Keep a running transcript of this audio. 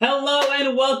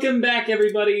Welcome back,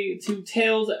 everybody, to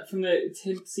Tales from the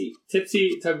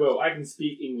Tipsy Tugboat. I can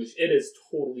speak English. It is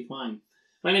totally fine.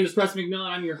 My name is Preston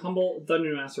McMillan. I'm your humble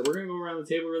Dungeon Master. We're going to go around the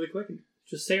table really quick and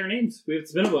just say our names.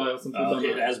 It's been a while since we've done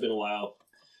that. It has been a while.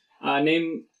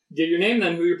 Give your name,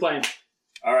 then who you're playing.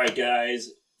 All right, guys.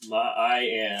 I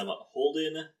am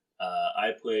Holden.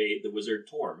 I play the wizard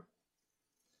Torm.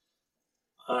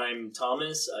 I'm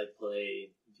Thomas. I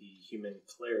play the human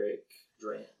cleric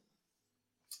Dran.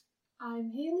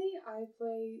 I'm Haley. I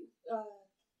play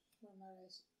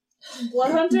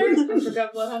Blood Hunter. I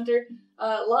forgot Blood Hunter.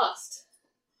 Lost.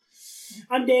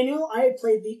 I'm Daniel. I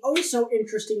played the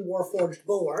oh-so-interesting Warforged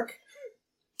Bulwark.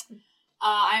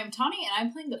 I am Tawny, and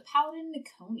I'm playing the Paladin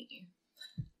Nakoni.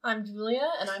 I'm Julia,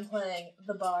 and I'm playing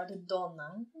the Bard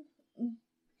Donna.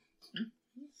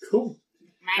 Cool.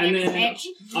 My name is Mitch.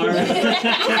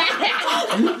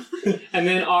 And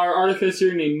then our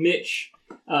artificer named Mitch,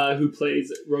 who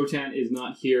plays Rotan, is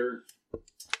not here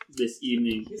this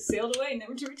evening. He sailed away,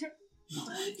 never to return.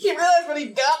 He realized what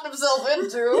he'd gotten himself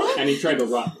into. And he tried to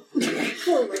run.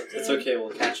 It's okay, we'll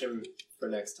catch him for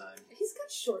next time. He's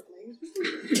got short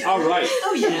legs. All right.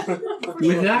 Oh, yeah.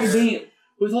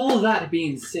 With all of that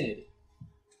being said,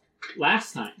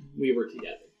 last time we were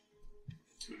together,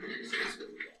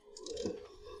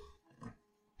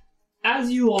 as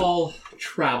you all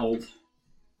traveled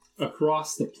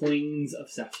across the plains of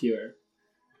Saphir,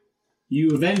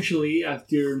 you eventually,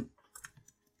 after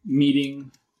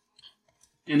meeting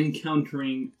and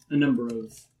encountering a number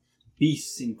of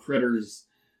beasts and critters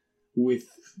with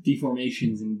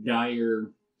deformations and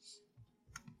dire,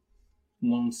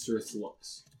 monstrous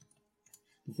looks,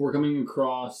 before coming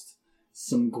across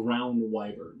some ground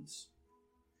wyverns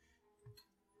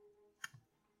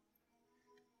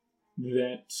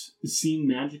that seem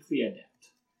magically adept.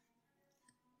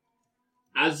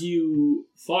 As you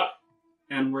fought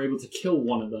and were able to kill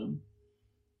one of them,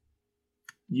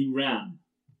 you ran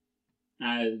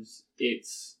as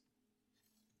its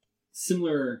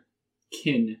similar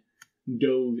kin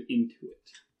dove into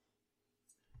it.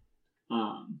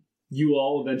 You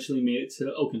all eventually made it to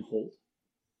Oakenhold,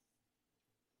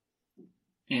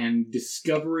 and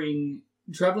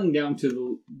traveling down to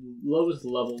the lowest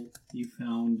level, you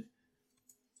found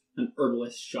an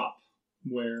herbalist shop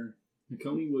where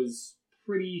Nakoni was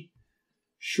pretty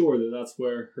sure that's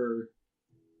where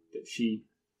she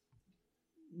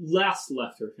last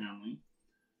left her family.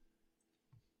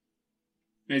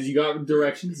 As you got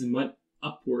directions and went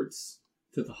upwards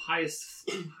to the highest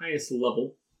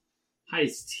level,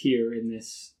 highest tier in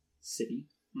this city,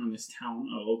 or in this town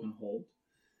of Oakenhold,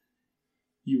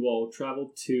 you all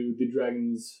traveled to the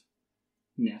Dragon's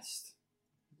Nest,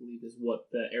 I believe is what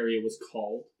the area was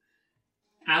called.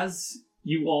 As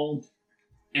you all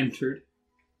entered,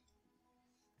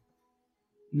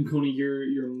 Nakoni,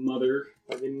 your mother,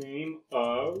 by the name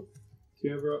of... Do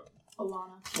you have her?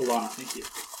 Alana. Alana, thank you.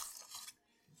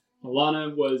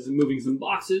 Alana was moving some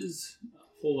boxes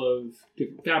full of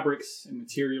different fabrics and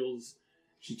materials.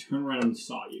 She turned around and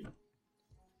saw you.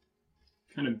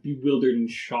 Kind of bewildered and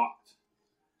shocked.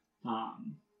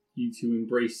 You two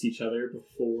embraced each other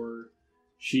before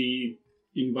she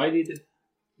invited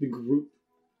the group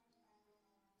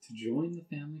to join the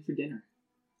family for dinner.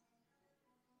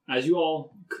 As you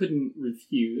all couldn't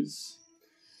refuse,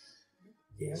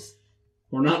 Yes.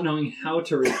 or not knowing how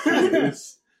to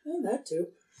refuse, Oh, that too.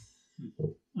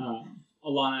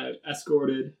 Alana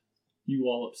escorted you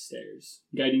all upstairs,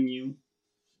 guiding you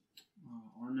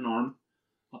arm in arm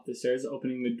up the stairs,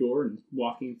 opening the door and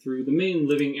walking through the main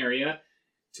living area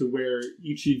to where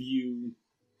each of you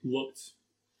looked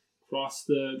across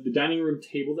the dining room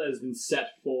table that has been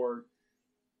set for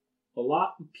a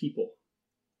lot of people.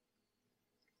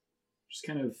 Just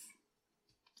kind of...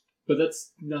 But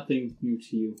that's nothing new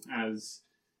to you, as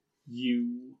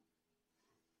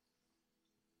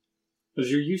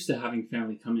you're used to having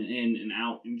family coming in and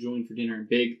out and join for dinner in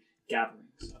big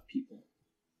gatherings of people.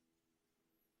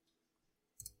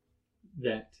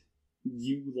 That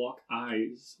you lock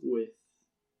eyes with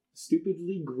a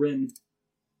stupidly grim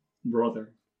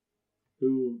brother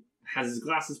who has his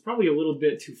glasses probably a little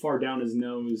bit too far down his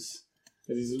nose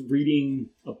as he's reading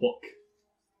a book.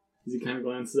 As he kind of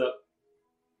glances up.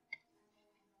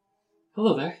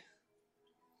 Hello there.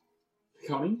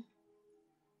 Coming?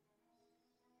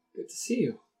 Good to see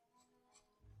you.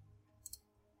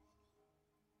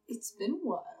 It's been a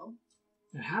while.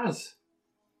 It has.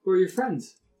 Who are your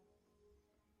friends?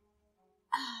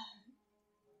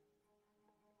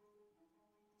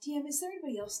 DM, is there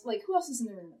anybody else? Like, who else is in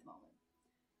the room at the moment?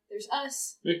 There's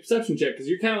us. Make a perception check, because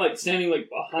you're kind of like standing like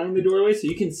behind the doorway, so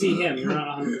you can see him. You're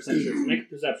not 100% sure. So make a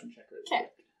perception check. Right? Okay.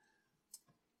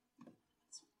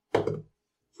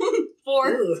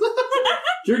 4.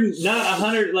 You're not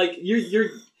 100. Like you're.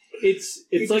 It's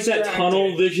like that distracted.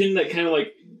 tunnel vision that kind of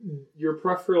like your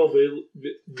peripheral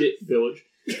village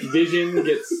vision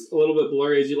gets a little bit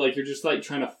blurry as you're just like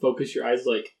trying to focus your eyes.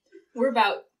 Like We're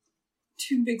about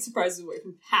 2 big surprises away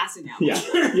from passing out. yeah.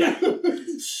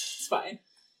 It's fine.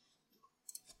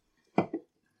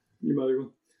 Your mother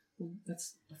will. Well,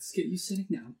 let's get you sitting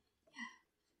down.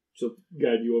 She'll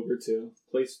guide you over to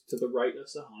a place to the right of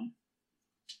Sahan.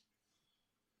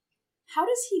 How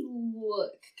does he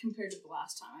look compared to the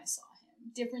last time I saw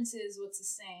him? Differences, what's the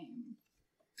same?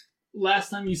 Last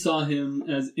time you saw him,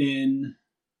 as in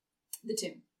The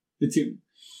tomb. the tomb,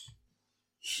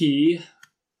 he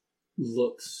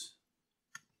looks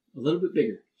a little bit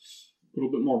bigger, a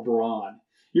little bit more broad.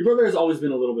 Your brother has always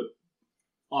been a little bit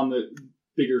on the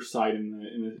bigger side in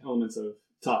the elements of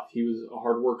tough. He was a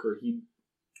hard worker. He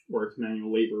worked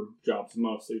manual labor jobs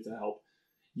mostly to help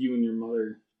you and your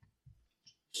mother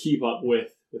keep up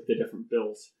with the different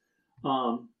bills.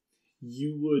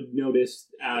 You would notice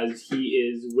as he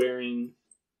is wearing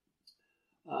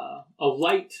a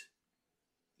light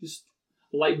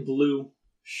blue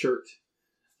shirt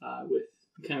with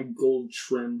kind of gold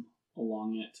trim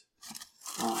along it,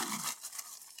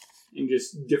 and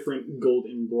just different gold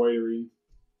embroidery,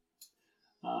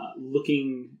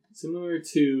 looking similar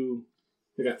to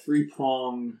like a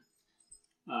 3-prong,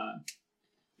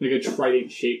 like a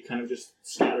trident shape, kind of just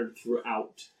scattered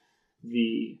throughout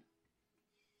the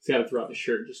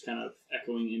shirt, just kind of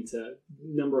echoing into a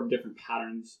number of different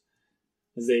patterns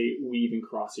as they weave and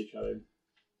cross each other.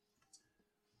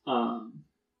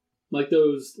 Like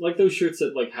those shirts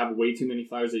that like have way too many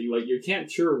flowers that you like. You're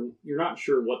not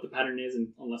sure what the pattern is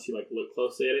unless you like look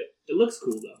closely at it. It looks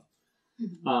cool though.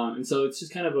 Mm-hmm. And so it's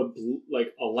just kind of a blue,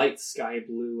 like a light sky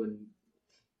blue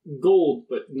and gold,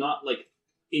 but not like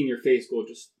in your face gold,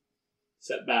 just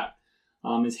set back.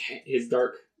 His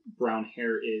dark brown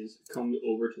hair is combed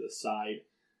over to the side,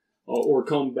 or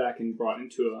combed back and brought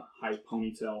into a high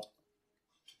ponytail.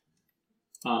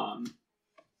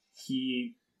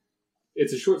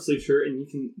 It's a short sleeve shirt, and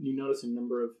you notice a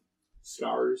number of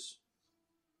scars,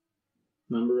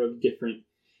 number of different.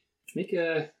 Make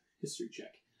a history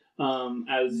check.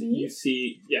 As you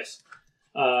see, yes.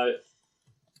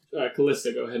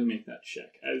 Callista, go ahead and make that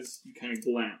check as you kind of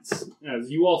glance, as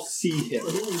you all see him.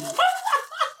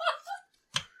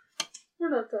 We're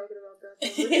not talking about that.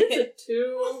 It's a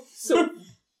 2, so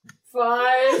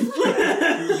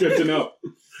 5. Good to know.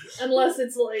 Unless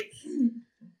it's like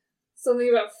something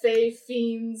about fae,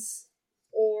 fiends,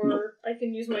 or Nope. I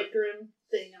can use my grim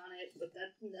thing on it, but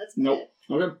that's Nope.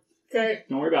 Okay. it. Okay.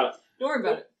 Don't worry about it. Don't worry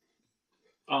about it.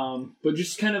 But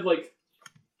just kind of like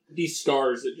these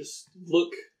scars that just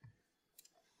look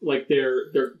like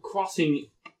they're crossing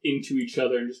into each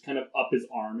other and just kind of up his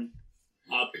arm and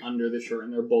up under the shirt,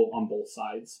 and they're both on both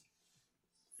sides.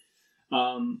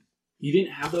 You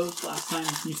didn't have those last time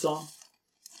you saw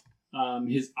him.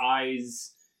 His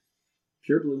eyes,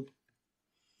 pure blue,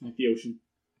 like the ocean,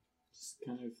 just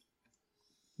kind of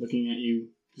looking at you,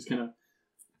 just kind of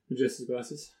adjusts his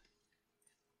glasses.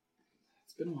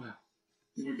 It's been a while.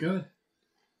 We're good.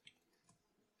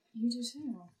 You do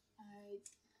too. I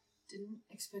didn't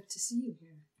expect to see you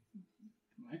here.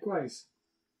 Likewise.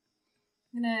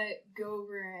 I'm gonna go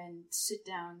over and sit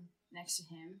down next to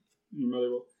him. Your mother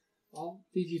will. I'll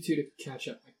leave you two to catch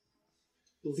up. I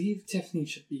believe Tiffany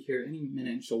should be here any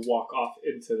minute, and she'll walk off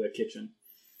into the kitchen.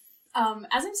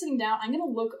 As I'm sitting down, I'm gonna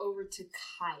look over to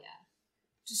Kaya.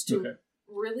 Just to Okay.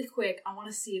 really quick, I want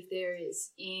to see if there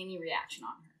is any reaction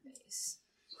on her face.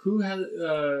 Who has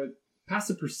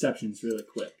passive perceptions really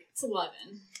quick? It's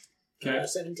 11. Okay.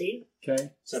 17.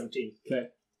 Okay. 17. Okay.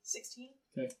 16.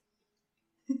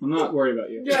 I'm not worried about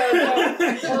you. Yeah,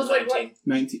 no. I was like, what?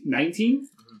 19. 19?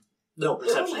 No, I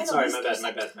perception. know, Sorry, this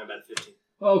my bad. 15.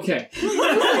 Okay.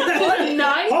 What?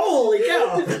 9? Holy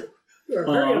cow! You're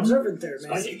very observant there,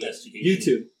 man. Spicy investigation. You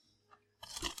two.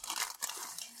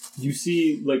 You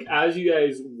see, like, as you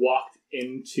guys walked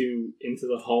into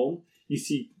the home,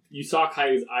 you saw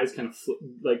Kaya's eyes kind of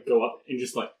go up and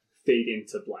just like fade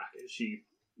into black as she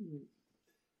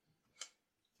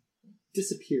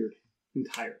disappeared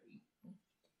entirely.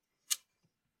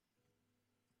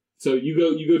 So you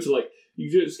go to like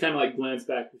you just kind of like glance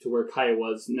back to where Kaya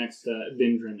was next to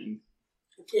Vindrin,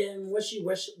 And was she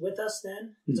with us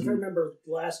then? Because if I remember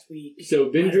last week. so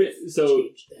Vindrin,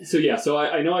 Changed that. so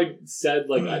I know I said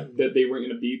like that they weren't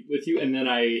going to be with you, and then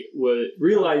I would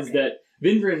realize that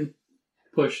Vindrin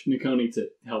pushed Nakoni to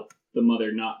help the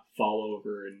mother not fall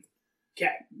over and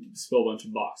spill a bunch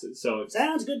of boxes. So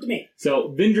Sounds good to me. So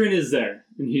Vindrin is there,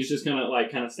 and he's just gonna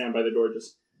kind of stand by the door,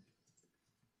 just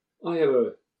I have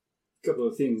a couple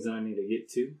of things I need to get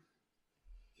to.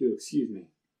 If you'll excuse me,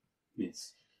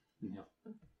 miss. And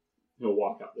he'll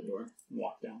walk out the door and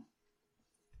walk down.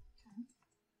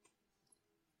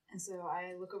 And so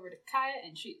I look over to Kaya,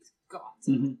 and she's gone.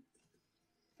 So. Mm-hmm.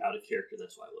 Out of character,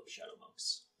 that's why I love Shadow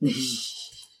Monks.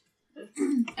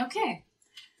 Okay.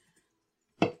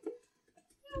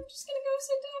 I'm just gonna go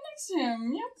sit down next to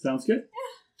him. Yep. Sounds good.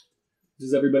 Yeah.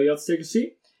 Does everybody else take a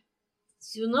seat?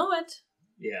 You know it.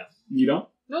 Yeah. You don't?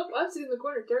 Nope, I'm sitting in the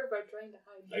corner, terrified, trying to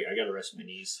hide. I gotta rest my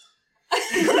knees.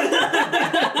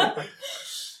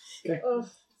 Okay. Ugh.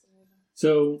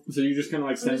 So you just kind of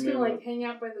like I'm standing just there. gonna like hang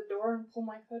out by the door and pull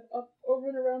my hood up over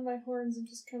and around my horns and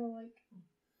just kind of like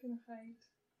gonna hide.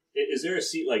 Is there a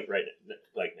seat like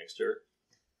next to her?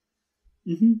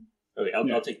 Mm-hmm. Okay,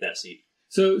 I'll take that seat.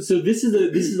 So this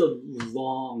is a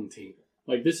long table.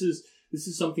 Like this is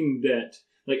something that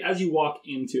like as you walk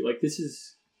into like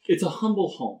it's a humble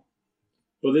home,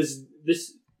 but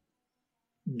this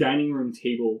dining room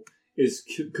table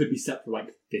could be set for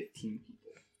like 15 people.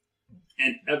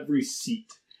 And every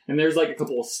seat. And there's like a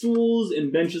couple of stools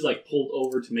and benches like pulled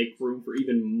over to make room for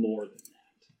even more than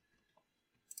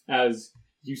that. As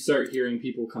you start hearing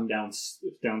people come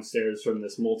downstairs from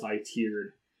this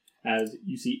multi-tiered, as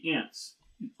you see aunts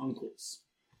and uncles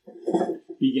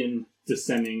begin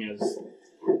descending as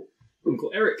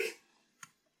Uncle Eric,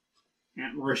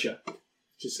 Aunt Marisha,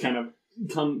 just kind of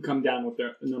come down with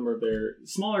a number of their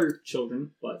smaller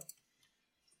children, but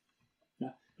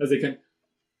yeah, as they come.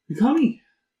 Nakoni,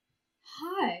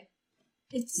 Hi.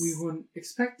 we weren't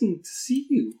expecting to see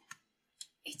you.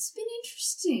 It's been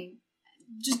interesting.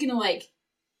 Just gonna like,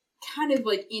 kind of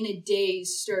like in a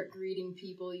daze, start greeting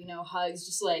people. Hugs.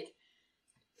 Just like.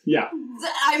 Yeah.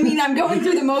 I mean, I'm going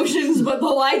through the motions, but the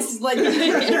lights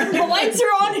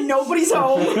are on and nobody's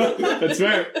home. That's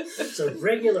fair. It's a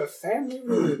regular family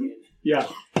reunion. Yeah,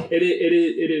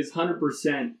 it is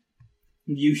 100%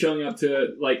 you showing up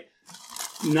to like.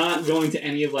 Not going to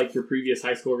any of like your previous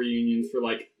high school reunions for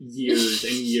like years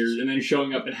and years, and then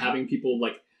showing up and having people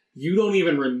like you don't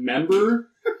even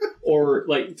remember or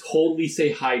like totally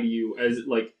say hi to you as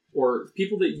like or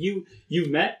people that you've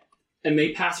met and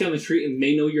they pass you on the street and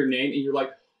they know your name and you're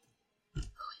like,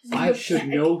 I should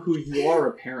know who you are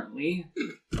apparently.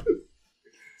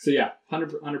 So yeah,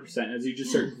 100%. As you just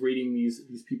start greeting these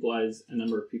people as a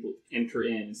number of people enter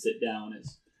in and sit down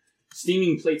as.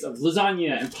 Steaming plates of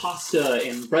lasagna and pasta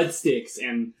and breadsticks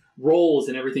and rolls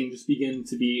and everything just begin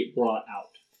to be brought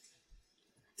out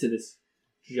to this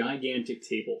gigantic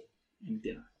table and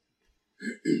dinner.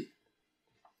 I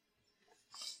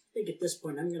think at this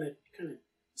point I'm going to kind of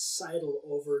sidle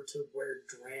over to where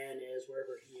Dran is,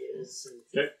 wherever he is,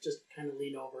 and just kind of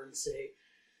lean over and say,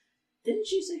 didn't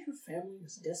she say her family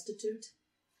was destitute?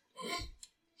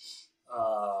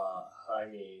 I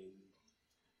mean...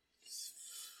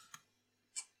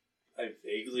 I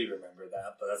vaguely remember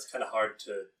that, but that's kind of hard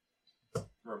to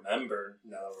remember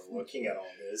now that we're looking at all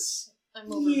this.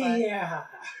 I'm over by. Yeah.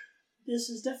 This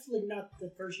is definitely not the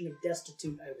version of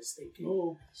destitute I was thinking.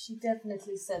 Oh. She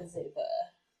definitely said they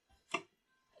were.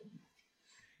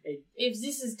 Hey. If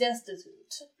this is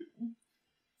destitute,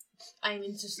 I'm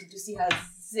interested to see how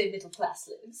the middle class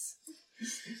lives.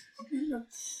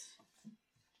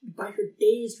 By her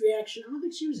dazed reaction, I don't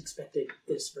think she was expecting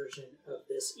this version of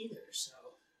this either, so...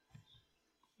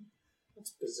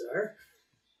 That's bizarre.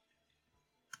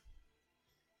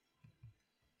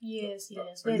 Yes, Are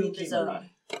you very okay, bizarre. Marani?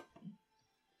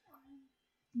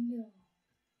 No.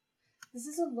 This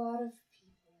is a lot of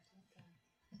people.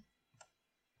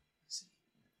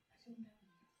 I don't know.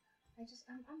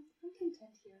 I'm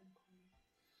content here in the corner.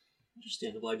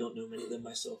 Understandable. I don't know many of them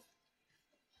myself.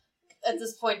 At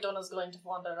this point, Donna's going to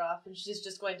wander off, and she's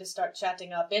just going to start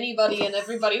chatting up anybody and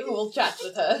everybody who will chat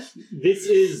with her. This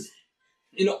is,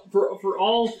 for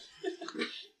all,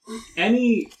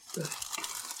 any,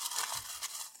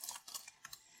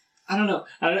 I don't know,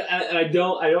 I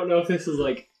don't know if this is,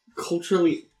 like,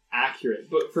 culturally accurate,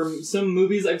 but from some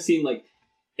movies I've seen, like,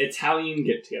 Italian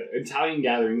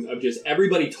gatherings of just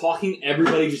everybody talking,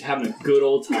 everybody just having a good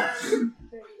old time.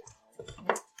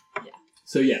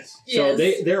 So yes. So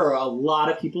there are a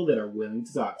lot of people that are willing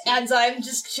to talk to you. And I'm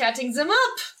just chatting them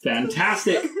up.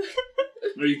 Fantastic.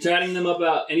 Are you chatting them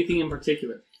about anything in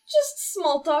particular? Just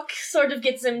small talk, sort of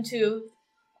gets them to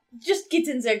just get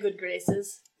in their good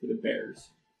graces. For the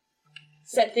bears.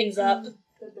 Set things up.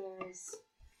 The bears.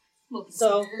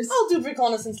 So I'll do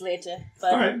reconnaissance later.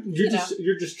 But, All right, you're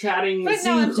just chatting, Right now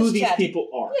seeing I'm who just these chatting. people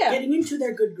are. Yeah. Getting into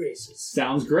their good graces.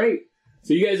 Sounds great.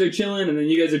 So you guys are chilling, and then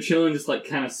you guys are chilling, just like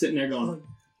kind of sitting there going,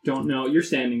 "Don't know." You're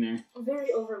standing there. I'm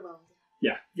very overwhelmed.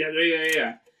 Yeah.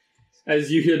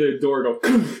 as you hear the door go,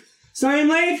 sorry I'm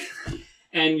late!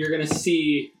 And you're going to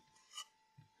see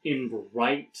in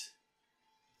bright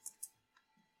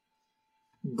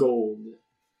gold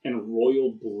and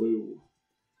royal blue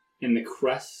in the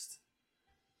crest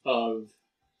of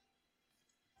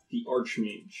the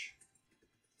Archmage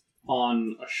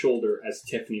on a shoulder as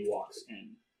Tiffany walks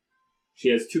in. She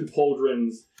has 2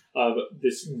 pauldrons of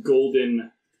this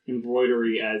golden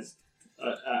embroidery as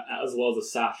well as a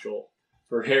satchel.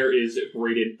 Her hair is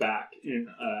braided back in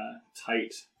a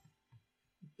tight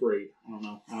braid. I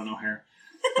don't know hair.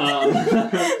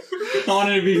 I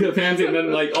wanted to be fancy, and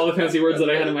then like all the fancy words that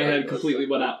I had in my head completely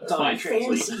went out. It's fine.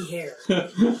 Fancy hair.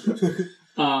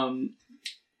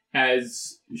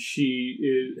 As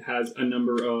she has a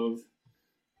number of,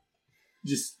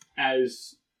 just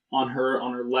as on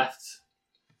her left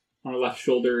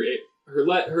shoulder, her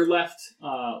left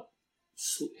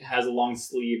has a long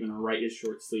sleeve and her right is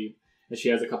short sleeve, and she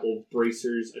has a couple of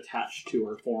bracers attached to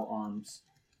her forearms,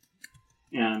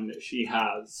 and she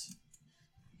has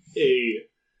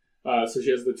so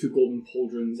she has the 2 golden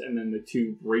pauldrons and then the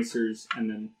 2 bracers and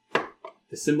then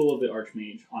the symbol of the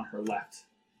Archmage on her left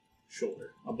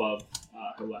shoulder above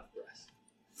her left breast.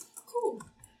 Cool.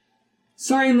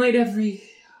 Sorry I'm late, every...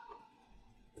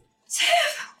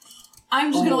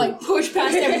 I'm just gonna like push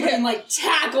past everybody and like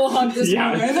tackle hug this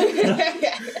woman.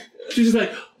 She's just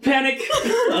like, panic!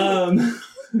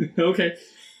 Okay.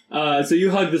 So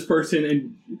you hug this person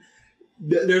and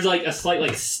there's like a slight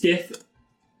like stiff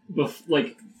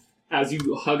like as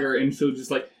you hug her, and so just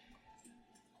like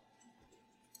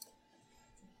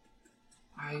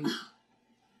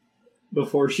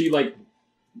before she like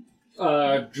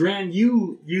Dran,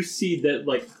 you see that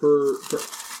like her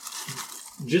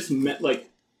just met like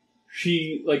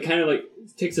she like kind of like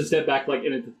takes a step back like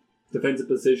in a defensive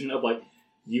position of like,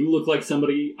 you look like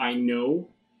somebody I know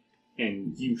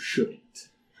and you shouldn't.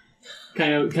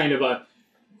 Kind of a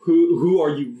who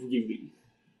are you really?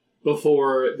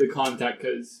 Before the contact,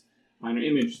 because minor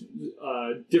image,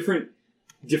 different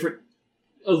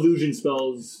illusion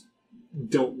spells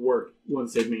don't work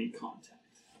once they've made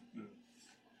contact.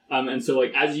 And so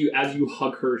like as you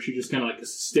hug her, she just kind of like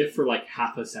stiff for like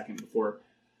half a second before.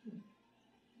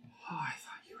 Oh, I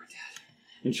thought you were dead,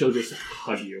 and she'll just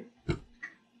hug you.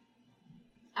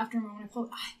 After a moment, I pull.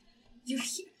 You're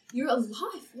here. You're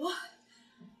alive. What?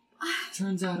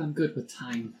 Turns out I'm good with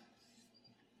time.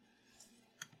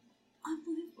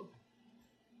 Unbelievable.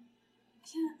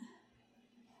 Can't.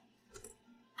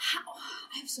 How?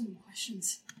 I have so many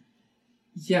questions.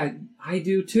 Yeah, I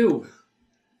do too.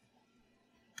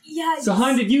 Yeah.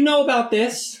 Sahan, did you know about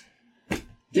this?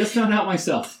 Just found out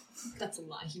myself. That's a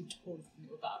lie. You totally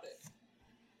knew about it.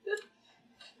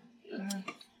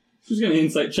 Who's gonna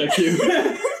insight check you?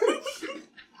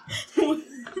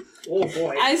 Oh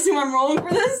boy. I assume I'm rolling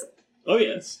for this? Oh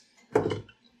yes.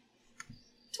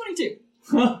 22.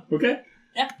 Huh, okay.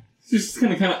 Yeah. She's just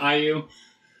gonna kind of eye you.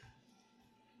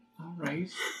 Alright.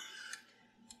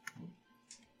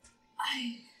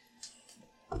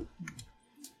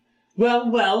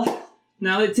 Well,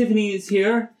 now that Tiffany is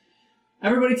here,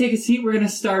 everybody take a seat. We're gonna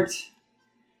start,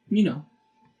 the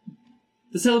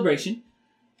celebration.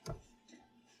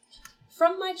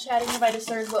 From my chatting, have I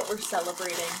discerned what we're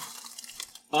celebrating?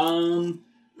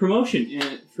 Promotion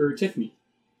for Tiffany.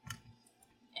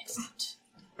 Excellent.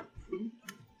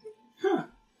 Huh.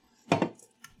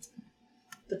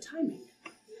 The timing.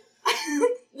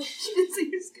 She didn't say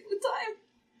he was good with time.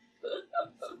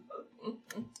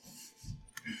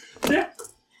 Yeah.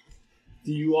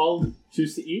 Do you all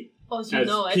choose to eat? Well, as you As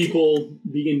know, people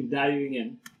begin diving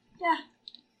in. Yeah.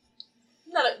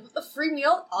 Not a free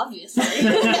meal, obviously.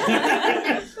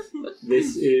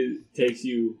 This takes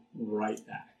you right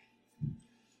back.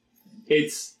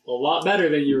 It's a lot better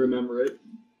than you remember it,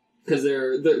 because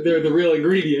they're the real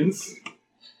ingredients.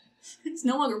 It's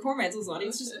no longer poor man's lasagna,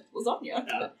 it's just lasagna.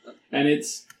 Yeah. And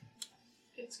it's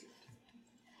good.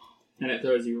 And it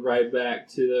throws you right back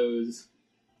to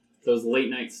those late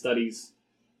night studies,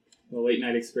 the late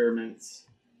night experiments,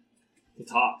 the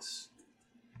talks,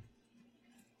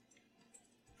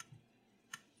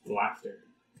 the laughter,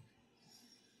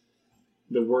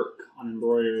 the work on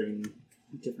embroidering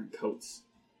different coats.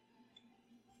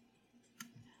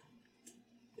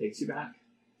 Takes you back.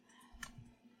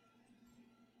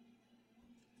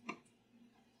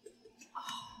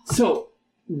 So,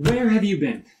 where have you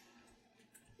been?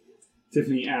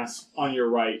 Tiffany asks on your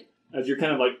right, as you're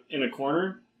kind of like in a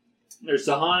corner. There's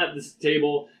Sahan at this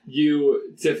table,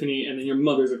 you, Tiffany, and then your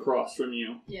mother's across from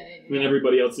you. Yeah. And then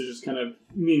everybody else is just kind of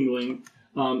mingling.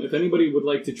 If anybody would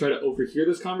like to try to overhear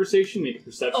this conversation, make a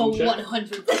perception check.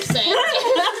 100%.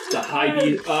 The high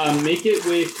beat. Make it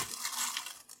with.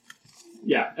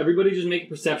 Yeah, everybody just make a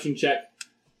perception check.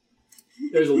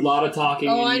 There's a lot of talking,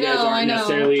 Oh, and you guys I aren't know.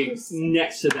 necessarily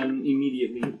next to them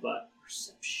immediately, but.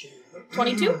 Perception.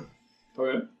 22?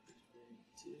 Okay.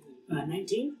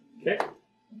 19. Okay.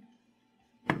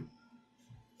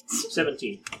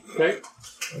 17. Okay.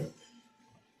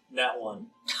 Nat 1.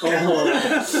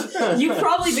 Oh. You've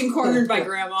probably been cornered by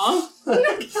Grandma.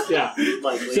 Yeah.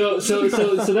 Likely. So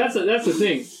that's the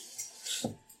thing.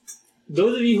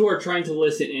 Those of you who are trying to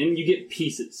listen in, you get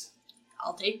pieces.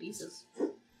 I'll take pieces.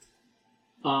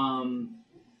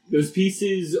 Those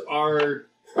pieces are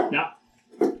now.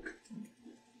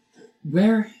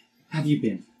 Where have you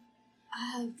been?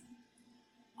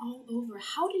 All over.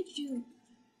 How did you...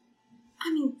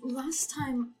 I mean, last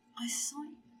time I saw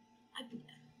you...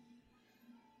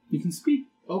 You can speak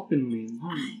openly,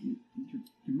 Mom.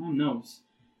 Your mom knows.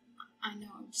 I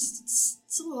know, it's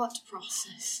a lot to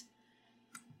process.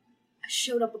 I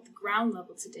showed up at the ground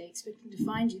level today expecting to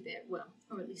find you there, well,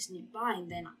 or at least nearby, and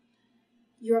then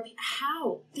you're up here.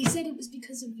 How? They said it was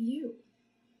because of you.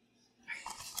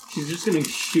 She's just gonna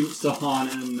shoot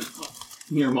Sahan and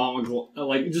your mom would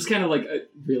like just kind of like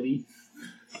really.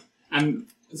 And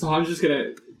Sahan's just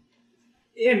gonna,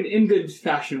 in good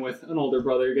fashion with an older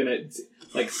brother, gonna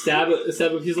like stab a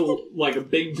piece of like a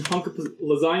big hunk of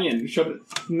lasagna and shove it.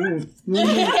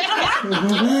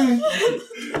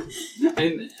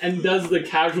 and does the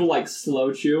casual like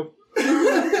slow chew.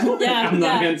 Yeah, I'm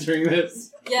not answering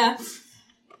this. Yeah.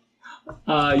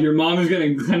 Your mom is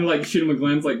gonna kind of like shoot him a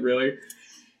glance, like, really?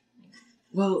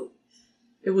 Well,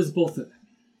 it was both of them.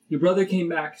 Your brother came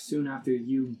back soon after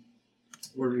you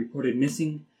were reported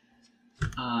missing.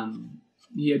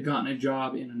 He had gotten a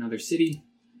job in another city.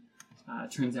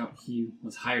 Turns out he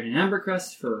was hired in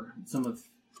Ambercrest for some of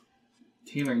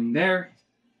tailoring there.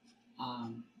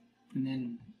 And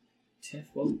then Tiff,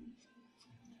 well,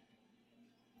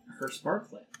 her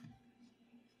spark lit.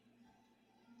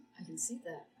 I can see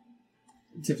that.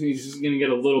 Tiffany's just gonna get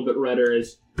a little bit redder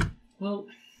as, well,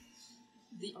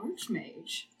 The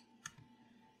Archmage.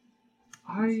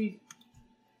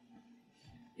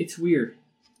 It's weird.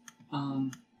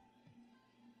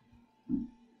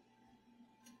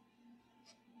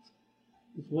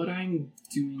 What I'm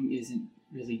doing isn't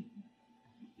really,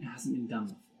 it hasn't been done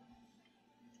before.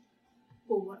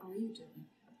 Well, what are you doing?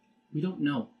 We don't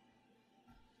know.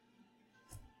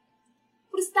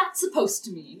 What is that supposed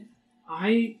to mean?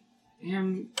 I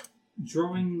am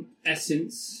drawing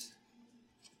essence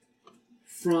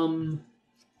from...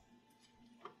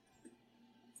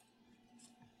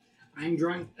 I'm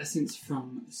drawing essence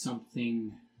from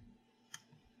something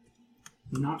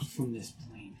not from this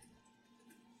plane.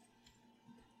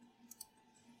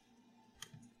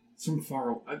 It's from far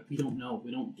away. We don't know.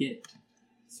 We don't get it.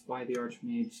 That's why the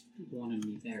Archmage wanted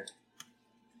me there.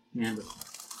 Remember,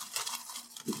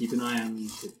 to keep an eye on me,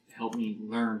 to help me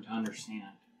learn to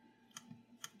understand.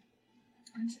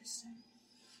 Interesting.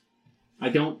 I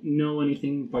don't know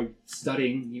anything by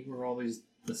studying. You were always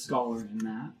the scholar in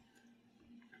that.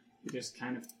 It just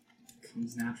kind of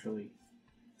comes naturally.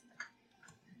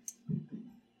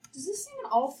 Does this seem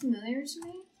at all familiar to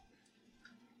me?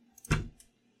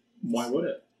 Why would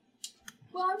it?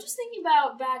 Well, I'm just thinking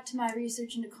about back to my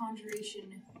research into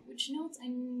conjuration, which notes I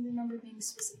remember being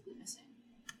specifically missing.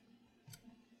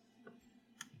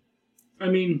 I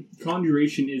mean,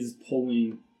 conjuration is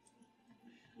pulling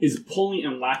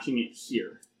and latching it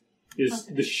here. Is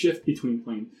Okay. the shift between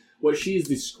planes. What she is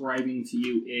describing to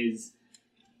you is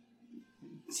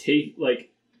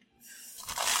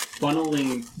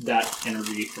funneling that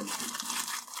energy from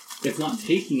you. It's not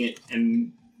taking it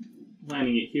and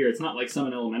landing it here. It's not like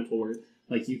summon elemental where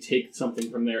like you take something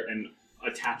from there and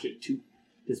attach it to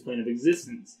this plane of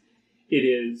existence. It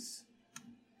is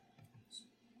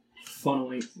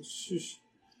funneling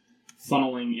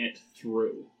it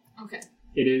through. Okay.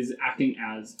 It is acting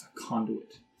as a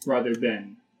conduit rather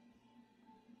than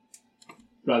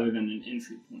an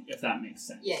entry point, if that makes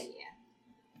sense. Yeah.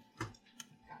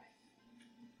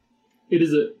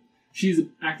 She's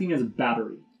acting as a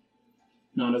battery,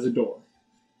 not as a door.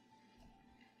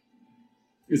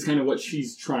 Is kind of what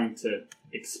she's trying to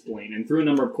explain, and through a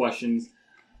number of questions.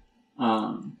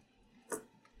 But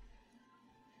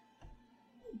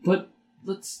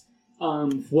let's.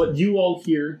 What you all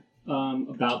hear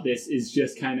about this is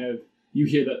just kind of you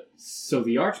hear that. So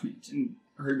the Archmage and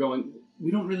her going,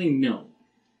 we don't really know.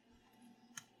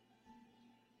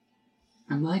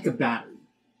 I'm like a battery.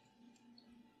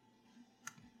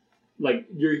 Like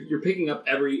you're picking up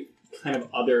every kind of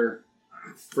other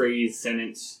phrase,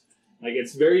 sentence. Like,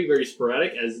 it's very, very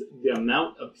sporadic as the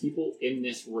amount of people in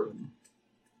this room.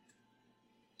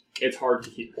 It's hard to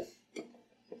hear.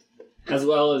 As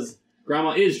well as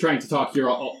Grandma is trying to talk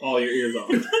all your ears off.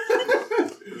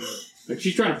 Like,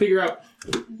 she's trying to figure out...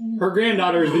 Her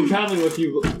granddaughter has been traveling with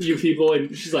you people,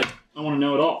 and she's like, I want to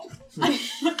know it all. I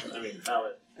mean,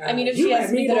 valid. I mean, if she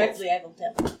asks me directly, I will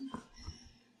tell.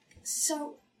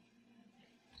 So...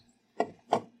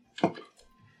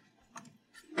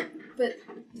 But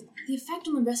the effect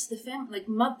on the rest of the family, like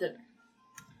Mother...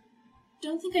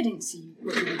 Don't think I didn't see you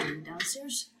what you were doing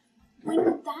downstairs. When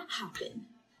did that happen?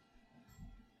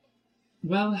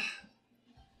 Well...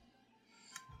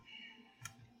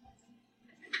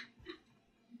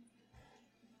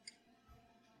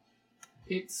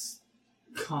 It's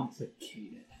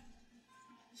complicated.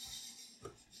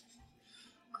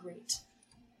 Great.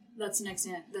 That's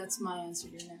my answer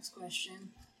to your next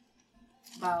question.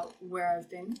 About where I've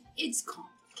been. It's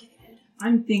complicated.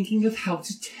 I'm thinking of how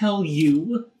to tell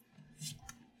you.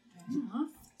 Fair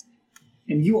enough.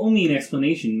 And you owe me an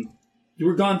explanation. You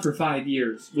were gone for 5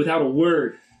 years, without a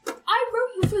word. I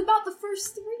wrote you for about the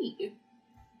first 3.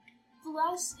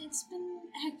 It's been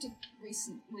hectic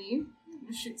recently.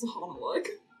 Shoots a monologue.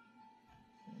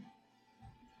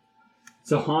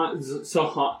 Sahan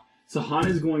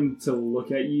is going to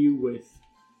look at you with...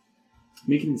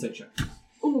 Make an insight check.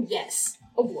 Oh, yes.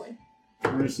 Oh, boy.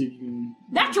 I'm going to see if you can...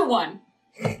 Natural 1!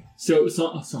 So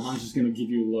Sahan's just going to give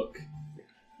you a look.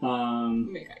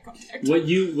 Make eye contact. What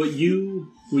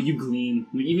you glean,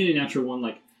 like, even a natural 1,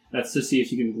 like, that's to see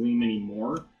if you can glean any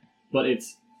more, but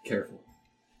it's careful.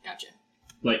 Gotcha.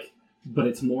 Like, but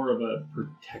it's more of a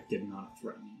protective, not a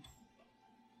threatening.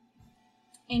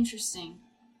 Interesting.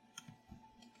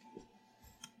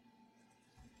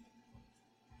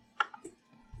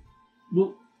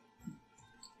 Well,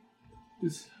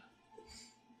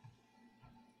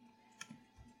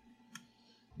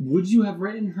 would you have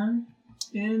written her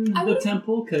in the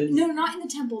temple? No, not in the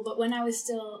temple, but when I was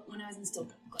in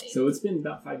Stillglade. So it's been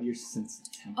about 5 years since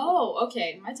the temple. Oh,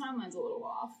 okay. My timeline's a little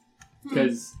off.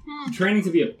 Because training to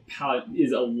be a paladin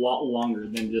is a lot longer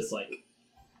than just, like,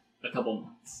 a couple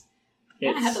months.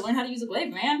 I had to learn how to use a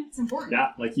glaive, man. It's important.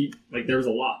 Yeah, there was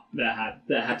a lot that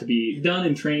had to be done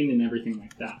and trained and everything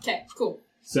like that. Okay, cool.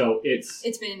 So it's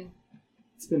been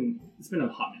a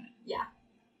hot minute. Yeah.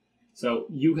 So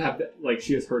you have, like,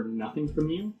 she has heard nothing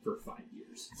from you for 5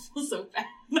 years. I feel so bad.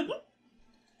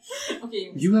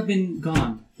 Okay. You have been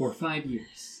gone for 5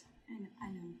 years. I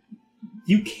know.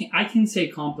 I can say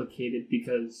complicated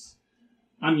because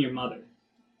I'm your mother.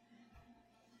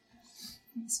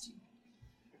 I missed you.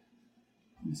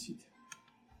 Miss you too.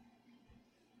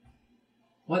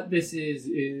 What this is...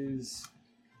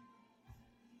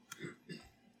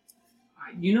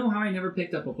 You know how I never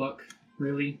picked up a book,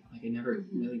 really? Like, I never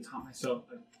really taught myself.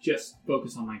 I just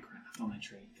focused on my craft, on my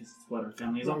trade, because it's what our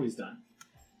family has always done.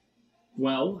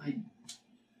 Well, I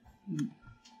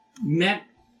met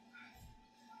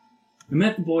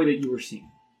the boy that you were seeing.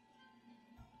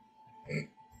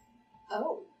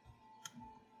 Oh.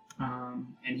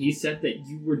 And he said that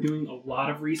you were doing a lot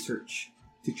of research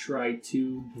to try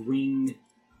to bring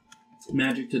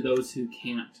magic to those who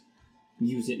can't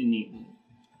use it innately.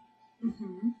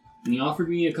 Mm-hmm. And he offered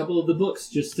me a couple of the books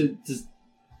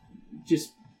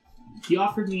he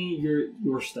offered me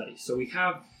your study. So we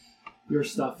have your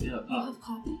stuff up. You have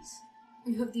copies?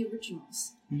 Or you have the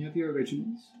originals? You have your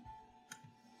originals.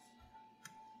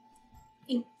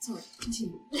 Sorry,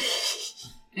 continue.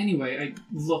 Anyway, I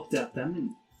looked at them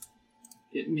and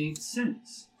it made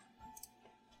sense.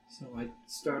 So I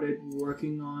started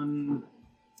working on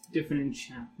different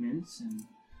enchantments and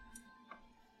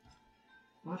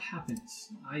what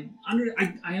happens? I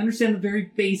understand the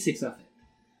very basics of it.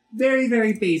 Very,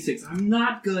 very basics. I'm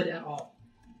not good at all.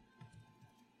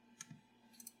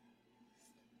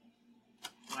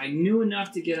 I knew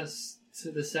enough to get us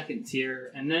to the second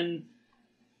tier, and then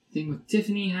the thing with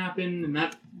Tiffany happened, and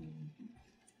that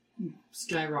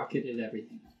skyrocketed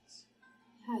everything else.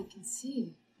 Yeah, I can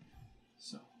see.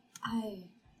 So.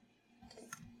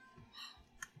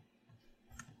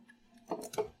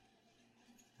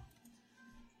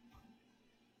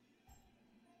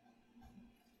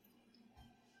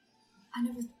 I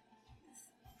never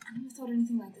thought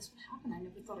anything like this would happen. I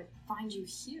never thought I'd find you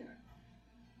here.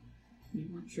 You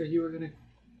weren't sure you were going to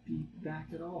be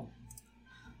back at all.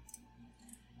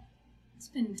 It's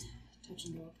been touch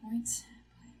and go at points.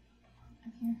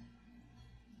 I'm here.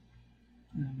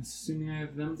 I'm assuming I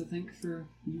have them to thank for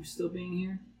you still being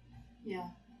here? Yeah.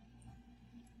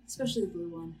 Especially the blue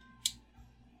one.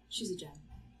 She's a gem.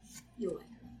 You'll like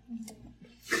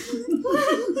her.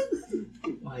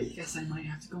 Well, I guess I might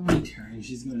have to go meet her, and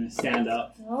she's going to stand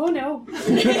up. Oh no. I'm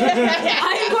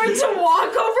going to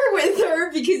walk over with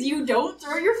her because you don't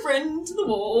throw your friend into the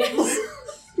wolves.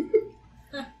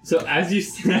 So as you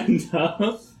stand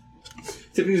up,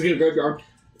 Tiffany's going to grab your arm.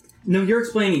 No, you're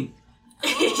explaining.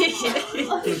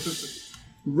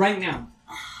 Right now.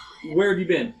 Where have you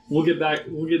been? We'll get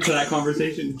to that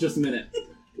conversation in just a minute.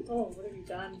 Oh, what have you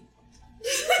done?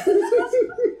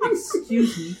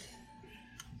 Excuse me.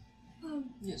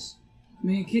 Yes.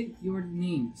 May I get your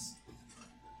names?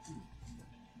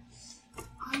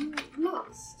 I'm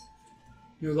lost.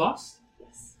 You're lost?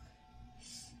 Yes.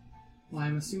 Well,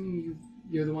 I'm assuming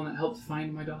you're the one that helped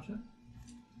find my daughter?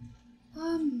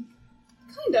 Kind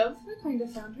of. I kind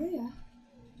of found her, yeah.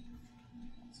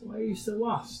 So why are you still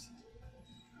lost?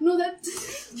 No, that...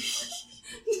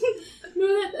 no,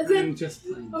 that... I'm just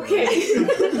playing. Okay.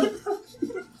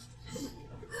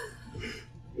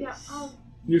 Yeah,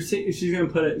 She's gonna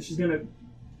put it,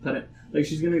 like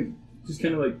she's gonna just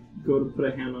kind of like go to put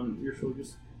a hand on your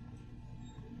shoulders.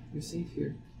 You're safe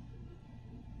here.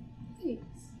 thanks.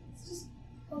 It's just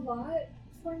a lot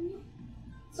for me,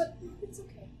 but it's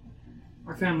okay.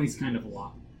 Our family's kind of a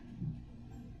lot.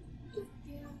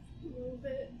 Yeah, a little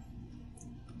bit.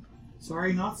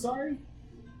 Sorry, not sorry?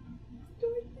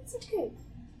 It's okay.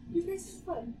 You guys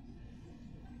are fun.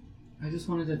 I just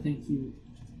wanted to thank you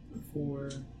for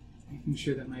making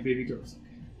sure that my baby girl's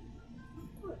okay.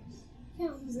 Of course.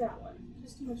 Can't lose that one.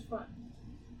 Just too much fun.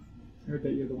 I heard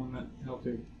that you're the one that helped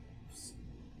her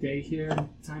stay here in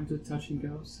times of touch and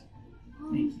goes.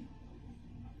 Thank you.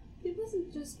 It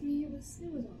wasn't just me, it was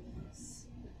all of us.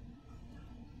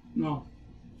 No.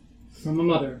 From a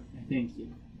mother, I thank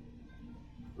you.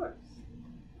 Of course.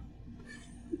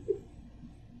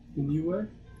 And you were?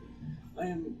 I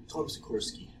am Tom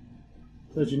Sikorsky.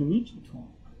 Pleasure to meet you, Tom.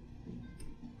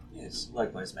 Yes,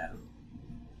 likewise, madam.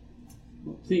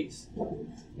 Well, please.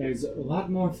 There's a lot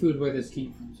more food where this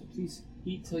came from, so please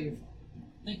eat till you're full.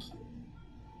 Thank you.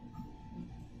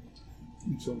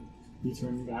 And so you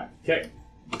turn back. Okay.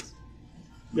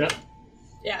 Yep.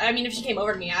 Yeah, I mean, if she came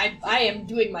over to me, I am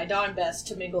doing my darn best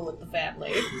to mingle with the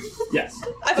family. Yes.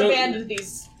 I've abandoned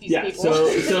these people.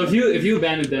 So if you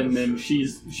abandoned them, then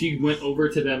she went over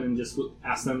to them and just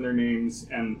asked them their names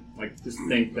and like just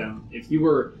thanked them. If you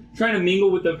were trying to mingle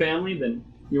with the family, then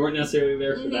you weren't necessarily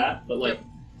there for that. But like,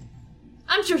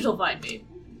 I'm sure she'll find me.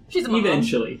 She's a mom.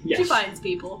 eventually, yes. She finds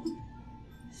people.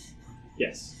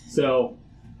 Yes. So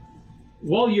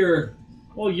while you're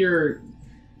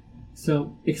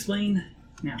so explain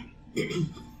now.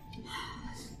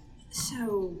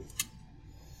 So,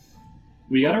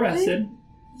 We got arrested,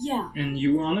 yeah. and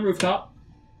you were on the rooftop,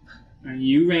 and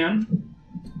you ran.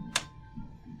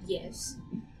 Yes.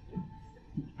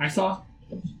 I saw.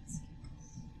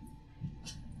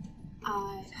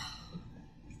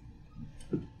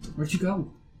 Where'd you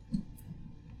go?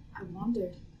 I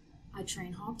wandered. I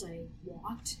train hopped. I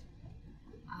walked.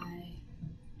 I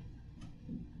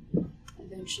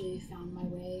eventually found my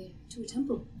way to a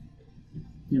temple.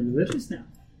 You're religious now.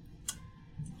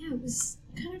 Yeah, it was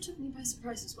kind of took me by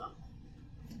surprise as well.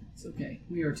 It's okay.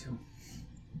 We are too.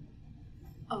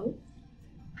 Oh,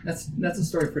 That's a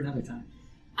story for another time.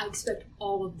 I expect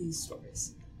all of these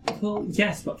stories. Well,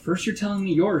 yes, but first you're telling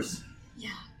me yours.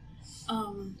 Yeah.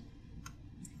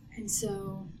 And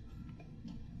so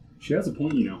She has a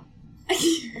point, you know.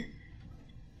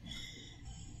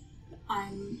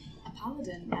 I'm a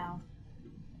paladin now.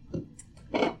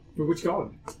 For which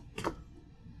god?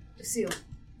 Lucille,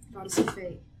 goddess of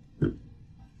fate.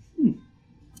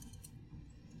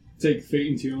 Take fate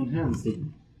into your own hands, did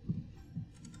you?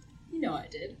 You know I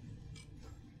did.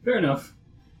 Fair enough.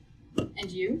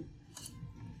 And you?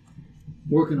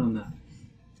 Working on that.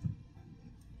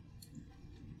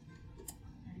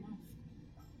 Fair enough.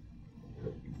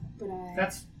 But I...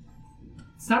 That's...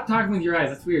 Stop talking with your eyes,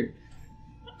 that's weird.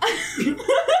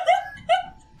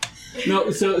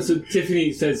 No, so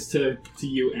Tiffany says to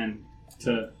you and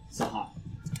to Sahan.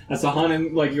 And Sahan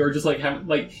and, like, you're just, like, having,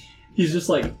 like... He's just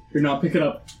like, you're not picking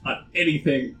up on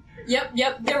anything. Yep.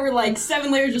 There were like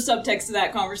 7 layers of subtext to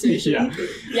that conversation.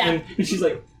 Yeah. And she's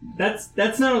like, that's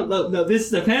not, no, this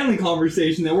is a family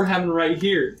conversation that we're having right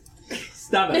here.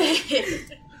 Stop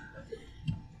it.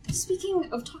 Speaking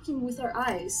of talking with our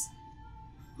eyes,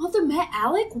 Mother met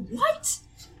Alec? What?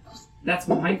 That's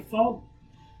my fault.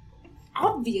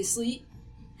 Obviously.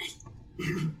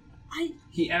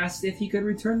 He asked if he could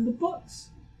return the books.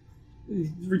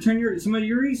 Return some of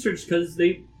your research because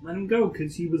they let him go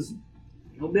because he was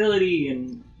nobility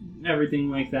and everything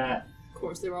like that. Of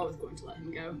course, they were always going to let him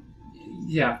go.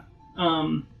 Yeah.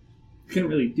 couldn't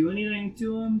really do anything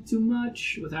to him too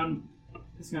much without him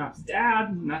pissing off his dad,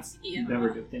 and that's never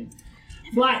a good thing.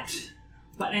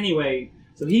 But anyway,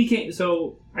 so he came.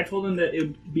 So I told him that it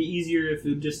would be easier if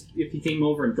he came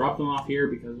over and dropped him off here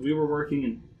because we were working,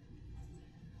 and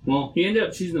well, he ended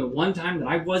up choosing the one time that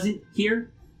I wasn't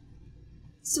here.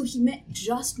 So he met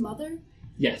just Mother?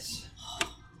 Yes.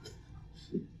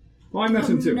 Well, I met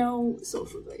him too. No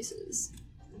social graces.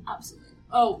 Absolutely.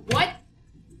 Oh, what?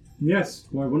 Yes.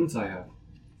 Why wouldn't I have?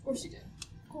 Of course you did.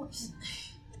 Of course.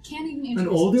 Can't even An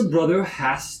introduce older him to brother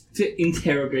has to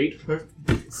interrogate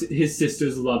his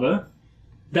sister's lover.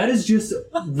 That is just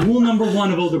rule number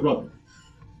one of older brother.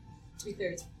 To be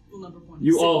fair, it's rule number 1.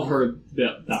 You all heard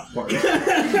that part.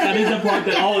 That is the part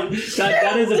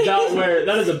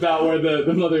that is about where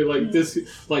the mother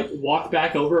walked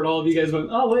back over and all of you guys went,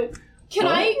 oh wait. Can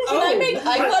I make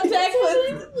eye contact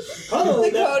with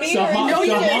Nakoni?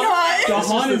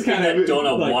 Sahan is kind of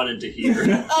Donut wanted to hear. I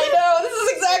know, this is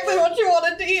exactly what you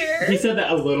wanted to hear. He said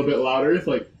that a little bit louder. It's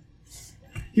like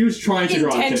he was trying to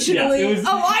draw attention. Yeah, Intentionally.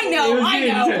 I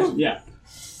know. Yeah.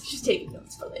 She's taking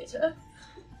notes for later.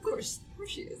 Of course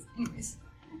she is. Anyways.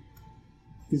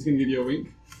 He's gonna give you a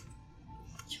wink.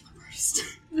 You're the worst.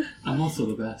 I'm also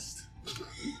the best.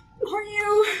 Are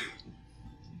you?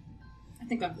 I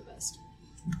think I'm the best.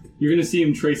 You're gonna see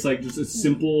him trace like just a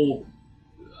simple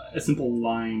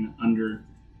line under, and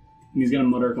he's gonna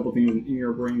mutter a couple things in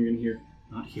your brain. You're gonna hear,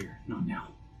 "Not here, not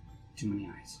now. Too many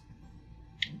eyes."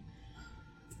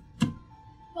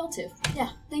 Well, Tiff,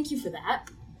 yeah, thank you for that.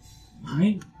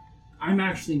 I'm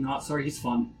actually not sorry. He's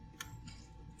fun.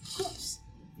 Of course.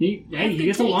 He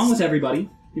gets along with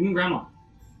everybody, even Grandma.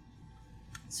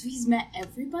 So he's met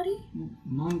everybody?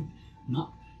 Mom.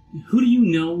 Who do you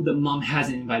know that Mom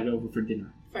hasn't invited over for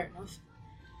dinner? Fair enough.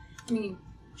 I mean,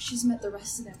 she's met the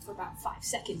rest of them for about 5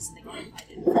 seconds and they got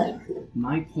invited for dinner.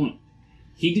 My point.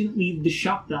 He didn't leave the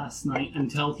shop last night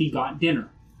until he got dinner.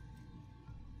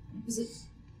 Is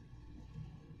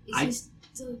he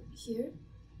still here?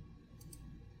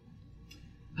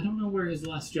 I don't know where his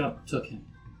last job took him.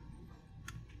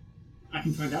 I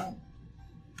can find out.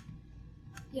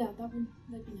 Yeah, that'd be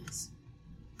nice.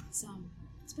 It's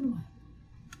been a while.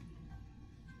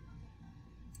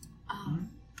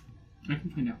 I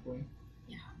can find out for you.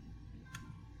 Yeah.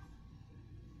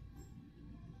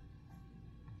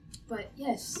 But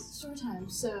yes, story time.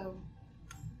 So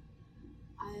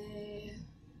I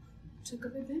took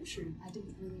up adventuring. I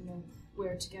didn't really know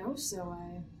where to go, so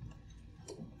I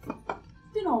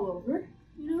been all over,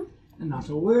 you know? And not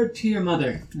a word to your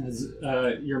mother, as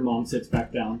your mom sits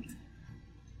back down.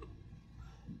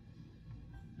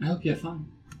 I hope you have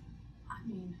fun. I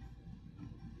mean,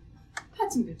 I've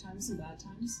had some good times, some bad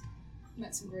times.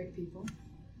 Met some great people.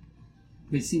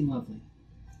 They seem lovely.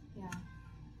 Yeah.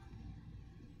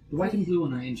 The white and blue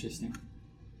one are interesting.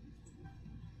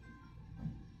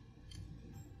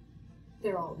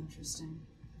 They're all interesting,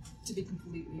 to be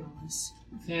completely honest.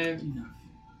 Fair enough.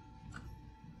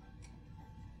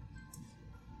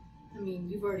 I mean,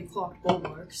 you've already clocked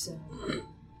Bulwark, so...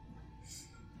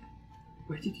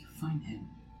 Where did you find him?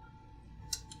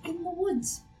 In the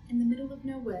woods, in the middle of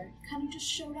nowhere. He kind of just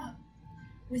showed up.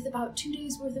 With about 2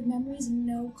 days worth of memories and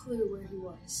no clue where he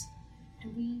was.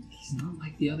 And He's not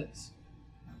like the others.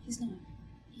 He's not.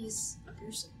 He's a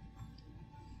person.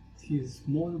 He is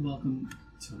more than welcome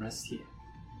to rest here.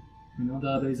 I know the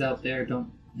others out there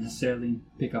don't necessarily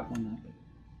pick up on that, but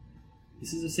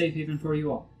this is a safe haven for you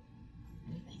all.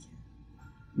 Thank you.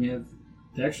 We have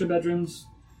the extra bedrooms.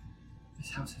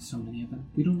 This house has so many of them.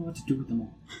 We don't know what to do with them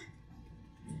all.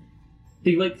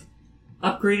 They,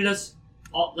 upgraded us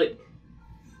all,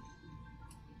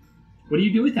 what do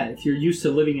you do with that if you're used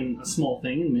to living in a small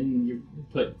thing and then you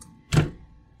put...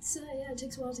 So, yeah, it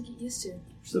takes a while to get used to. You're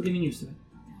still getting used to it.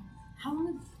 How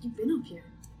long have you been up here?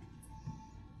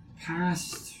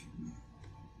 Past...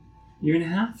 year and a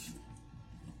half?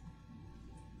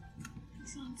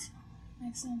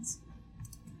 Makes sense.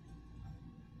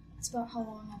 It's about how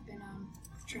long I've been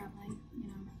traveling,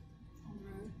 on the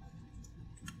road.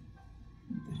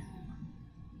 But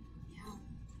yeah,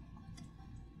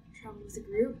 traveled with a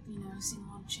group, seen a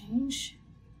lot of change.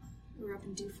 We were up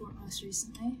in Dewfort most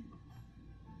recently.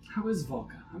 How is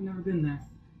Volca? I've never been there.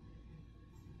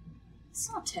 It's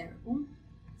not terrible.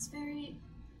 It's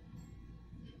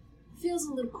feels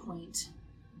a little quaint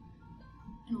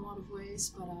in a lot of ways,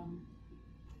 but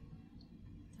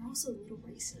they're also a little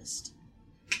racist.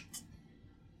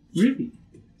 Really?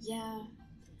 Yeah.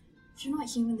 If you're not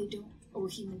human, they don't, or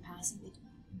human passing,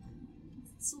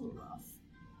 it's a little rough.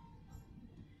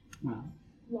 Wow.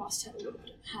 Lost had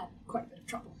quite a bit of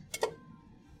trouble. I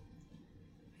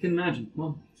can imagine.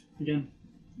 Well, again,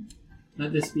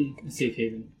 let this be a safe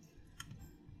haven.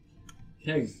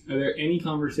 Okay, are there any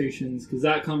conversations? Because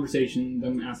that conversation that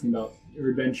I'm asking about your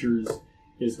adventures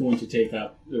is going to take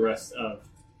up the rest of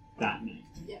that night.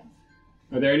 Yeah.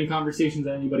 Are there any conversations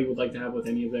that anybody would like to have with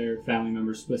any of their family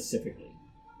members specifically?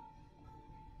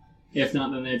 If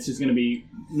not, then it's just going to be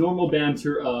normal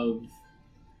banter of...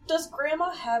 Does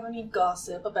Grandma have any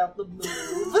gossip about the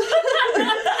move?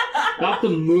 About the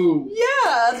move.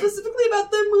 Yeah, specifically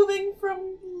about them moving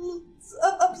from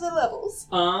up to the levels.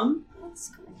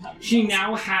 She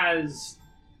now has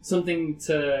something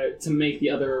to make the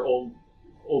other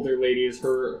older ladies,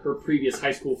 her previous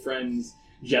high school friends,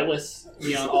 jealous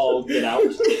beyond all get out,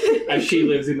 as she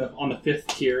lives on the 5th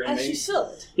tier. And As she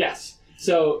should. Yes.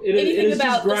 So it Anything is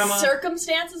about just Grandma, the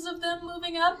circumstances of them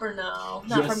moving up, or no?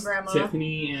 Not from Grandma.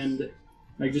 Tiffany and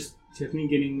Tiffany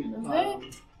getting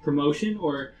promotion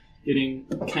or getting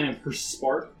kind of her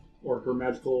spark or her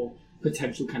magical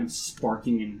potential kind of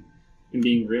sparking and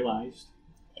being realized.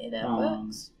 It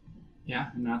works. Yeah,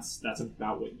 and that's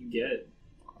about what you get.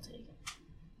 I'll take it.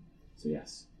 So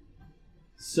yes.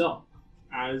 So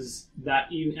as the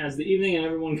evening and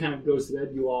everyone kind of goes to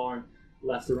bed, you all are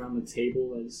left around the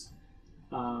table as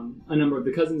a number of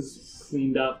the cousins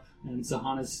cleaned up, and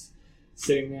Sahan is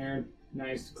sitting there.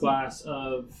 Nice glass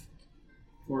of,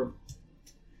 or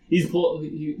he's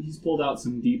pulled out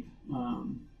some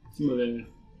some of the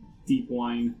deep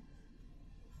wine.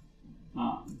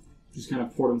 Just kind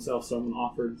of poured himself some,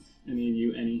 offered any of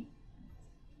you any.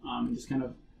 Just kind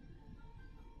of,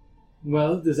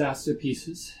 well, disaster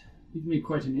pieces. You've made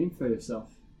quite a name for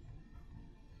yourself.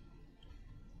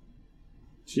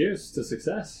 Cheers to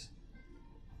success.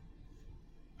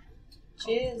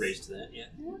 Cheers. Raise to that, yeah.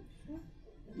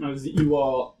 As you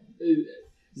all,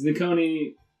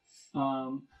 Nakoni,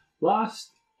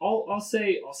 last, I'll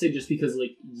say just because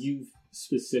like you've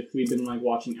specifically been like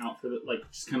watching out for the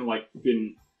just kind of like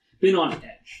been on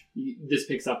edge. This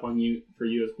picks up on you for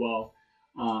you as well,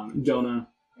 Jonah.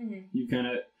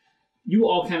 Mm-hmm. You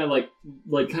all kind of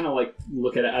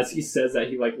look at it as he says that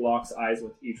he like locks eyes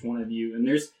with each one of you, and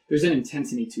there's an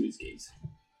intensity to his gaze.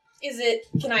 Is it?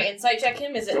 Can I insight check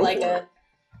him? Is it Go like for a it.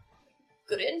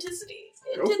 good intensity?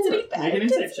 Go for Intensity, it. bad Make an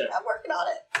insight intensity. check. I'm working on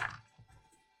it.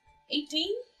 18.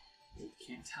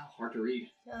 Can't tell. Hard to read.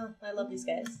 Oh, I love these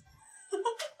guys.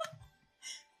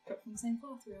 Cut from the same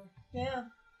cloth, we are. Yeah.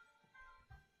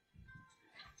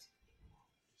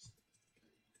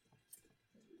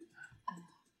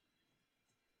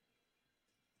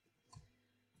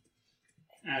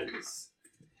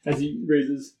 As he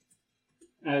raises,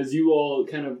 as you all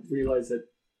kind of realize that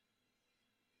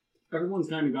everyone's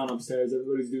kind of gone upstairs,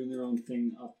 everybody's doing their own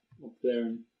thing up there,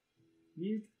 and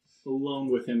you're alone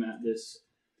with him at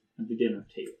the dinner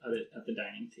table, at the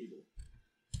dining table.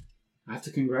 I have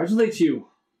to congratulate you.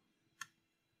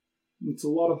 It's a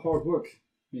lot of hard work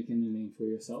making a name for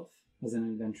yourself as an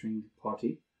adventuring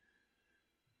party.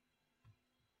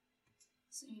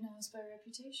 So you know us by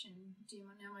reputation. Do you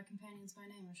know my companions by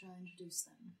name, or shall I introduce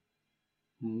them?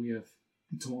 We have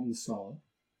Tom the Scholar,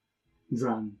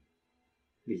 Dran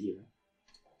the Hero,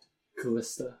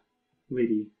 Callista,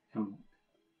 Lady Hemlock,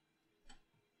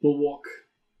 Bulwark,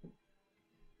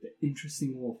 the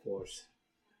Interesting Warforged,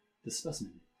 the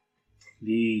Specimen,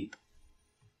 the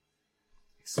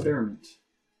Experiment.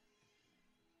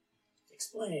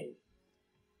 Explain.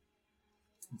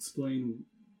 Explain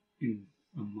in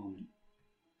a moment.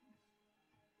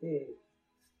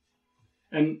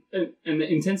 And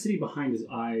the intensity behind his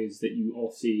eyes that you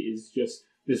all see is just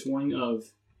this warning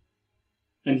of,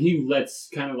 and he lets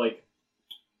kind of like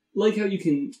how you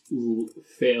can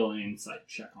fail an insight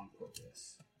check on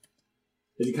purpose.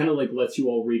 As he kind of like lets you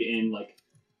all read in like,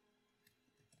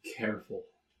 careful,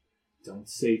 don't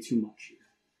say too much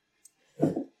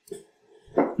here.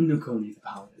 Nakoni the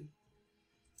Paladin.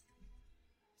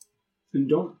 And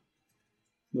Donna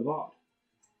the Bard.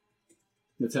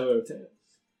 The Teller of Tales.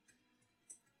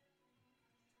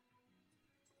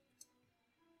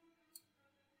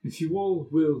 If you all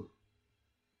will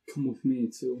come with me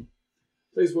to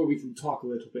a place where we can talk a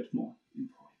little bit more in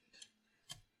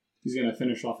private. He's going to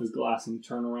finish off his glass and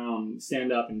turn around and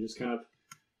stand up and just kind of...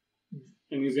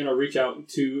 And he's going to reach out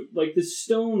to like this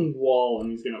stone wall and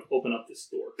he's going to open up this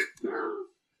door.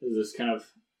 There's this kind of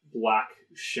black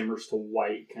shimmers to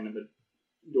white kind of a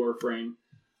door frame.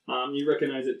 You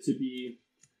recognize it to be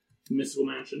Mystical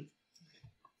Mansion.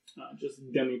 Just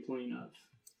demi-plane of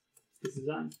his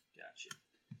design. Gotcha.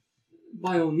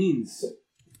 By all means.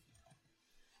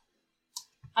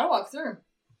 I walk through.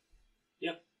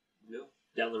 Yep. Go.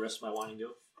 Down the rest of my wine and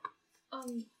go.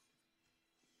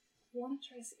 Want to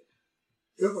try soup?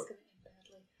 Go for it. This is gonna end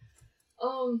badly.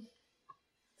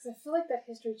 Because I feel like that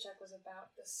history check was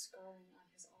about the scarring on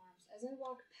his arms. As I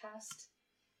walk past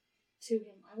to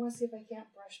him, I want to see if I can't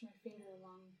brush my finger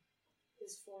along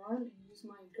his forearm and use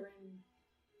my grin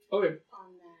on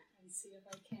that and see if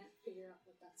I can't figure out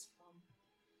what that's from.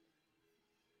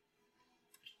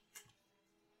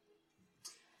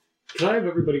 Can I have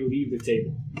everybody leave the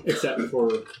table except for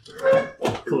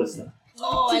Callista?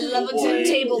 Oh, I love a good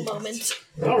table moment.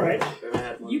 Alright.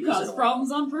 You caused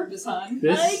problems on purpose, hon.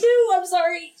 This I do, I'm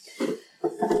sorry.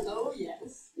 Oh,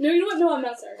 yes. No, you know what? No, I'm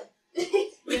not sorry.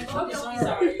 I'm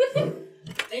sorry.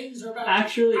 Things are about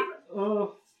actually.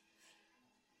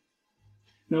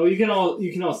 No, you can all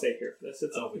stay here for this.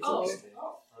 It's okay.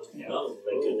 Yeah. Oh,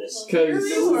 thank goodness. Because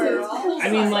I I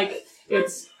mean, like,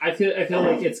 it's. I feel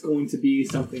like it's going to be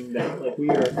something that like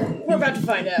We're about to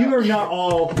find out. you are not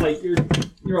all like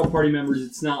you're all party members.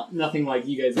 It's nothing like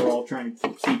you guys are all trying to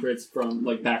keep secrets from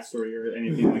like backstory or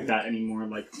anything like that anymore.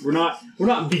 Like we're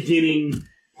not beginning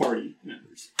party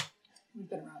members. We've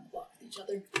been around the block with each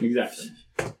other. Exactly.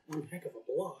 One heck of a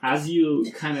block. As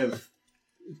you kind of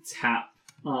tap,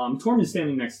 Torm is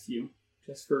standing next to you,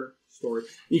 just for story.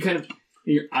 You kind of,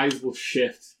 and your eyes will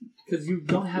shift because you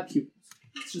don't have pupils.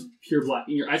 It's just pure black,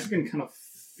 and your eyes are going to kind of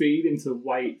fade into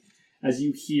white as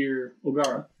you hear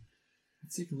Ogara.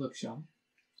 Let's take a look, shall we?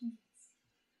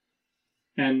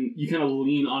 And you kind of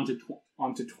lean onto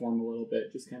Torm a little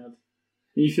bit, just kind of,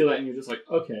 and you feel that, and you're just like,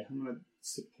 okay, I'm going to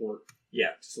support,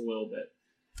 just a little bit.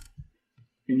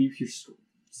 And you hear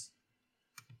screams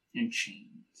and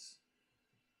chains,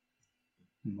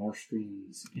 and more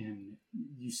screams, and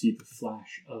you see the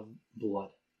flash of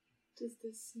blood. Does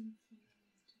this seem familiar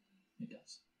to me? It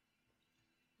does.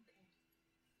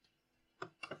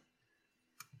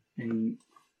 And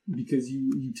because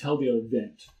you tell the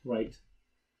event, right?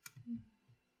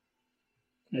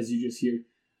 As you just hear,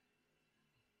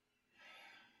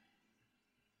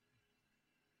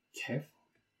 careful.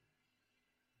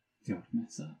 Don't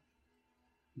mess up.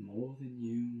 More than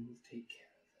you will take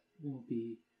care of it. Will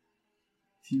be,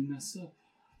 if you mess up,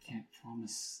 I can't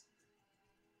promise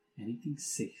anything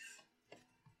safe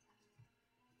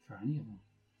for any of them.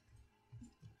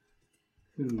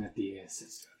 Including that the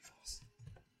ancestor of yours.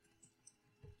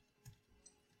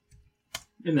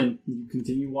 And then you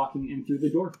continue walking in through the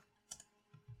door.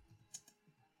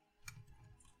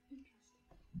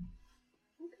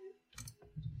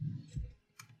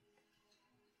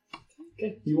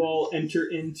 Okay, you all enter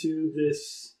into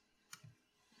this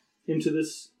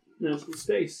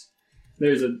space.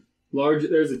 There's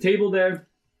a table there,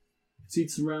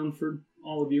 seats around for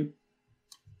all of you.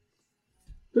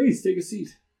 Please take a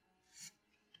seat.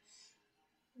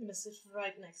 I'm gonna sit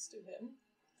right next to him.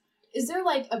 Is there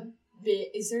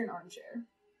is there an armchair?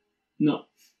 No.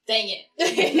 Dang it.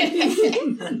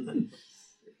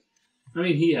 I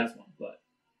mean, he has one, but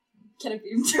Can I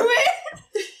beat him to it?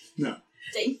 no.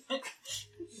 Dang it.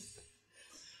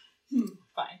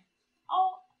 Fine.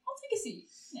 I'll take a seat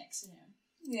next to him.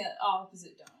 Yeah,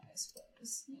 opposite Donna, I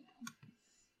suppose. You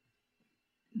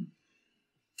know.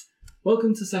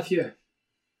 Welcome to Saphir.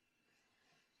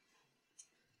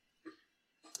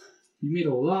 You made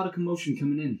a lot of commotion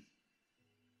coming in.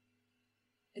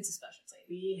 It's a specialty.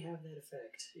 We have that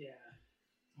effect, yeah.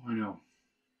 Oh, I know.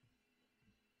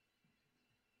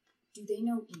 Do they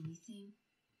know anything?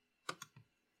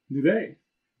 Do they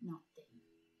Not them.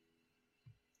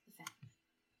 The family.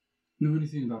 know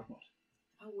anything about what?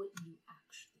 About what you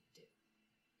actually do.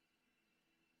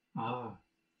 Ah,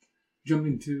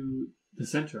 jumping to the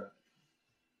center of it.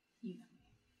 You know.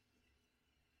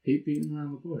 Hate beating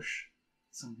around the bush.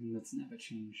 Something that's never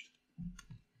changed.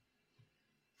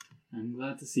 I'm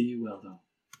glad to see you well, though.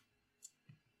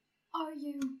 Are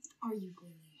you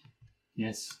really?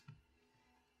 Yes.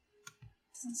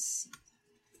 Doesn't seem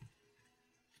that.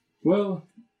 Well,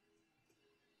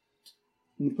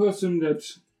 the person that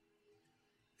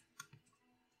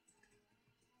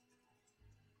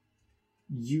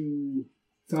you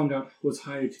found out was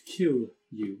hired to kill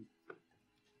you.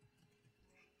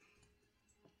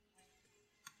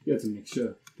 You had to make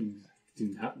sure things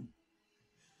didn't happen.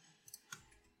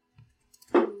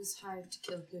 Who was hired to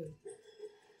kill who?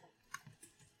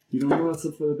 You don't know what's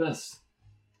up for the best.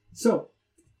 So,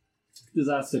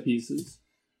 disaster pieces.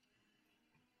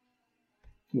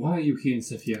 Why are you here in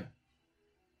Saphir?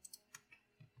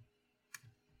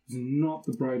 It's not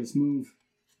the brightest move.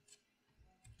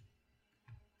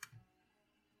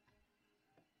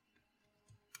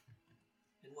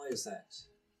 And why is that?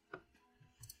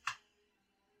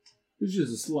 It's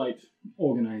just a slight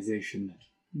organization that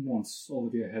wants all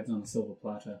of your heads on a silver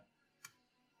platter.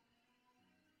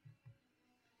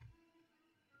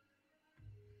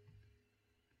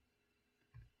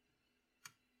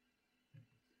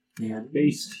 They are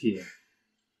based here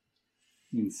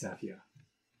in Safia.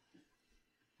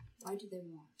 Why do they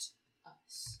want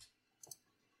us?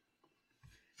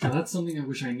 Now that's something I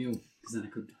wish I knew, because then I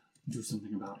could do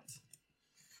something about it.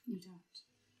 You don't.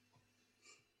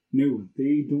 No,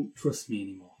 they don't trust me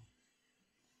anymore.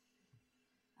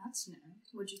 That's new.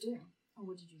 What'd you do? Or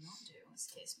what did you not do, as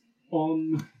the case may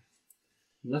be?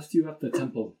 Left you at the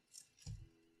temple.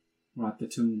 Or at the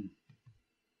tomb.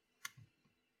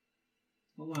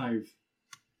 Alive.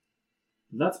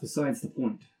 But that's besides the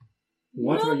point.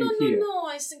 What are you here? No,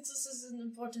 I think this is an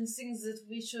important thing that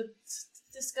we should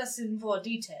discuss in more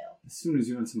detail. As soon as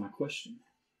you answer my question.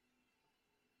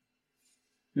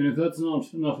 And if that's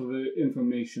not enough of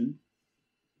information,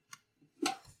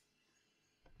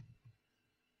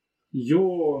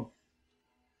 your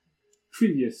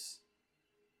previous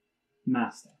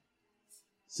master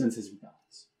sends his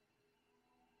regards.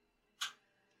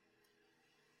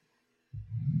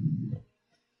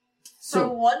 For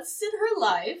once in her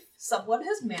life, someone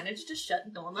has managed to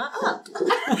shut Donna up.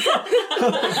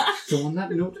 So on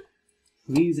that note,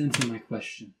 please answer my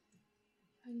question.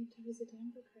 I need to visit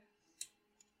Ambercraft.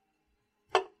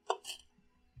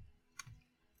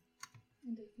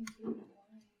 And I think you know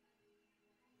why.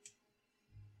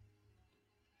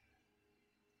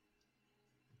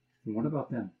 And what about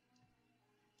them?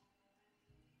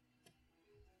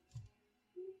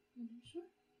 I'm not sure.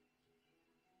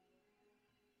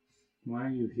 Why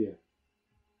are you here?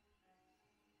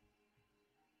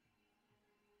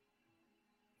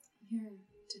 I'm here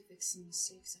to fix some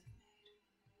mistakes I've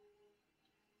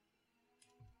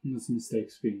made. What's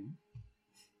mistakes being?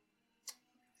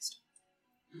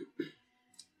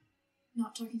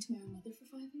 Not talking to my own mother for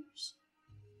 5 years,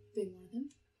 being one of them.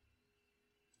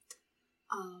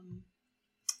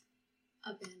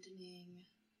 Abandoning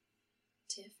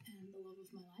Tiff and the love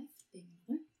of my life, being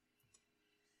another.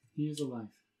 He is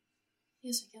alive.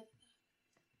 Yes, I get that.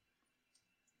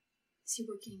 Is he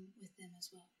working with them as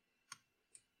well?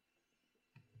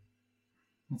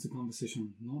 That's a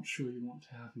conversation I'm not sure you want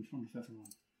to have in front of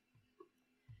everyone.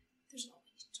 There's a lot we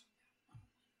need to talk about.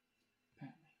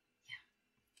 Apparently. Yeah.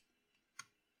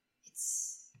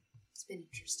 It's been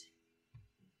interesting.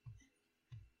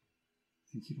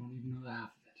 I think you don't even know the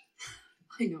half of it.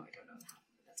 I know I don't know the half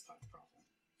of it. That's part of the problem.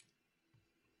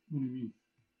 What do you mean?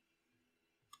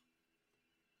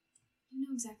 You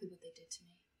know exactly what they did to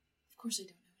me. Of course I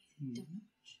don't know anything. Don't know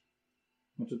much.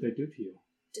 What did they do to you?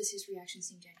 Does his reaction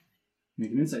seem genuine?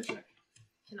 Make an insight check.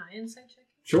 Can I insight check?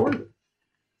 Sure.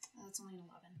 That's only an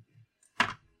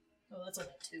 11. Oh, that's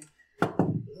only a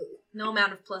 2. No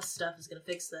amount of plus stuff is going to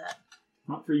fix that.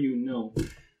 Not for you, no.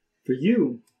 For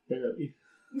you, barely.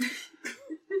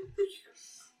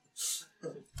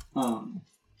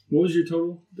 What was your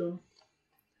total, Donna?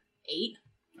 8.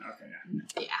 Okay, yeah. No.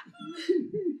 Yeah.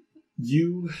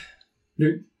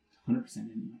 They're 100%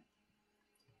 anyway.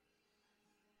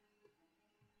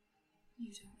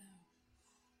 You don't know.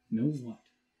 Know what?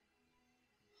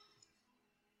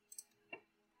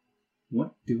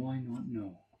 What do I not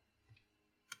know?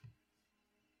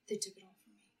 They took it all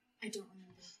from me. I don't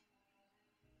remember.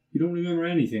 You don't remember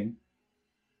anything?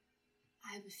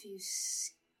 I have a few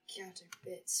scattered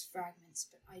bits, fragments,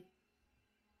 but I...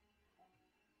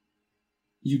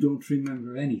 You don't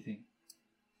remember anything?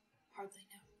 hardly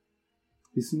know.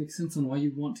 This makes sense on why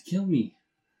you want to kill me.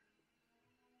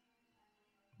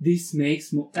 This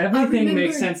makes everything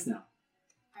makes sense now.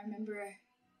 I remember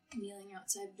kneeling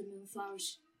outside the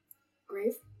Moonflower's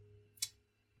grave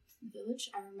in the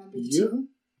village. I remember the tomb.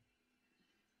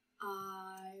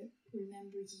 I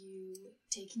remember you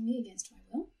taking me against my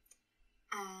will.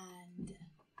 And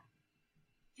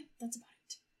yep, that's about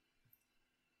it.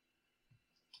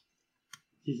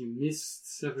 You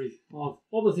missed all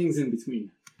the things in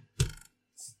between.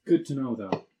 It's good to know,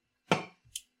 though.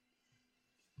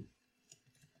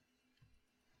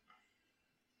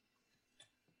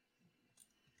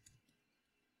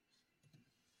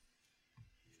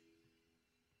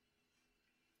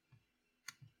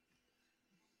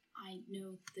 I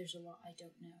know there's a lot I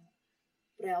don't know,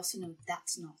 but I also know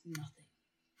that's not nothing.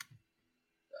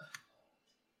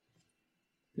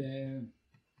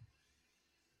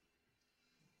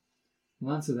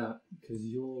 I'll answer that because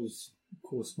yours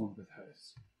correspond with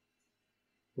hers.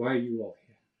 Why are you all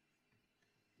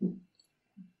here?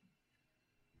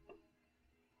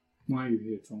 Why are you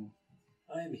here, Tom?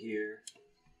 I am here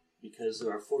because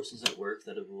there are forces at work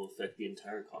that will affect the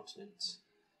entire continent.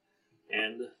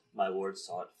 And my lord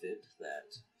saw it fit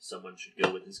that someone should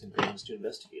go with his companions to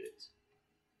investigate it.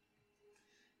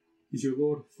 Is your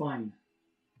lord fine?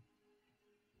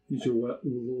 Is your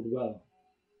lord well?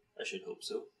 I should hope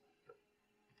so.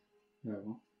 Very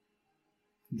well.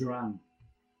 Dran,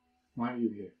 why are you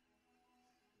here?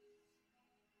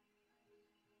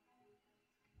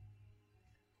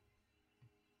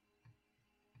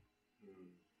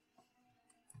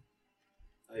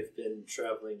 I've been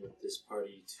traveling with this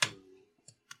party to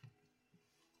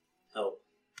help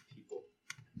people.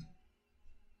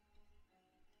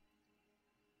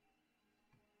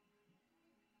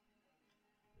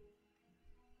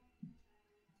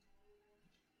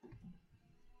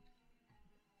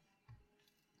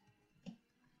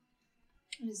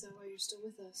 And is that why you're still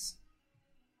with us?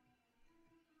 I don't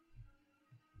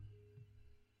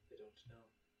know.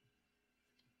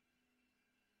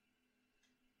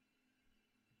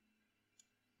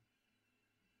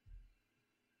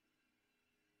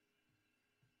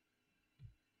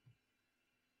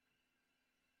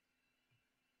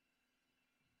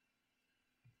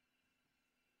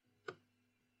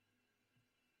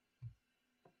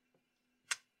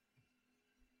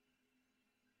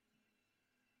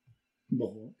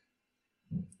 Bulwark.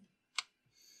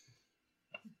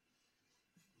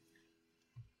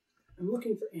 I'm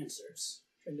looking for answers,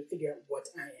 trying to figure out what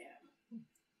I am.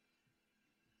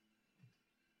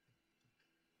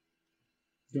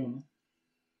 Jonah.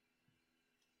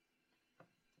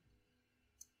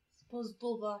 Suppose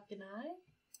Bulwark and I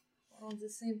are on the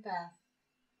same path.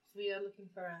 We are looking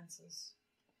for answers.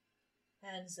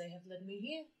 And they have led me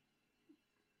here.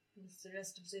 With the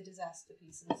rest of the disaster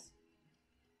pieces.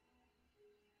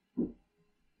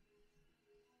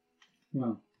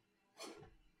 Well.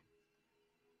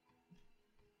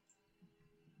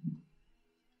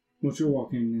 What you're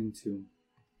walking into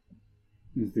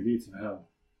is the gates of hell.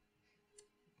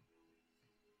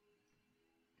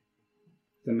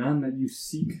 The man that you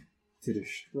seek to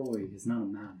destroy is not a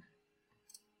man.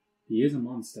 He is a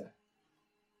monster.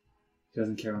 He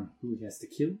doesn't care on who he has to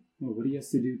kill or what he has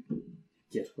to do to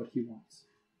get what he wants.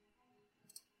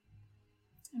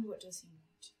 And what does he want?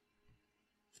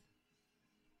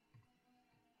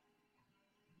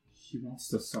 He wants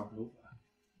to start over.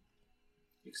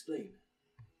 Explain.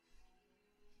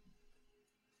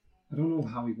 I don't know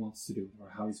how he wants to do it or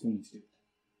how he's going to do it.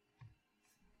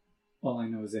 All I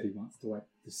know is that he wants to wipe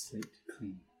the slate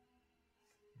clean.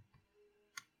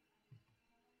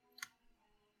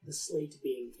 The slate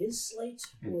being his slate?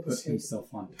 And or the put slate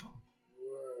himself on top.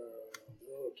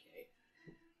 Whoa, okay.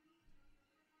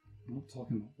 I'm not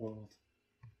talking about world.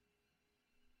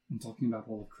 I'm talking about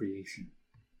all of creation.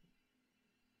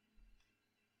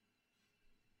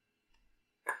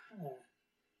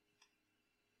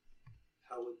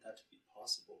 How would that be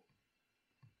possible?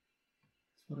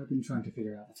 That's what I've been trying to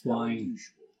figure out. That's why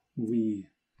we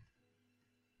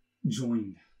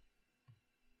joined.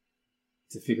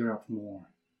 To figure out more.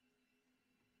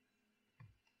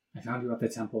 I found you at the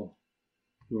temple.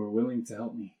 You were willing to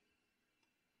help me.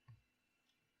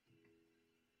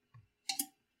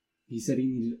 He said he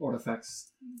needed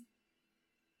artifacts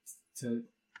to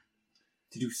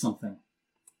do something.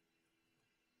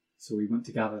 So we went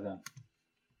to gather them.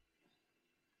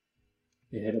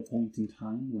 It had a point in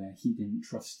time where he didn't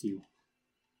trust you.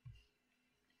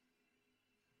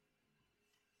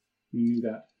 We knew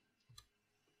that.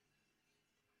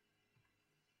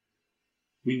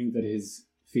 We knew that his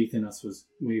faith in us was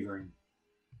wavering.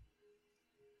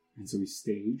 And so we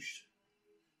staged,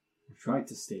 or tried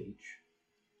to stage,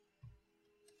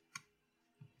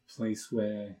 a place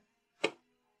where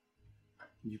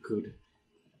you could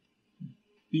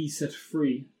be set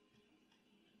free,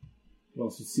 but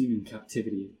also seem in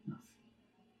captivity enough.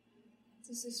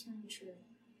 Does this ring true?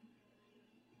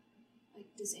 Like,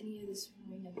 does any of this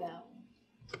ring a bell?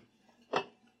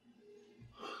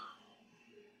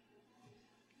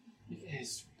 Make a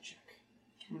history check.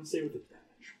 I'm going to say with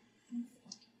advantage.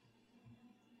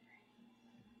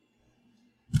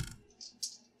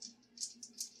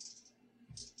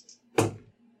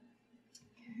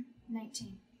 Okay,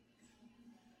 19.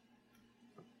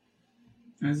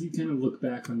 As you kind of look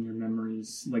back on your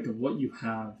memories, like of what you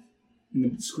have in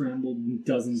the scrambled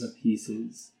dozens of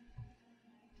pieces,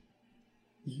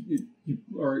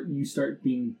 you start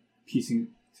piecing it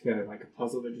together like a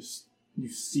puzzle that just, you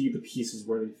see the pieces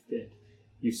where they fit.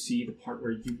 You see the part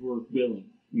where you were willing.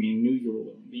 I mean, you knew you were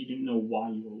willing, but you didn't know why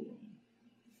you were willing.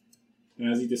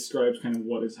 And as he describes kind of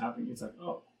what is happening, it's like,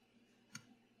 oh,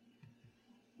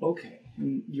 okay.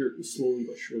 And you're slowly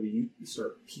but surely, you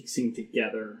start piecing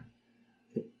together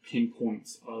the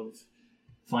pinpoints of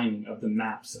finding, of the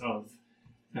maps, of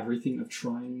everything, of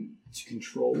trying to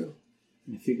control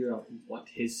and figure out what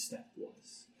his step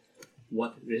was.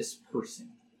 What this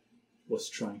person was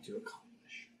trying to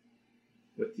accomplish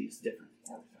with these different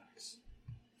artifacts.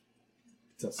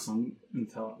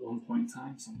 until at one point in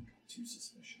time, someone got too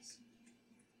suspicious.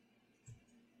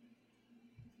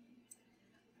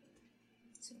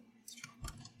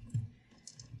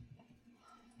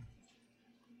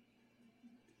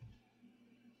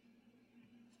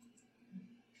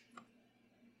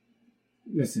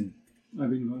 Listen, I've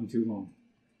been going too long.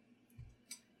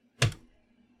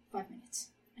 5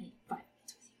 minutes. I need 5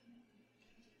 minutes with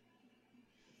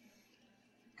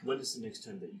you. When is the next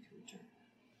time that you can return?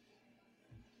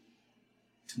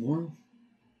 Tomorrow?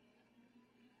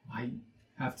 I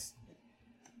have to...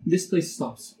 This place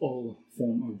stops all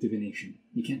form of divination.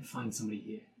 You can't find somebody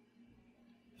here.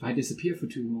 If I disappear for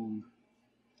too long...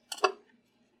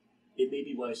 It may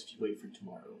be wise if you wait for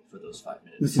tomorrow for those 5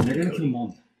 minutes. Listen, they're going to kill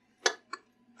Mom.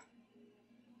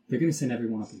 They're going to send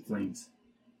everyone up in flames.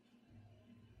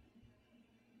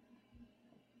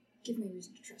 Give me a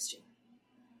reason to trust you.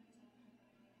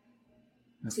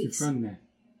 That's Please. your friend there.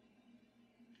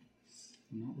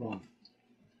 I'm not wrong.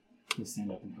 He'll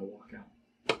stand up and he'll walk out.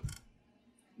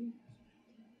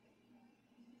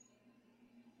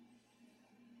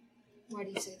 Why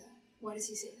do you say that? Why does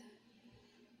he say that?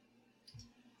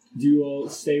 Do you all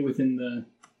stay within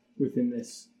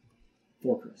this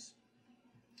fortress?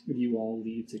 Or do you all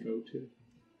leave to go to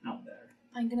out there?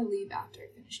 I'm gonna leave after I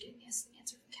finish getting the answer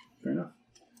from Callie. Fair enough.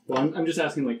 Well, I'm just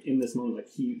asking, like, in this moment, like,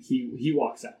 he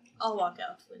walks out. I'll walk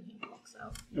out when he walks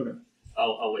out. Okay.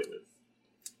 I'll wait with.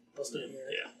 I'll stay here.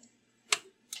 Yeah.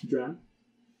 Dran?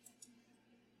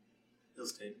 He'll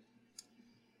stay.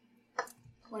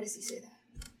 Why does he say that?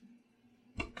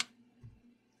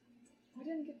 I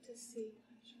didn't get to see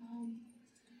much.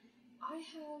 I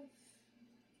have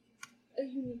a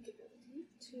unique ability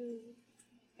to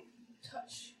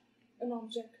touch an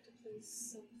object, a place,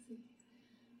 something,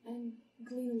 and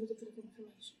glean a little bit of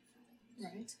information from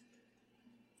it. Right.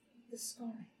 The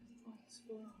scarring on his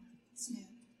forearm. It's new.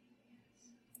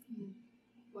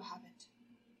 What happened?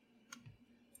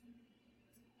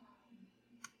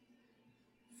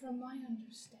 From my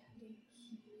understanding,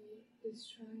 he is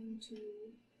trying to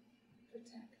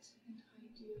protect and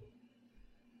hide you,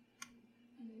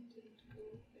 and it didn't go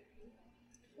very well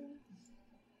at first.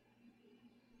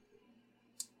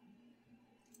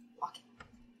 Walking.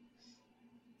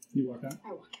 You walk out? I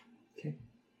walk out. Okay.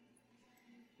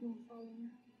 Won't follow her.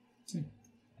 Okay.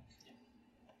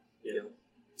 Yeah.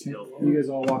 Okay. You guys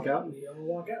all walk out? We all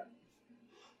walk out.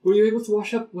 Were you able to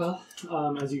wash up well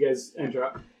as you guys enter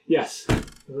out? Yes.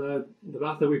 The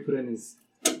bath that we put in is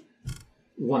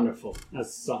wonderful, as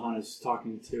Sahan is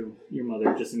talking to your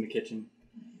mother just in the kitchen.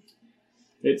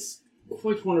 It's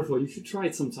quite wonderful. You should try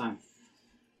it sometime.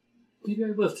 Maybe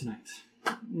I will tonight.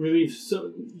 Relief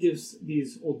so gives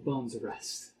these old bones a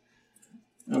rest.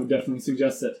 I would definitely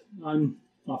suggest it. I'm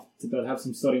off to bed, have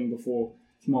some studying before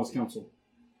tomorrow's council.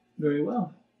 Very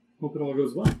well. Hope it all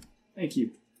goes well. Thank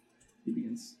you. He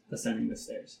begins ascending the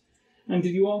stairs. And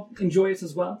did you all enjoy it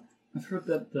as well? I've heard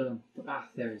that the bath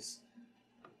there is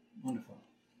wonderful.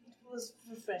 It was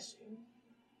refreshing.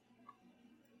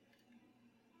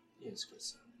 Yes, good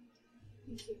sir.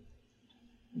 Thank you.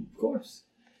 Of course.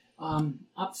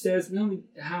 Upstairs, we only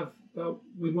have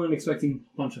we weren't expecting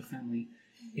a bunch of family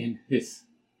in this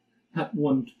at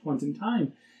one point in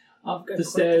time. Up the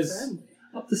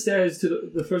stairs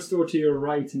to the first door to your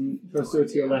right and first door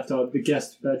to your left are the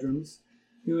guest bedrooms.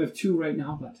 We only have 2 right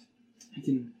now, but I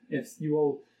can, if you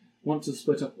all want to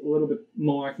split up a little bit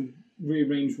more, I can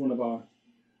rearrange one of our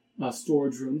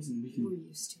storage rooms and we We're can...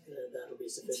 used to it. That'll be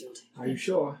sufficient. Are you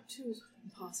sure? 2 is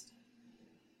impossible.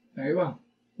 Very well.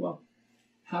 Well,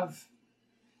 have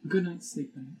a good night's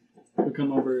sleep and we'll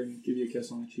come over and give you a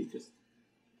kiss on the cheek. Just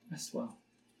rest well.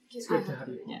 It's great to have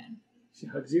you home. again. She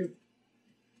hugs you.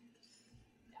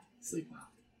 Sleep well,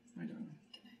 my darling.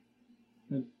 Good night.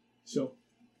 And so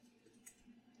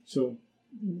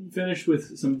finish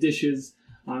with some dishes.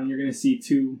 You're going to see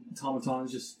 2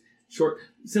 automatons, just short,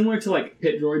 similar to like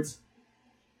pit droids.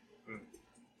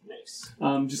 Nice.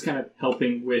 Just kind of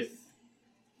helping with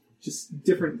just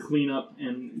different cleanup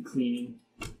and cleaning.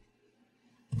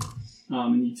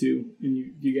 And you two, do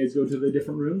you guys go to the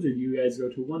different rooms, or do you guys go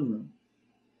to one room?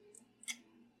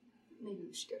 Maybe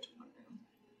we should go to one room.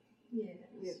 Yeah.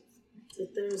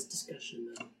 If there's discussion,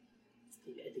 though, I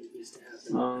think it needs to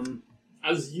happen.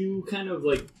 As you kind of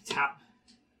like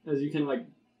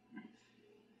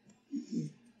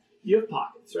you have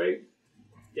pockets, right?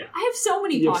 Yeah. I have so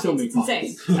many You have pockets. so many It's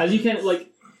pockets. insane. As you kind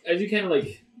of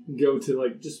like go to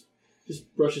like just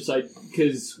brush aside,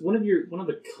 because one of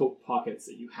the coat pockets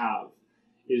that you have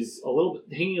is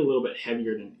hanging a little bit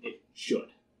heavier than it should.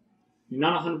 You're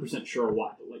not 100% sure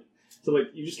why,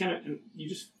 but you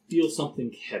just feel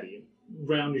something heavy.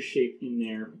 roundish shape in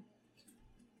there,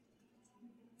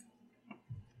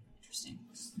 Interesting.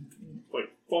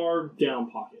 like far down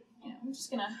pocket. Yeah, I'm just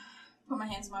gonna put my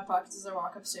hands in my pockets as I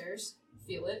walk upstairs.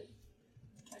 Feel it.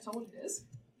 I told you it is.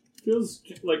 Feels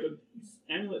like an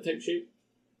amulet type shape.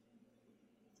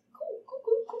 Cool.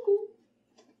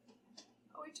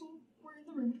 I'll wait till we're in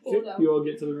the room to pull Okay, it out. you all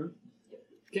get to the room.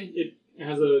 Okay, it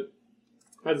has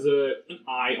an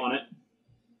eye on it,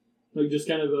 like just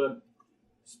kind of a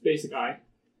basic eye.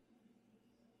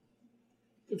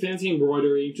 Fancy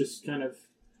embroidery, just kind of,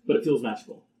 but it feels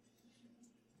magical.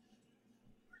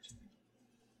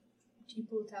 Do you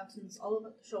pull it out and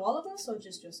show all of us, or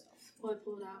just yourself? Well, I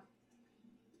pull it out.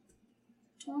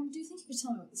 Tom, do you think you could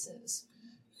tell me what this is?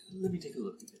 Let me take a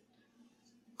look at it.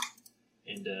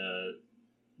 And,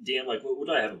 Dan, like, what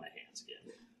do I have in my hands again?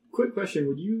 Quick question: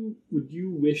 Would you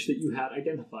wish that you had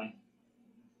identify?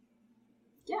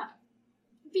 Yeah.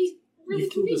 It'd be really You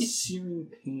feel the convenient. searing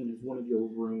pain of one of your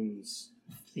wounds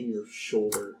in your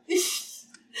shoulder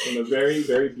from the very,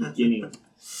 very beginning of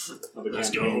a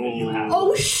campaign that you have.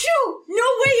 Oh, shoot! No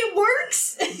way it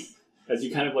works! As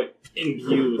you kind of like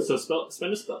imbue, so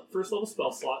spend a first level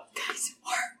spell slot. Guys, it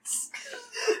works!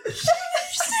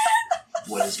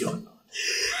 What is going on?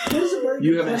 That is a very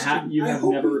You good have question. you I have hope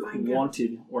we never find out.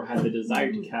 wanted or had the desire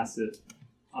to cast it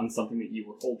on something that you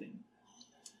were holding.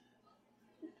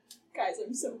 Guys,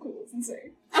 I'm so cool. It's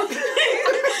insane.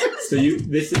 So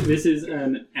this is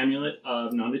an amulet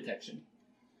of non-detection.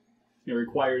 It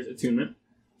requires attunement,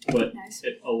 but Nice.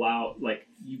 it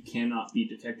you cannot be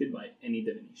detected by any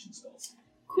divination spells.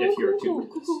 Cool, If you're cool,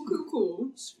 attuned cool, to cool, this. cool,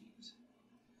 cool. Sweet.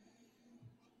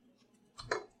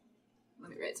 Let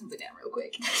me write something down real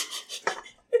quick.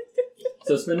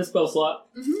 So spend a spell slot,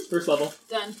 Mhm. first level,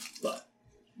 Done. but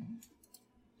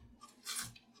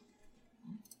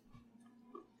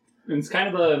and it's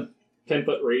kind of a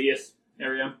 10-foot radius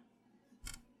area.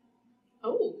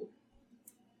 Oh.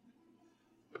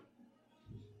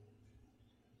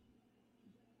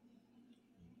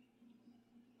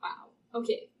 Wow.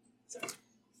 Okay. Sorry.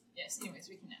 Yes, anyways,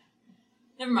 we can now.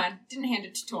 Never mind. Didn't hand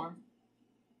it to Torm.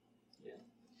 Yeah.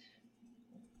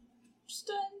 Just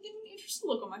getting an interested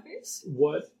look on my face.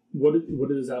 What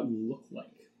does that look like?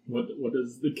 What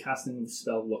does the casting of the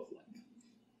spell look like?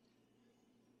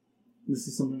 This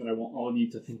is something that I want all of you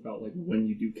to think about, like when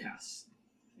you do cast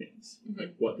things,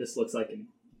 like what this looks like and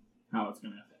how it's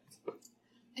going to affect.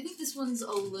 I think this one's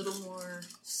a little more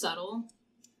subtle.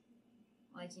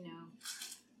 Like,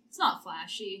 it's not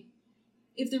flashy.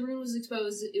 If the rune was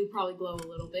exposed, it would probably glow a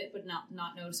little bit, but not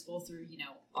noticeable through,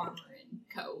 armor and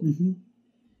coat. Mm-hmm.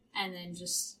 And then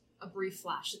just a brief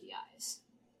flash of the eyes.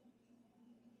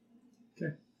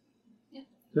 Okay.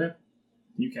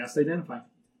 You cast Identify.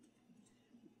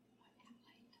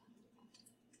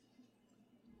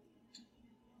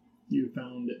 You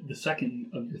found the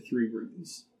second of your 3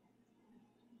 runes.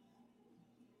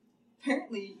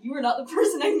 Apparently, you are not the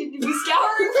person I need to be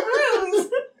scouring for runes.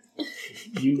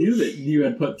 You knew that you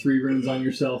had put 3 runes on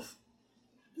yourself.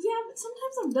 Yeah, but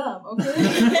sometimes I'm dumb, okay?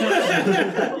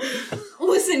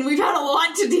 Listen, we've had a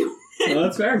lot to do. No,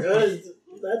 that's fair.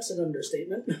 That's an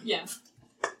understatement. Yeah.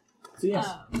 So yes.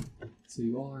 So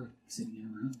you all are sitting in a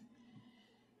room.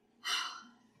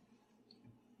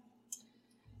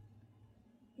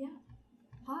 Yeah.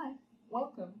 Hi.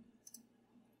 Welcome.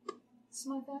 This is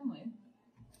my family.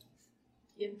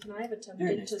 Ian and I have Very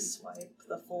attempted nice to people. swipe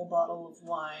the full bottle of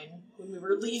wine when we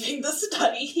were leaving the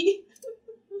study.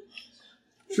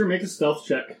 Sure, make a stealth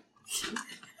check.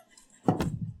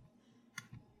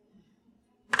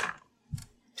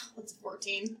 That's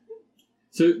 14.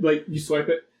 So, you swipe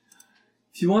it.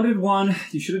 If you wanted one,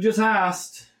 you should have just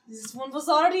asked. This one was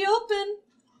already open.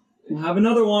 We'll have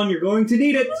another one. You're going to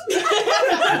need it.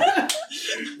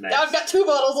 Nice. Now I've got 2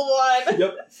 bottles of wine.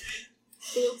 Yep.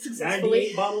 Failed successfully.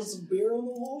 98 bottles of beer on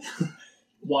the wall.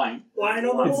 Wine. Wine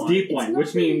on the It's wall. deep wine,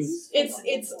 which means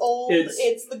It's old. It's-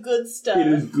 It's the good stuff. it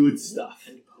is good stuff.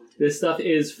 This stuff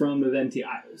is from the Venti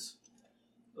Isles.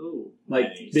 Oh,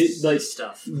 nice.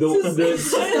 stuff. The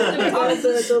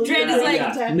Dran is like,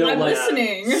 Yeah, no, I'm like-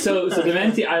 listening. so the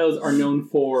Venti Isles are known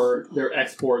for their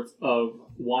exports of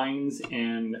wines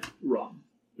and rum.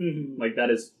 Mm-hmm. Like,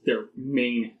 that is their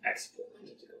main export.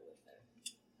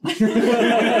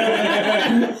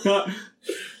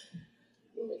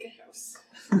 We'll make a house.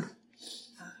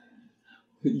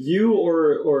 You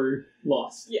or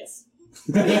Lost? Yes.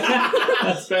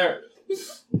 That's fair.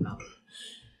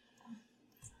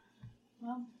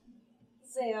 Well,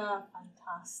 they are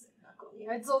fantastic, Nakoni.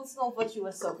 I don't know what you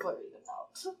were so worried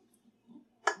about.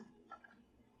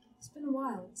 It's been a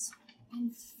while. It's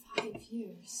been 5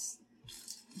 years.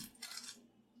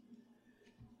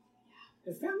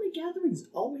 Have family gatherings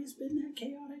always been that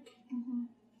chaotic?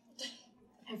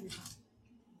 Mm-hmm. Every time.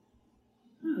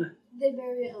 Huh. They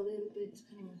vary a little bit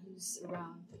depending on who's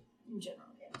around in general,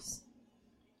 yes.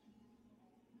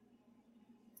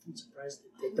 I'm surprised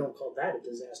that they don't call that a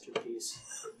disaster piece.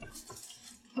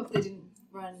 Hope they didn't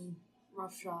run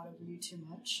roughshod over you too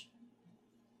much.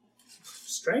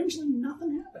 Strangely,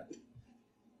 nothing happened.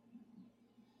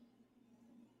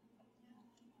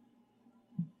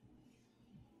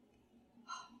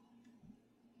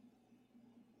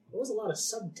 There was a lot of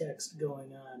subtext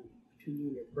going on between you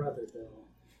and your brother, though.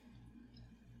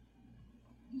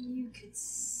 You could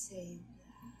say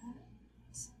that.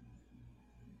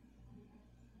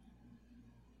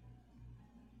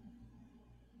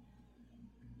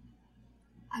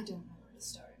 I don't know where to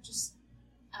start. Just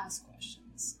ask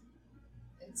questions.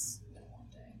 It's been a long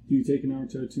day. Do you take an hour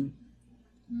to attune?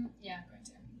 Yeah, I'm going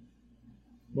to.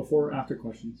 Before or after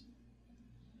questions?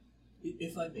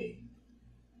 If I may,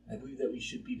 I believe that we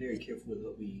should be very careful with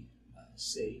what we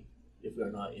say if we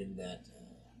are not in that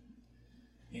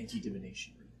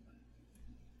anti-divination room.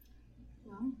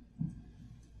 Well,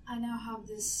 I now have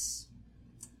this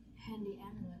handy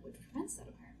amulet which prevents that,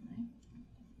 apparently.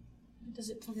 Does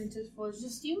it prevent it for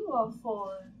just you or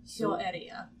for your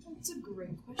area? That's a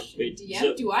great question. Wait, DM,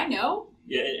 so- do I know?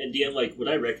 Yeah, and DM, like, would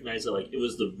I recognize that, like, it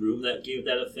was the room that gave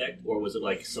that effect, or was it,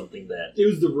 like, something that... It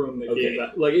was the room that Okay. gave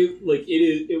that.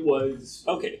 It was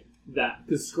Okay, that.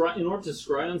 Because in order to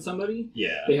scry on somebody,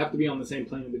 yeah. they have to be on the same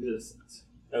plane of existence.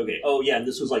 Okay, oh, yeah, and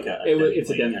this was, like, It's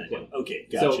a plane demi kind of plane. thing. Okay,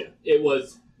 gotcha. So it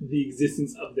was the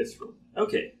existence of this room.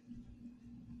 Okay.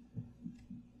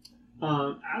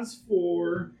 As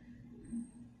for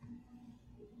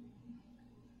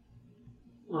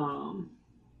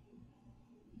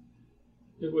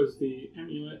it was the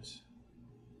amulet.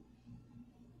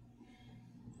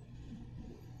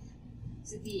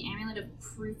 Is it the amulet of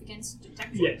proof against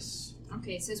detection? Yes.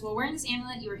 Okay, it says, while wearing this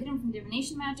amulet, you are hidden from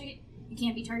divination magic. You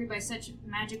can't be targeted by such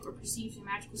magic or perceived through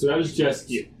magical So that was spells. just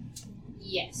you.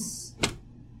 Yes.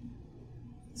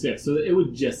 So yeah, so it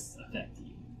would just affect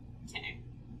you. Okay.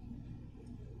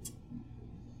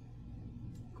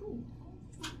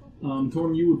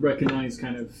 Torm, you would recognize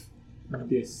kind of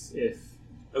this if,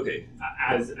 Okay.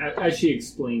 as she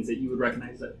explains it, you would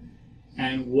recognize it,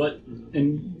 and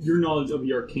your knowledge of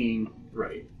the arcane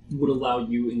Right. would allow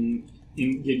you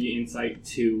give you insight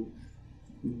to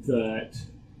that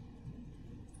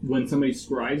when somebody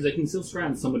scribes, they can still scribe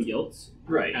on somebody else,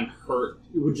 Right. and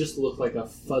it would just look like a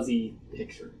fuzzy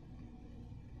picture.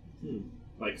 Hmm.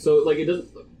 It doesn't.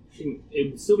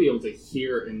 It would still be able to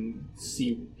hear and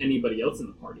see anybody else in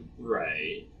the party.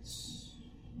 Right.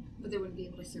 But they wouldn't be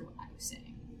able to hear what I was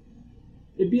saying.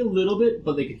 It'd be a little bit,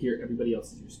 but they could hear everybody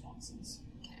else's responses.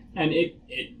 Okay. And it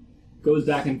goes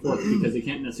back and forth because they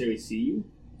can't necessarily see you,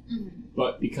 Mm-hmm.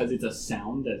 but because it's a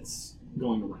sound that's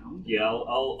going around. Yeah,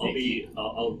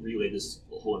 I'll relay this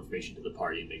whole information to the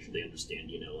party and make sure they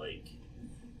understand.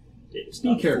 It's Be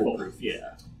not careful. foolproof.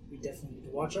 Yeah. We definitely need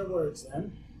to watch our words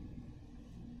then.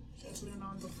 Should I put it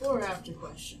on before or after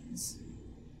questions?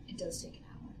 It does take an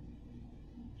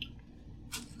hour.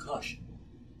 Caution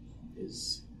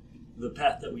is the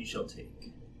path that we shall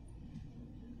take.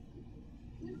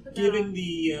 I'm gonna put that Given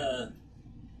on.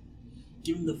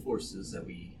 the forces that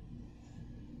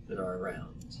are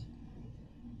around.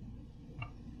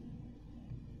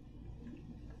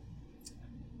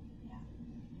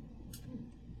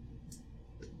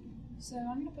 So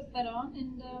I'm gonna put that on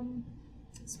and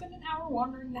spend an hour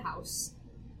wandering the house.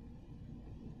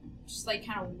 Just like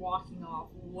kind of walking off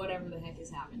whatever the heck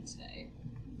has happened today.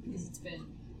 Because it's been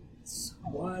so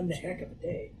One heck of a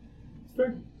day.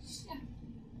 Fair. Yeah.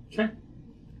 Okay.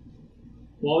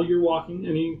 While you're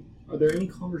walking, are there any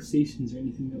conversations or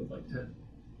anything that would like to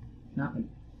happen?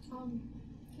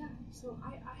 Yeah, so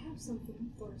I have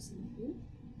something for some of you.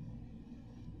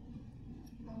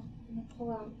 I'm gonna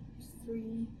pull out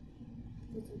 3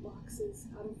 little boxes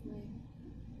out of my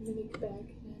mimic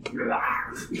bag and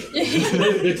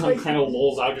The tongue kind of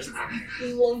lolls out, just.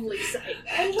 lovely sight.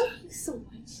 I love you so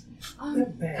much.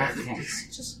 That bad.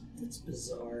 It's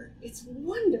bizarre. It's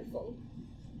wonderful.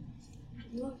 I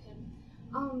love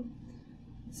him.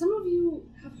 Some of you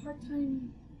have a hard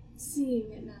time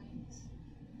seeing at night.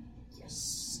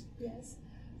 Yes. Yes.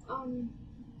 I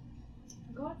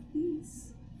got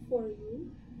these for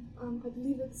you. I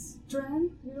believe it's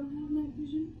Dran. You don't have night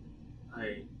vision?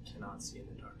 I cannot see in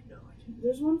the dark. No, I can't.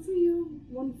 There's one for you,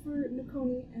 one for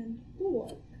Nakoni, and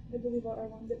Bulwark, I believe are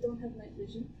ones that don't have night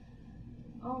vision.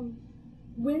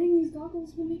 Wearing these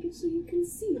goggles will make it so you can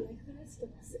see like the rest of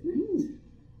us at night.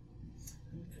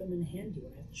 It'll come in handy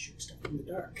when I have to shoot stuff in the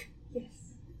dark.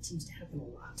 Yes. seems to happen a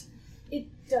lot. It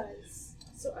does.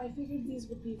 So I figured these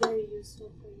would be very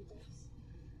useful for you guys.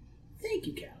 Thank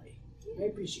you, Callie. I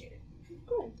appreciate it.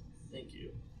 Good. Thank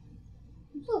you.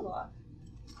 Lola,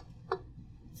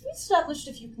 we established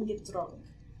if you can get drunk.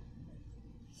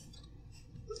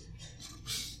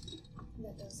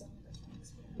 That does sound like a fun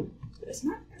experiment. It's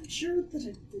not. I'm sure that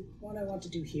the one I want to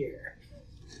do here.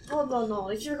 Oh, no.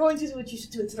 If you're going to do it, you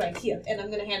should do it right here. And I'm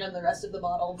going to hand him the rest of the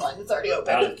bottle, but it's already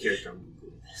open. Out of character, I'm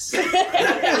doing this.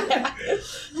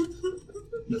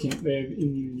 You can't. They have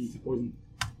immunity to poison.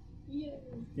 Yeah.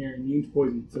 They're immune to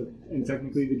poison. So, and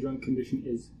technically, the drunk condition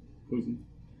is poison.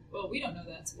 Well, we don't know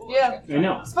that. So we'll Yeah. I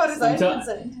know. As far as I'm I'm tell-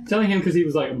 concerned. Telling him because he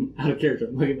was like, I'm out of character.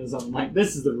 I'm looking this up. I'm like,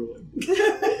 this is the ruling.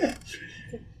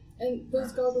 And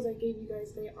those goggles I gave you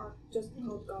guys, they are just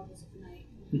called goggles of night.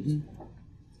 Mhm.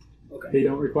 Okay. They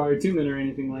don't require attunement or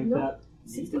anything like Nope.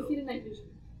 that. 60 feet of night vision.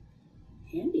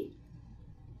 Handy.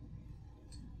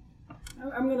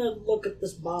 I'm gonna look at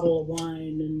this bottle of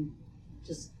wine and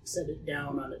just set it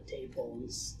down on a table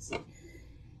and see.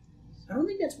 I don't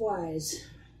think that's wise.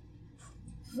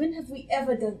 When have we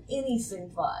ever done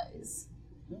anything wise?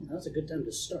 Well, now's a good time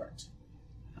to start.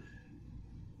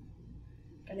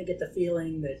 Kind of get the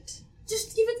feeling that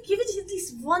Just give it at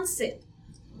least one sip.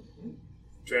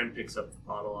 Dran picks up the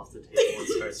bottle off the table and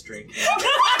starts drinking.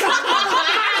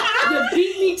 You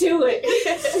beat me to it!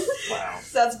 Wow.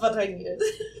 That's what I needed.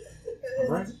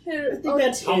 Alright. I think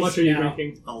that's How his much are you now.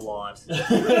 drinking? A lot.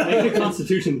 Make a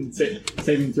constitution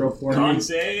saving throw for Con me.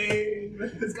 save!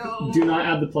 Let's go. Do not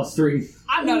add the +3.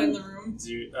 I'm not in the room.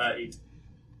 8.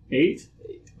 8?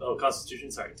 Oh,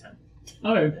 Constitution, sorry, 10.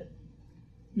 Okay.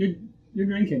 You're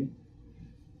drinking.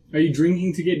 Are you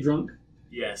drinking to get drunk?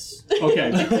 Yes. Okay.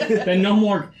 Then no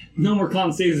more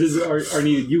con saves are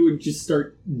needed. You would just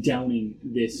start downing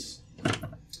this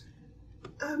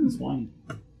wine.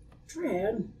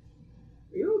 Tran,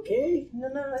 are you okay? No,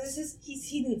 this is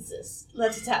he needs this.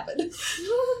 Let it happen.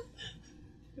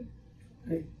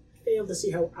 I fail to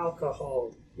see how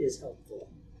alcohol is helpful.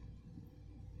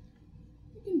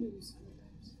 You can do this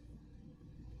sometimes.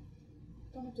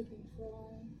 Don't have to think for a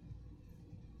while.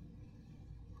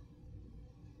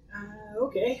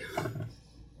 Okay. That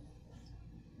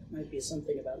might be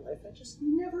something about life I just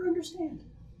never understand.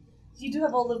 You do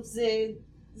have all of the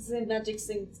magic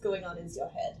things going on in your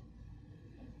head.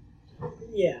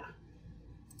 Yeah.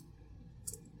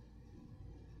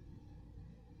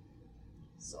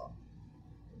 So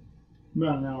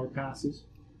About an hour passes.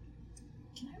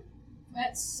 Can I,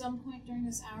 at some point during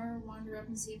this hour, wander up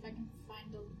and see if I can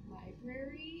find a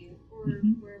library or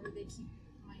wherever they keep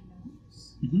my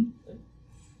notes? Mhm.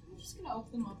 I'm just gonna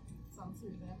open them up and thumb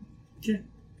through them. Okay.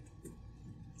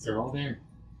 They're all there.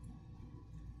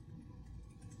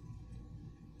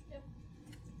 Yep.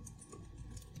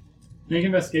 Make an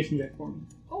investigation check for me.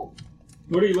 Oh,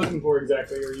 What are you looking for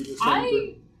exactly? Or are you just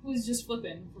I was just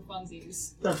flipping for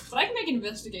funsies. Sure. But I can make an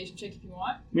investigation check if you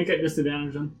want. make it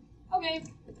disadvantage then? Okay.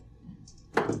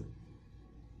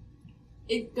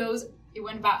 It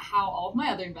went about how all of my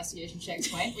other investigation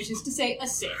checks went, which is to say a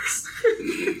 6.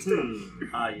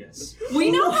 Ah, yes. We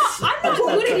know I'm not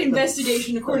good at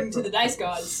investigation according to the dice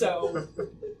gods, so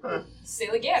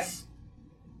sail again.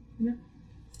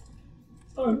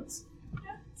 Oh, It's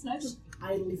nice.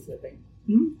 Idly flipping.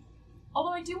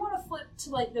 Although I do want to flip to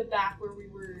like the back where we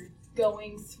were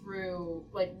going through,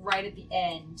 like right at the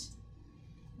end,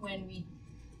 when we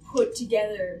put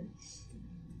together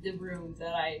the room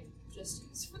that I just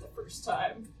used for the first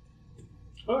time.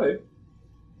 alright.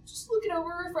 Just look it over,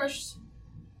 refresh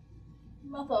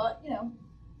my thought, you know.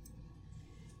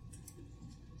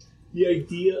 The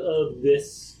idea of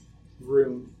this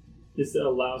room is to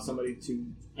allow somebody to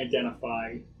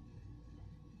identify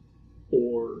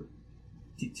or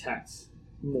detect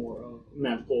more of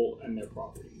magical and their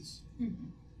properties. Mm-hmm.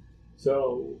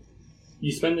 So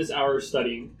you spend this hour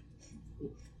studying.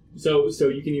 So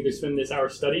you can either spend this hour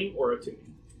studying or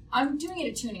attuning. I'm doing it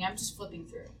at tuning, I'm just flipping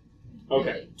through.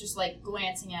 Okay. Really, just like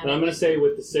glancing at And it. I'm going to say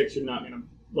with the 6, you're not going to,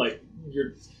 like,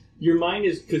 your mind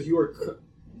is, because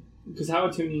how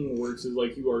attuning works is,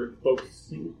 like, you are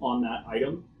focusing on that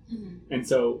item. Mm-hmm. And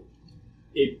so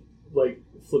it, like,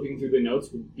 flipping through the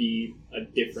notes would be a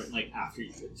different, like, after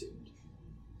you've attuned.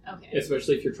 Okay.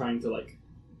 Especially if you're trying to, like,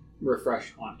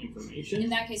 refresh on information. In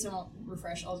that case, I won't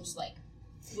refresh, I'll just like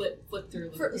flip through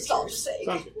the for pictures. nostalgia's sake.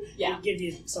 Sounds good. Yeah. It'll give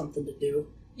you something to do.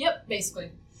 Yep,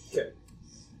 basically.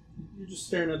 You're just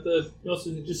staring at the, you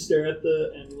also just stare at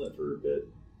the amulet for a bit.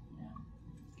 Yeah.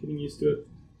 Getting used to it.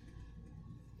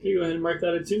 Okay, go ahead and mark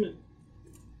that attunement.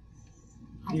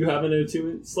 You have an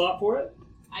attunement slot for it?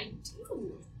 I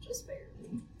do, just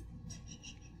barely.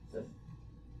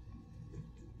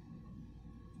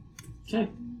 Okay.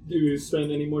 Do you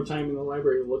spend any more time in the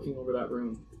library looking over that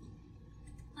room?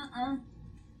 Not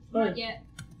Alright. yet.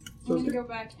 I'm Sounds gonna good. go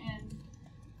back and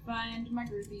find my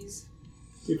groupies.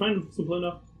 You find them, simple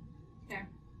enough. Okay.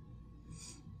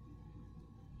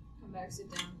 Come back,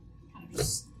 sit down. Kind of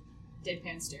just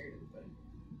deadpan stare at everybody.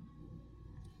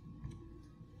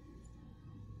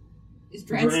 Is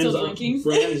Dran still drinking?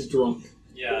 Dran is drunk.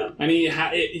 Yeah. And he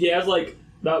has like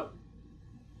about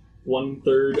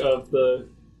 1/3 of the,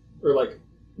 or like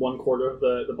 1/4 of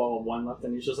the bottle of wine left,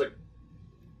 and he's just like,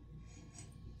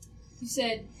 You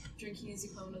said drinking is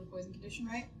equivalent to the poison condition,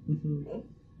 right? mm-hmm.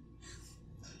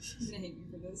 He's gonna hate me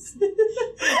for this.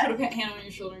 Put a hand on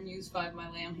your shoulder and use 5 of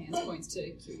my lamb hands points to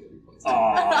cure you of your poison.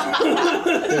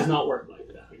 It does not work like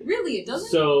that. Really? It doesn't?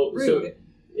 So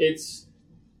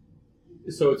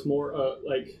it's more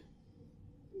like.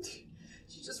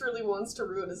 She just really wants to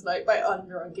ruin his night by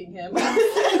undrunking him.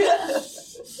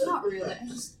 Not really. I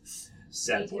just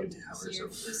Sad made boy him towers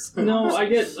serious. of. No, I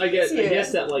guess Yeah.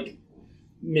 that like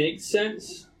makes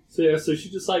sense. So yeah, so she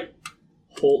just like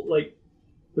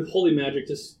with holy magic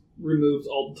just removes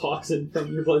all the toxin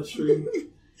from your bloodstream.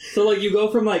 So like you go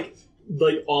from like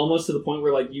almost to the point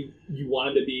where like you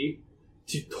wanted to be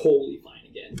to totally fine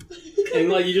again. And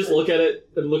like you just look at it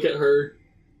and look at her.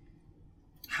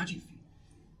 How do you feel?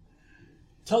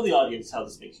 Tell the audience how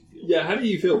this makes you feel. Yeah, how do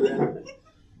you feel, Brian?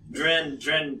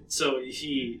 Dren, so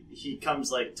he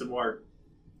comes like to more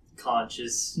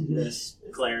consciousness,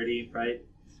 clarity, right?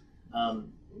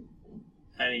 And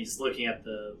he's looking at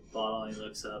the bottle and he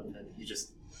looks up and he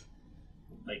just,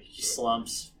 like, he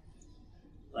slumps,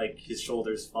 like his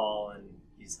shoulders fall and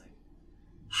he's like,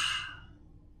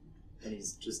 and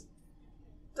he's just,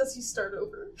 Does he start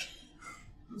over?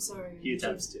 I'm sorry. he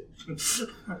attempts to.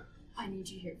 I need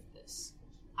you here for this.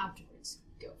 Afterwards,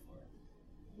 go for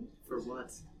it. For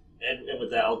what? And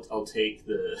with that, I'll take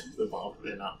the bottle from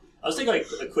him. I'll just take like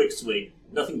a quick swig,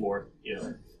 nothing more, you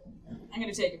know. I'm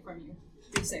gonna take it from you.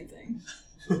 Do the same thing.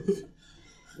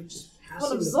 We just One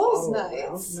passing of the those bottle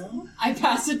nights. around now? I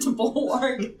pass it to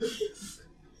Bulwark.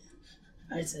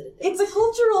 I said it. It's a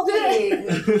cultural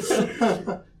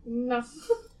thing. No.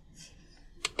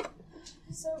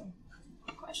 So,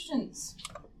 questions?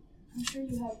 I'm sure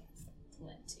you have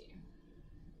plenty.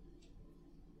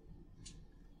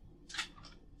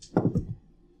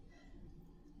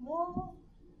 More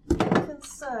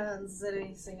concerns than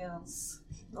anything else.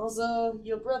 Also,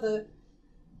 your brother,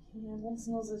 he wants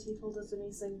to know that he told us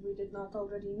anything we did not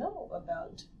already know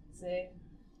about the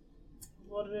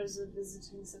orders of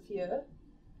visiting Saphir.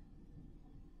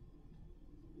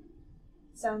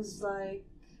 Sounds like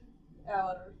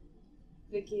our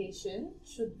vacation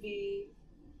should be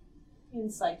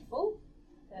insightful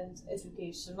and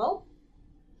educational.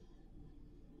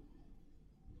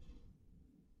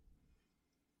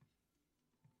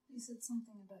 You said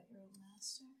something about your old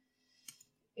master?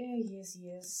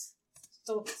 Yes.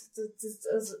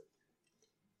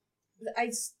 I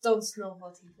don't know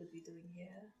what he would be doing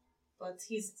here, but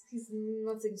he's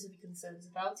nothing to be concerned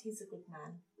about. He's a good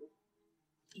man.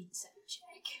 Insight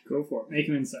check. Go for it. Make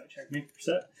an insight check. Make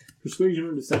a persuasion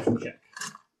or deception check.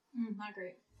 Not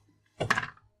great.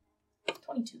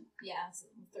 22. Yeah, it's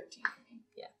 13 for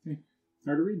me.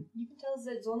 Hard to read. You can tell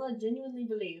that Zona genuinely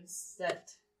believes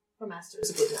that her master is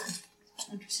a good man.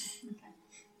 Interesting. Okay.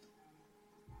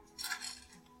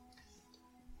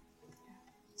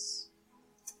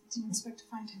 Didn't expect to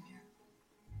find him here.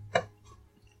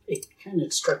 It kind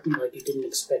of struck me like you didn't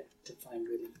expect to find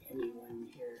really anyone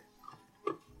here.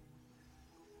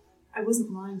 I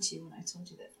wasn't lying to you when I told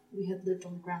you that we had lived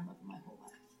on the ground level my whole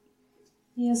life.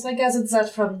 Yes, I gathered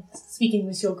that from speaking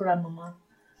with your grandmama.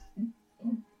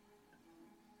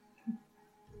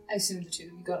 I assume the two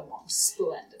of you got along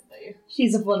splendidly.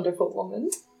 She's a wonderful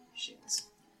woman. She is.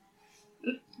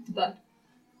 But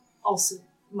also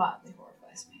mildly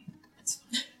horrifies me. That's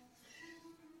fine.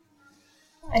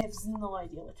 I have no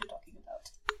idea what you're talking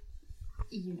about.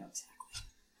 You know exactly.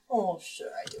 Oh, sure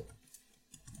I do.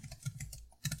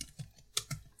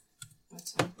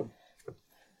 But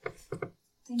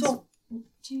things Tom.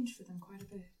 changed for them quite a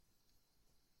bit.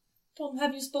 Tom,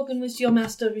 have you spoken with your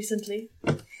master recently?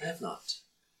 I have not.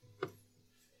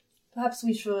 Perhaps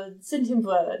we should send him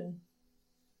word and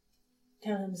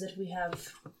tell him that we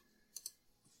have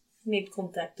made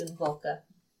contact in Volca.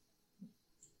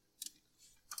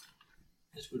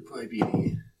 It would probably be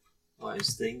the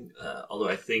wise thing. Although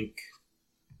I think,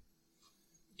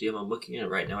 DM, I'm looking at it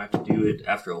right now. I have to do it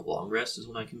after a long rest is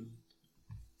when I can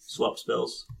swap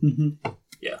spells. Mm-hmm.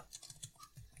 Yeah.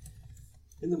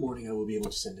 In the morning, I will be able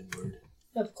to send in word.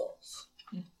 Of course.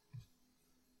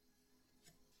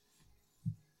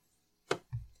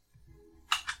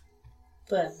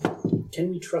 But Can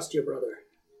we trust your brother?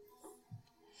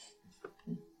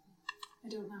 I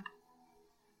don't know.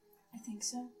 I think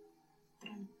so. But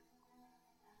I'm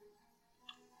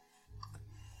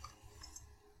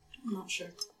not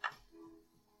sure.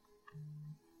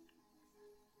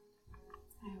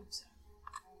 I hope so.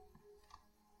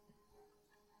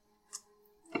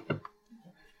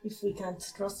 if we can't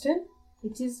trust him,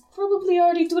 it is probably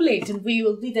already too late and we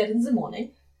will be dead in the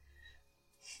morning.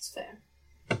 It's fair.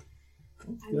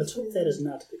 Let's hope that is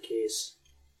not the case.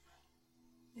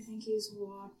 I think he's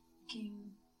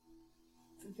walking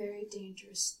a very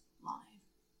dangerous line.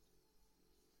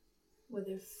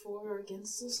 Whether for or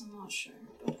against us, I'm not sure,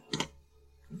 but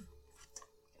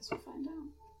guess we'll find out.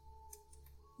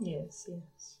 Yes,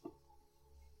 yes.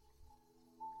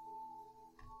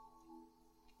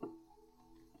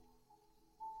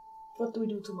 What do we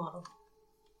do tomorrow?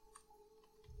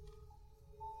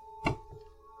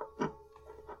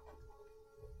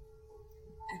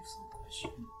 Excellent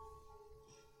question.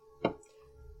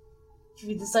 Should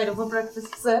we decide over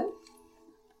breakfast then?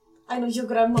 I know your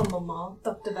grandmama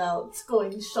talked about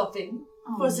going shopping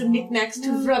for some knickknacks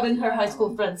to rub in her high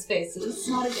school friends' faces.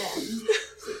 Not again.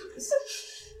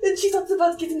 And she talked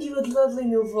about getting you a lovely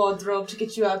new wardrobe to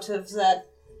get you out of that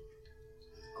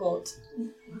coat.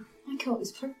 My coat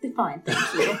is perfectly fine,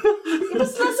 thank you. It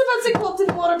was less about the coat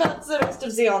and more about the rest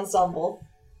of the ensemble.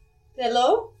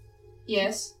 Hello?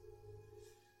 Yes.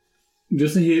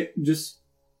 Just a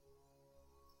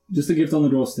gift on the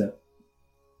doorstep.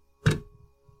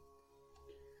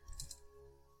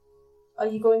 Are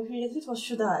you going to get it or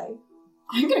should I?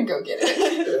 I'm gonna go get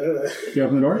it. You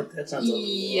open the door? That sounds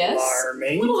Yes.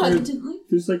 alarming. A little hesitantly.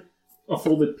 There's like a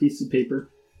folded piece of paper.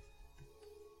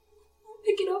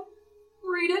 Pick it up.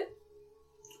 Read it.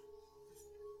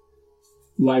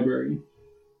 Library.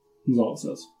 That's all it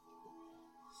says.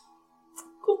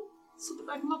 Cool. Slip it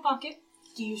back in my pocket.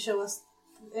 Do you show us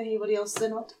anybody else the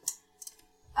note?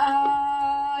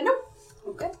 Nope.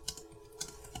 Okay.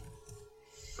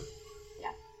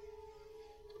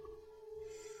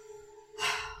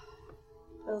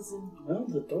 Well,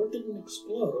 the door didn't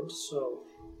explode, so...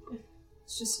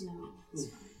 It's just a note. It's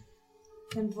fine.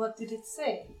 And what did it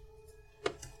say?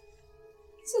 It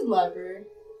said library.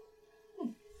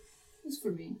 It was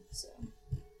for me, so.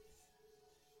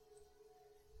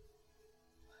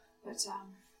 But, I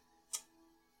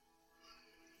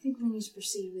think we need to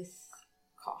proceed with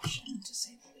caution, to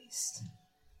say the least.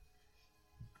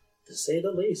 To say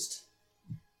the least.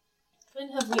 When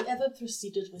have we ever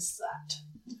proceeded with that?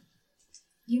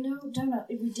 You know, Donut,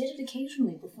 we did it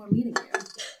occasionally before meeting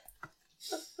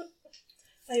you.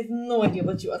 I have no idea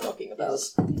what you are talking about.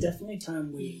 It's definitely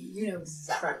time we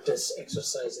practice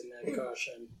exercising that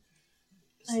caution.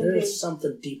 'Cause there is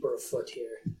something deeper afoot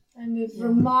here. I'm a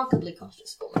remarkably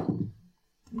cautious woman.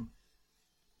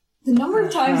 The number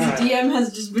of times the DM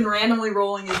has just been randomly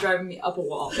rolling is driving me up a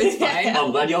wall. It's fine. I'm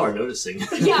glad y'all are noticing.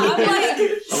 Yeah,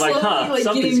 I'm like, I'm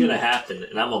something's getting... gonna happen,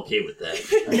 and I'm okay with that.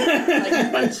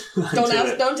 Don't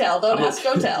ask, don't tell. Don't ask,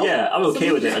 don't tell. Yeah, I'm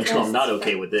okay with it until I'm not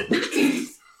okay with it.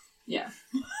 Yeah.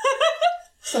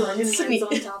 Someone's hands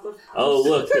on top of Oh,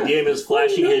 look, the DM is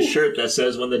flashing his shirt that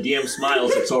says, when the DM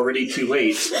smiles, it's already too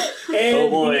late. And oh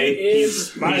boy,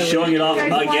 he's showing it off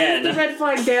again. the red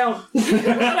flag down.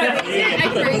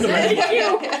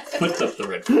 Puts up the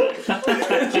red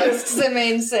flag. Just the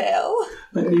mainsail.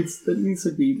 That needs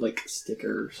to be like a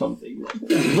sticker or something. Like,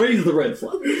 raise the red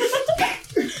flag.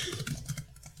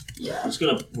 Yeah.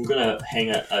 We're gonna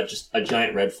hang just a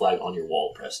giant red flag on your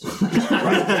wall, Preston.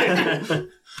 Right there.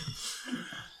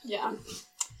 Yeah.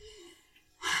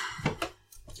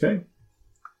 Okay.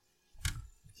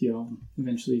 Do you all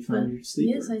eventually find your sleep?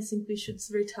 Yes, I think we should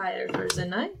retire for the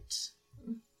night.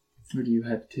 Or do you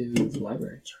head to the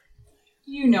library?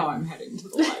 You know I'm heading to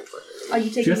the library. Are you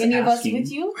taking Just any of us asking.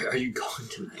 with you? Are you going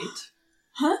tonight?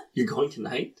 Huh? You're going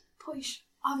tonight? Push.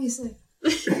 Obviously. Are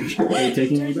you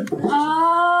taking anybody?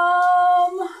 Oh.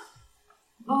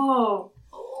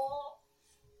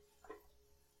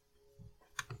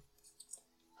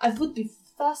 I would be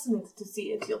fascinated to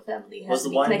see if your family has Was the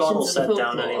any wine connections bottle to the set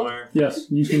down folklore. anywhere? Yes,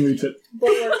 you can reach it.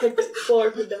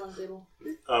 Fuller put down the table.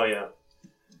 Oh, yeah.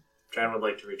 Dran would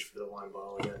like to reach for the wine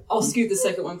bottle again. I'll scoot the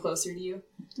second one closer to you.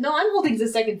 No, I'm holding the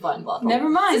second wine bottle. Never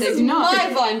mind, This I is do not.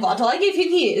 my wine bottle. I gave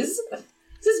him his.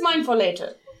 This is mine for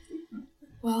later.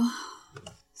 Well,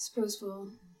 suppose we'll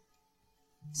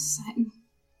decide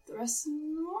the rest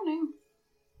in the morning.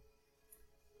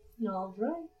 All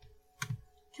right.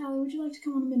 Callie, would you like to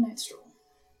come on a midnight stroll?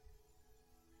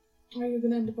 Are you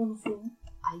gonna end up on the floor?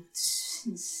 I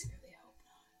sincerely hope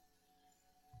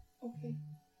not. Okay.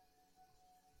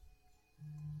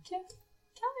 Okay.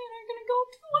 gonna go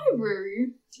up to the library.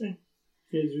 Okay.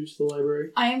 You guys reach the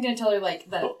library. I am gonna tell her like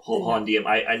that. Hold on, DM.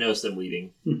 I noticed them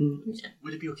leaving. Mm-hmm.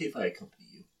 Would it be okay if I accompany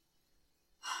you?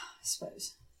 I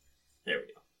suppose. There we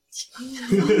go.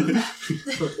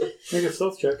 Make a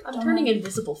stealth check. I'm turning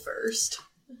invisible first.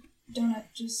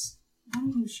 Donut, just why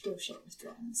don't you go share with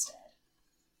Dren instead?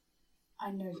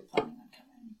 I know you're planning on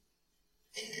coming.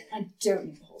 I don't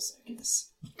need the whole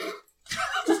circus.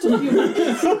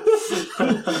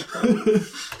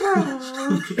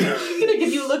 I'm gonna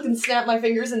give you a look and snap my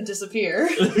fingers and disappear.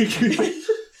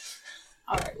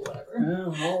 Alright,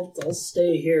 whatever. I'll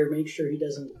stay here, make sure he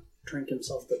doesn't drink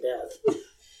himself to death.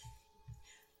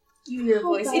 You hear a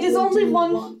voice. How It is badly only do you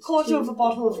 1 want quarter to of a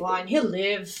bottle of wine. He'll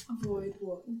live. Avoid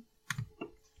what?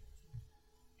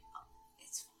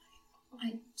 It's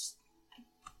fine.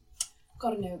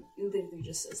 Got a note. It literally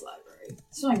just says library.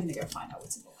 So I'm gonna go find out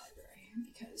what's in the library.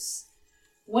 Because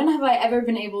when have I ever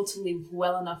been able to leave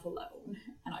well enough alone?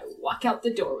 And I walk out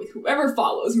the door with whoever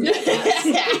follows me.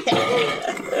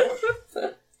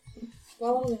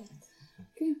 Follow me.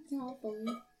 Okay, yeah, I'll follow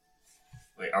you.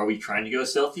 Wait, are we trying to go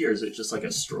stealthy, or is it just like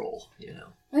a stroll? You know.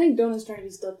 I think Donna's trying to be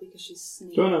stealthy because she's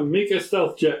sneaky. Donna, make a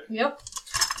stealth check. Yep.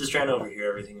 Just trying to overhear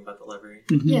everything about the library.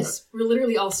 Mm-hmm. Yes, we're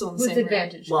literally also on the With same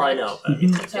advantage. Well, I know. But I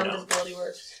mean, That's you how know, invisibility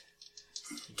works.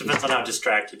 depends on how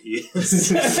distracted he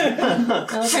is.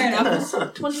 Fair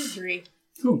enough. 23.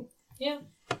 Cool. Yeah.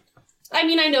 I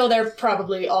mean, I know they're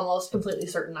probably almost completely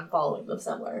certain I'm following them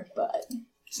somewhere, but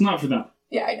It's not for them.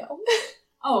 yeah, I know.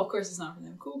 Oh, of course it's not for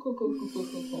them. Cool.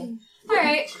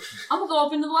 Alright, I'm gonna go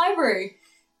up into the library.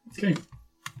 Okay.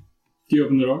 Do you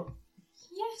open the door?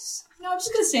 Yes. No, I'm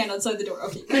just gonna stand outside the door.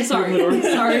 Okay, Okay, sorry. open the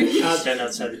door. Sorry. Stand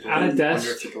outside the door. At a desk,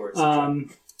 Wonder if the door is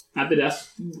At the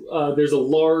desk, there's a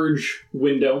large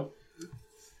window.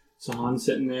 Sahan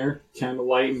sitting there,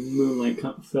 candlelight and moonlight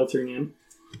filtering in.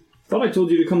 Thought I told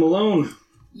you to come alone.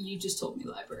 You just told me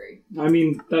library. I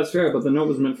mean, that's fair, but the note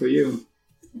was meant for you.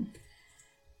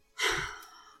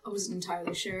 I wasn't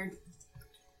entirely sure.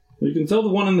 You can tell the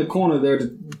one in the corner there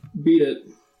to beat it.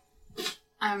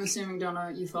 I'm assuming,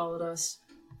 Donna, you followed us.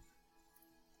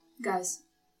 Guys,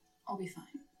 I'll be fine.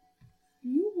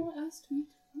 You asked me.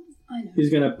 I know. He's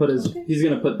gonna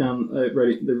put down the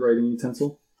writing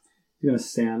utensil. He's gonna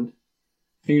stand.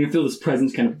 And you're gonna feel this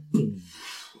presence kind of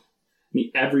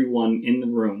meet everyone in the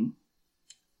room.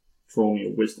 Roll me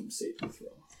a wisdom saving throw.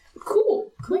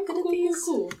 Cool.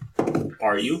 Cool.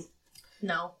 Are you?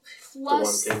 No.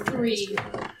 Plus The one thing 3.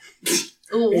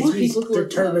 Oh, He's people who are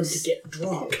determined close. to get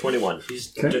drunk. 21.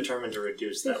 He's Okay. determined to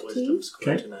reduce that 15? wisdom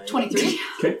score Okay. tonight. 23.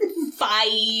 Okay.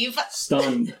 5.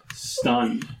 Stunned.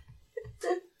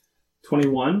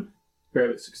 21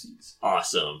 barely succeeds.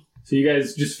 Awesome. So you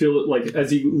guys just feel it like as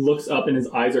he looks up and his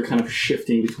eyes are kind of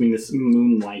shifting between this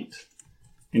moonlight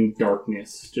and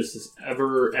darkness. Just this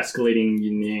ever escalating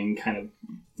yin yang kind of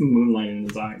moonlight in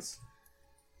his eyes.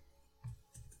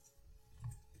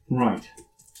 Right.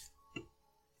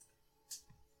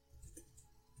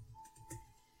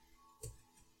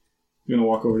 I'm gonna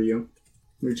walk over to you,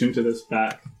 reach into this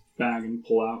bag and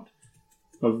pull out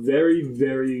a very,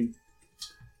 very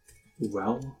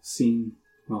well-seen,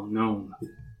 well-known,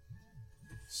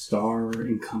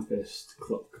 star-encompassed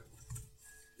cloak.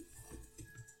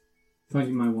 Thought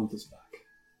you might want this back.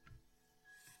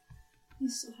 You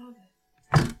still have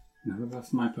it. Never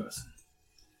left my person.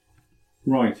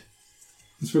 Right.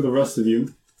 As for the rest of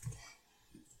you,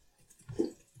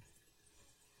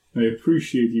 I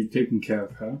appreciate you taking care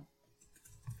of her.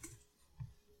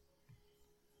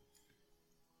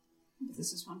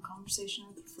 This is one conversation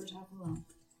I prefer to have alone.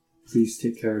 Please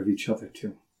take care of each other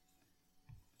too.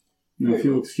 Now, if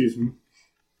you'll excuse me,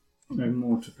 I have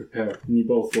more to prepare, and you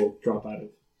both will drop out of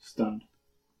stunned.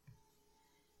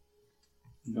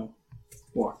 No.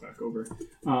 Walk back over.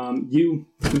 You,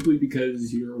 simply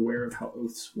because you're aware of how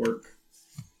oaths work.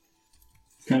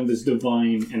 Kind of this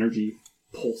divine energy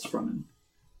pulse from him.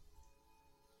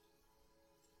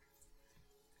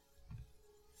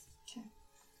 Okay.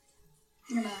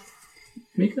 I'm gonna...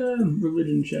 Make a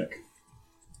religion check.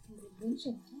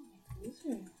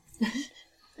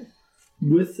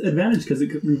 With advantage, because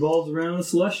it revolves around a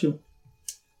celestial.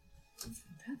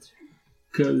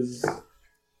 Because...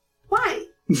 Why?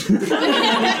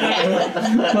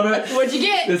 What'd you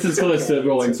get? This is close to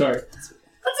rolling, sorry.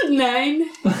 That's a 9.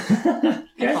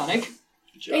 Iconic.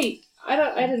 Good job. Hey,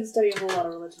 I didn't study a whole lot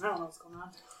of religion. I don't know what's going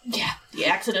on. Yeah, the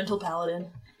accidental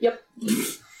paladin.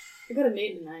 I got an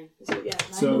 8 and 9. So yeah,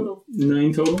 9 So, total.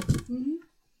 9 total?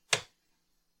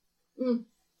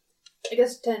 I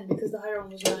guess 10 because the higher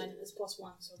one was 9 and it's plus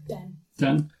 1, so 10.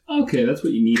 10? Okay, that's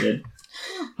what you needed.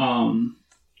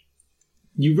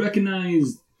 You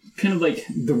recognize kind of like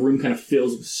the room kind of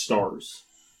fills with stars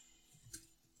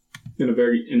in a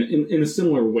very in a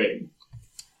similar way,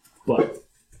 but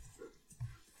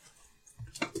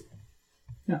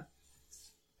yeah.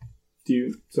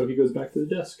 So he goes back to the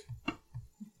desk.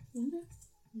 Okay.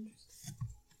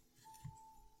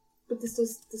 But this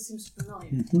seems familiar.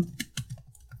 Mm-hmm.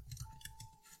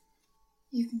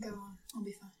 You can go on. I'll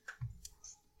be fine.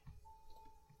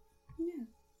 Yeah.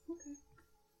 Okay.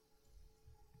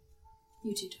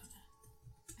 You two don't know.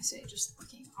 I say, just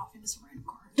looking off into some random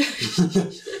corner.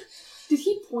 Did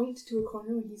he point to a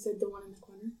corner when he said the one in the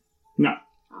corner? No.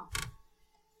 Oh.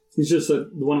 He's just the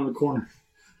one in the corner.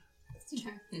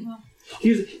 Okay. Well,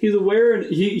 He's aware, and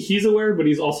he's aware, but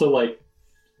he's also like,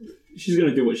 she's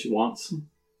gonna do what she wants.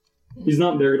 He's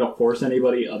not there to force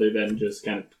anybody other than just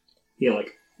kind of,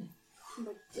 like.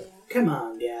 But, yeah. Come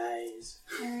on, guys.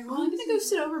 alright, well, I'm gonna go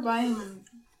sit over by him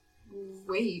and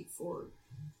wait for...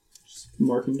 Just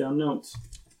marking down notes.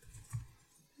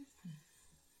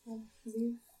 Well,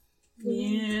 leave.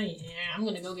 Yeah. I'm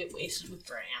gonna go get wasted with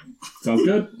Dran. Sounds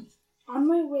good. On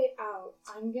my way out,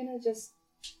 I'm gonna just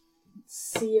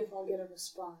see if I'll get a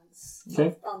response.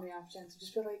 Okay. On the off chance.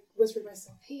 Just be like, whisper to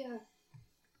myself, hey,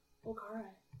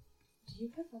 Okara, do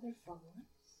you have other followers?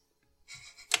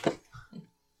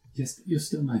 Yes, but you're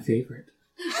still my favorite.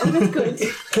 Oh, that's good.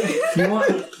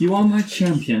 You are my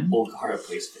champion. Olgara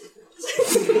plays favorites.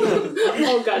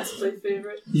 Oh, God's my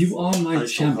favorite. You are my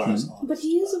champion. But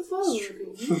he is a follower,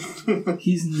 baby.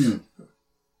 He's new.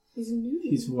 He's new.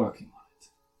 He's working on it.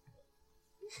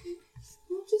 Okay.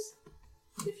 Well, just,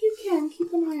 if you can,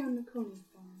 keep an eye on Nakoni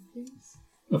for him, please.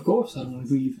 Of course, I don't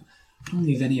leave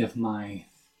any of my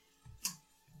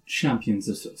champion's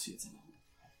associates alone.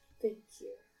 Thank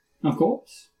you. Of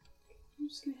course. I'm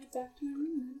just gonna head back to my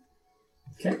room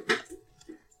then. Okay.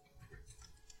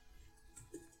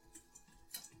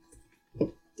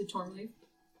 Did Torm leave?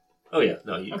 Oh yeah,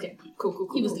 no, you. Okay, cool.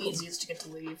 He was the easiest to get to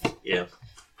leave. Yeah.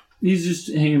 He's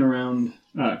just hanging around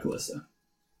Callista.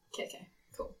 Okay,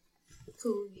 cool.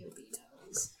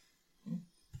 Cooliobitos.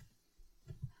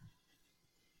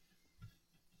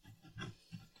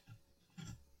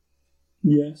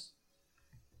 Yes.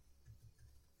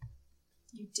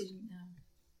 You didn't know.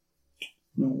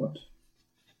 No what?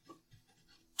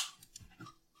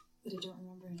 But I don't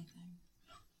remember anything.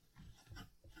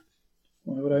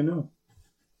 Why would I know?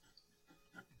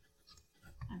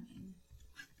 I mean,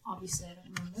 obviously I don't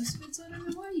remember most of it, so I don't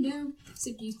know why you know.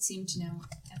 Except you seem to know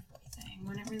everything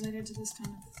when it related to this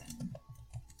kind of thing.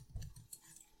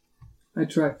 I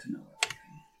tried to know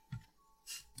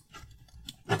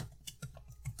everything.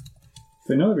 If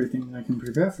I know everything, then I can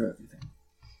prepare for everything.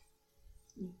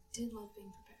 You did love being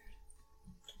prepared.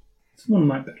 It's one of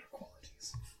my better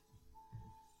qualities.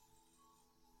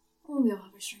 Well, we all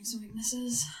have our strengths and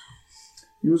weaknesses.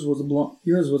 Yours was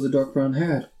a dark brown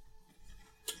head.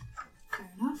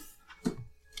 Fair enough.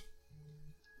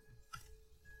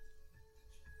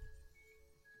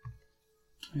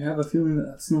 I have a feeling that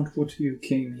that's not what you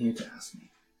came here to ask me.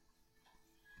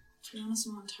 To be honest,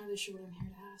 I'm not entirely sure what I'm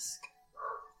here to ask.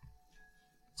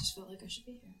 Just felt like I should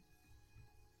be here.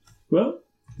 Well,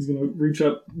 he's gonna reach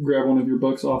up, grab one of your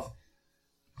books off,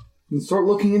 and start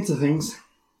looking into things.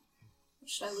 What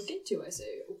should I look into? I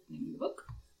say, opening the book.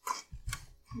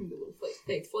 Do a little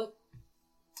faith flip.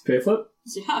 Pay flip?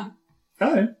 Yeah.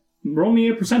 Alright. Roll me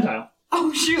a percentile.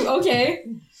 Oh, shoot, okay.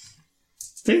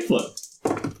 Faith flip.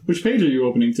 Which page are you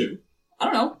opening to? I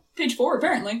don't know. Page 4,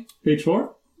 apparently. Page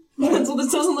 4? That's what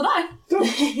this says on the die. Go.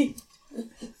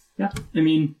 Yeah, I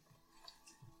mean,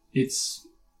 it's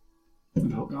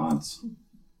about gods.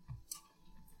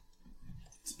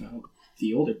 It's about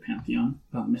the older pantheon,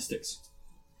 about mystics.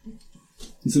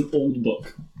 It's an old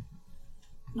book.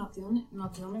 Not the only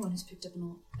one who's picked up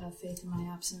faith in my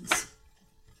absence.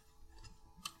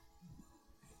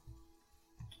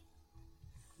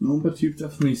 No, but you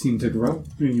definitely seem to grow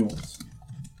in yours.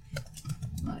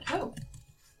 I'd hope.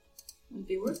 Wouldn't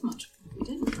be worth much if we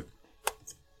didn't.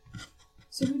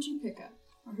 So who'd you pick up?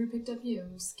 Or who picked up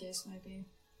you, as the case might be?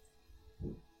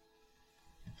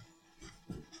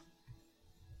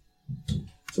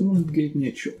 Someone who gave me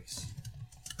a choice.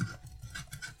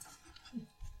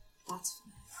 That's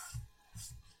funny.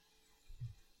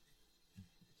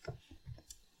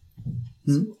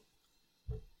 Hmm?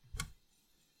 So,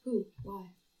 who? Why?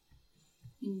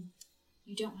 I mean,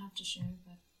 you don't have to share,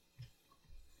 but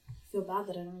I feel bad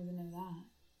that I don't even know that.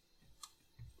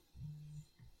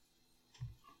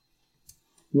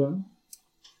 Well,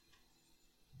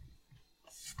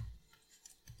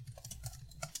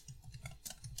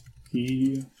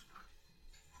 he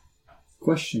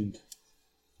questioned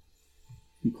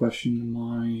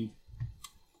my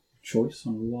choice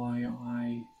on why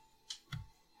I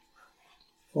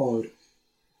followed.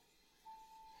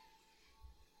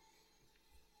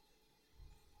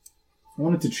 I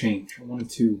wanted to change. I wanted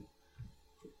to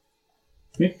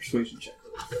make a persuasion check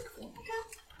real quick.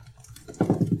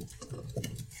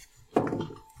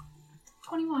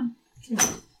 21.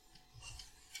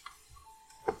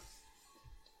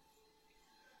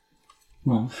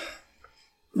 Well,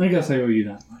 I guess I owe you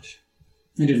that much.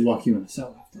 I did lock you in a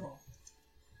cell after all.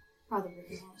 Rather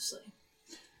really, honestly.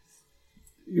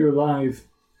 You're alive.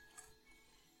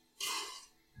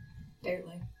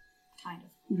 Barely. Kind of.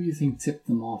 Who do you think tipped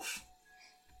them off?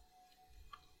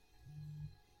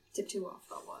 Tipped you off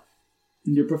about what?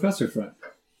 Your professor friend.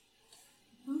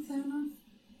 Oh, fair enough.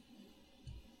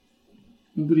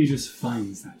 Nobody just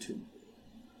finds that tomb.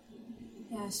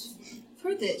 Yes. I've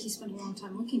heard that he spent a long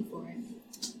time looking for it.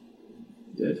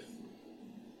 Did.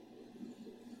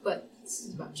 But this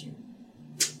is about you.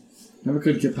 Never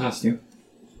could get past you.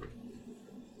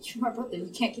 You're my brother. You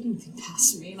can't get anything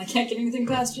past me, and I can't get anything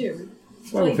past you.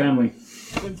 We're a family.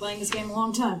 I've been playing this game a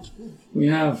long time. We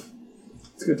have.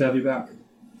 It's good to have you back.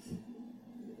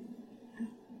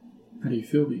 How do you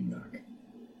feel being back?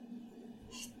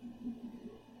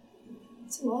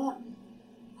 It's a lot.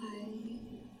 I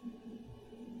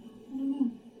don't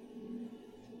know.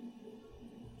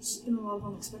 It's been a lot of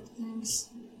unexpected things.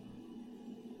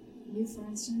 You, for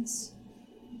instance.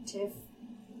 Tiff.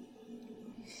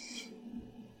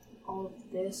 All of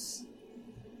this.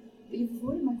 But you've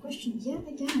avoided my question yet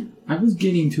again. I was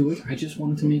getting to it. I just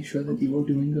wanted to make sure that you were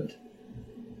doing good.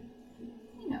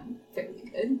 You know, fairly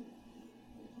good.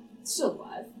 Still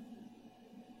alive.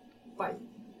 By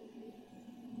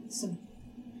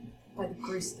the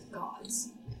grace of the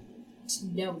gods. It's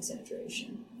no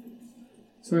exaggeration.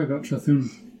 Sorry about Chathun.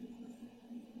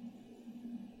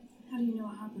 How do you know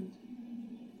what happened?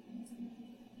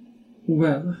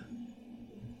 Well,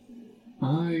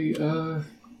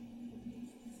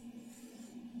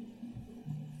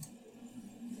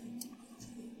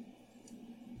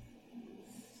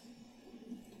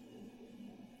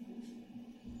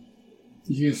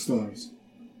 you hear stories.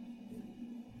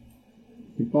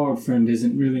 Your bard friend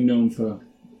isn't really known for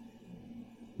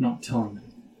not telling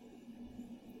them.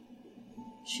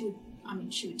 She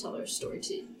would tell her story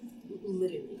to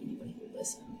literally anybody who would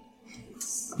listen.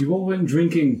 You all went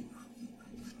drinking.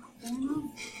 Fair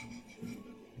enough.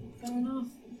 Fair enough.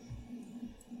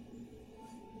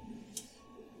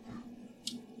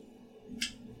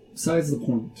 Besides the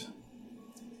point,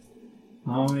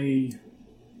 I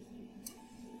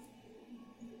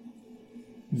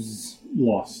was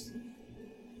lost.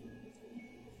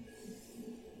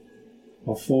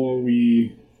 Before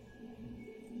we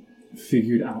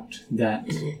figured out that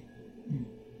what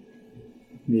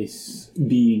this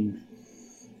being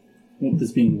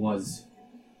was,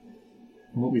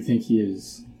 what we think he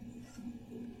is,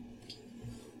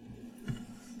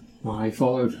 I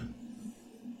followed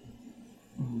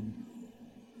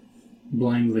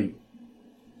blindly.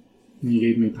 And he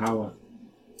gave me power.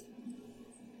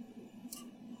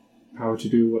 Power to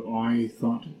do what I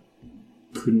thought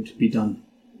couldn't be done.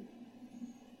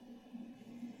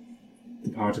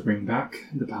 The power to bring back,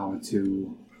 the power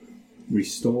to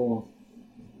restore.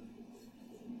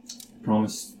 He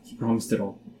promised it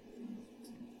all.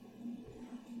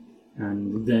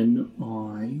 And then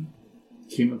I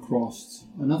came across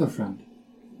another friend,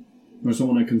 or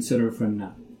someone I consider a friend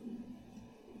now.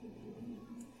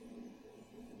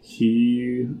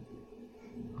 He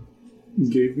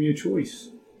gave me a choice.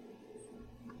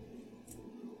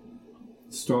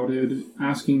 Started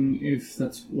asking if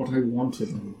that's what I wanted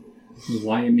and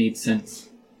why it made sense.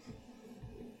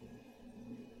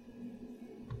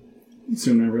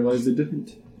 Soon I realized it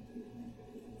didn't.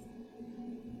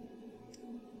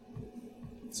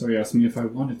 So he asked me if I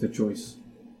wanted the choice.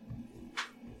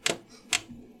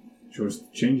 Chose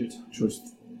to change it. Chose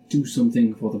to do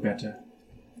something for the better.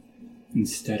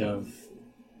 Instead of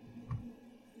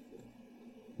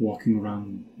walking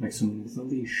around like someone with a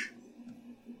leash.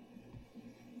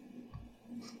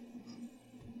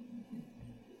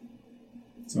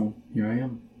 So, here I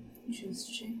am. You chose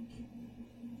to change.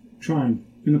 Trying.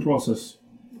 In the process.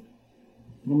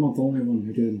 But I'm not the only one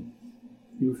who did.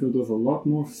 You were filled with a lot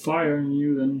more fire in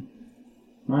you than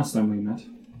last time we met.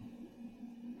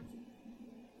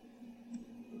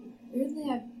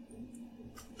 Weirdly,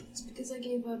 it's because I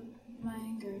gave up my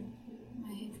anger.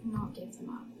 I have not gave them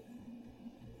up.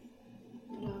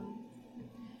 But,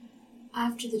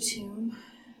 after the tomb,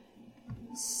 I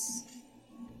was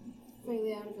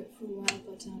fairly out of it for a while,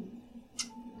 but,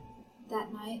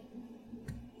 that night,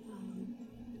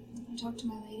 I talked to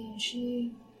my lady and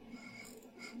she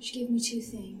She gave me two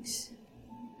things.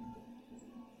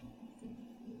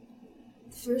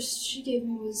 The first she gave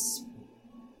me was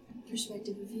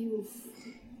perspective, a view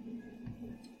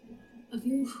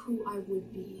of who I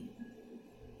would be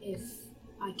if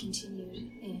I continued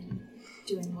in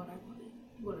doing what I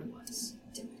was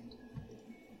doing.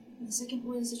 And the second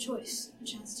was a choice, a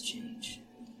chance to change.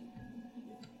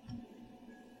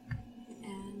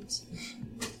 And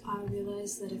I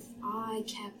realized that if I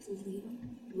kept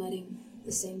letting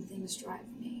the same things drive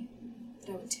me, that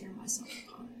I would tear myself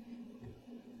apart.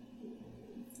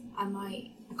 I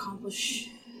might accomplish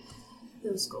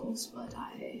those goals, but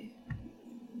I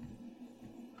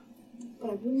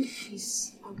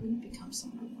wouldn't become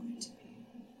someone I wanted to be.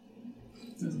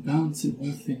 There's a balance in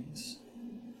all things.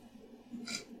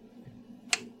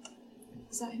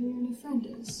 Is that who your new friend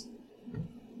is?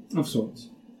 Of sorts.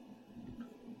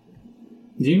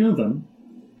 Do you know them?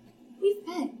 We've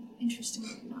met,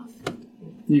 interestingly enough.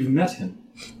 You've met him?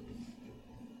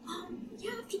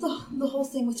 Yeah, after the whole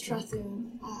thing with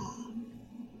Trathoon,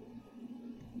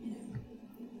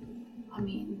 I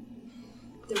mean,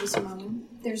 there's a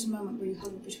moment where you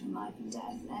hover between life and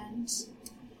death, and...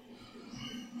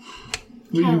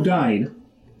 Well, you died?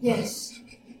 Yes.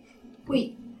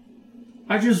 Wait.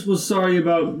 I just was sorry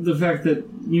about the fact that,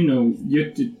 you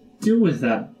had to deal with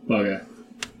that bugger.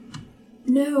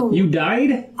 No. You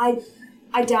died? I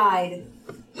died.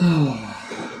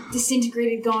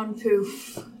 Disintegrated, gone,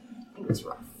 poof. It was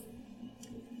rough.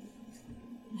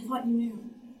 I thought you knew.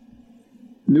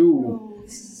 No. Oh,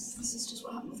 this is just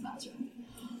what happened with Mazarin.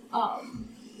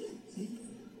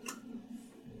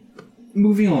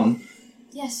 Moving on.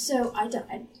 Yes, so I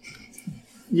died.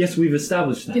 Yes, we've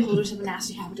established that. Beholders have a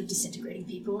nasty habit of disintegrating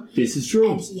people. This is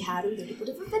true. And he had a little bit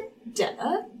of a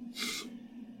vendetta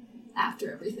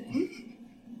after everything.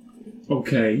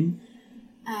 Okay.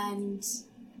 And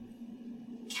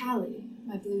Callie,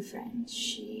 my blue friend,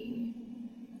 she's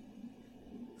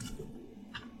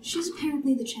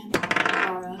apparently the champion of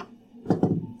Ara.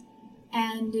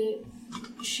 And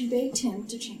she begged him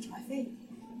to change my fate.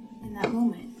 In that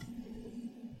moment,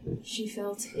 she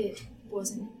felt it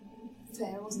wasn't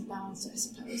fair, wasn't balanced, I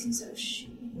suppose, and so she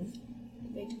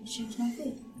begged him to change my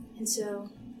fate. And so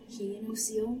he and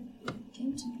Lucille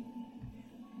came to me.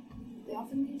 They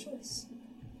offered me a choice.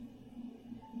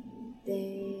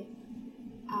 They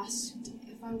asked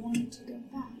if I wanted to go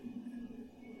back.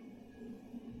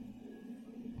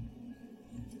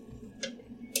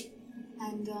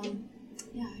 And,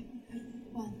 yeah,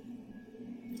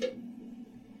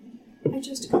 I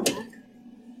chose to go back.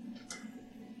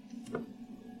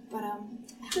 But,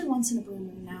 every once in a blue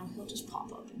moon now, he'll just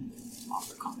pop up and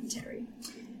offer commentary.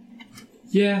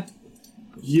 Yeah.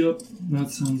 Yup. That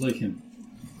sounds like him.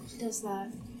 He does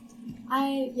that.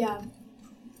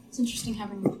 It's interesting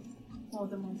having more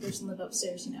than one person live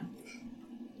upstairs,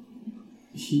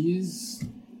 He's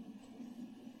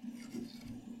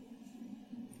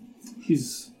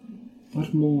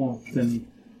much more than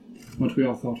what we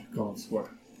all thought gods were.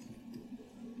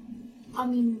 I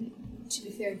mean, to be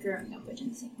fair, growing up, I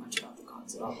didn't think much about the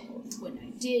gods at all. When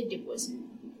I did, it was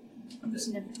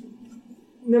never...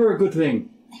 Never a good thing.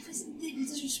 There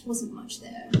just wasn't much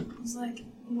there. It was like,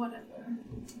 whatever.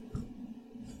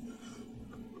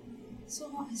 So a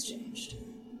lot has changed.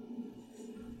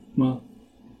 Well,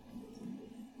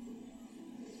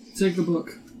 take the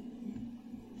book.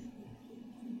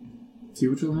 See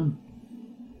what you'll learn.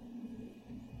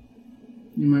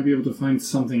 You might be able to find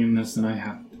something in this that I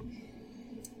haven't.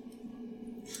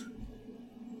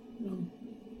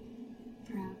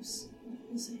 Perhaps.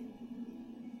 We'll see.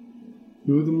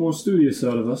 You're the more studious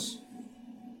out of us.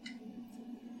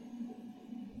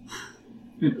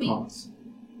 At parts.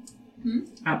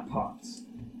 At parts.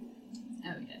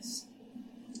 Oh, yes.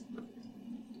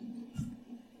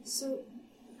 So,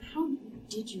 how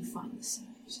did you find the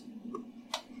sinners?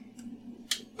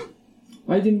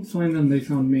 I didn't find them, they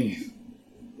found me.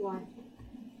 Why?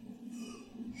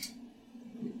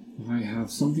 I have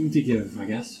something to give, I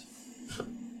guess.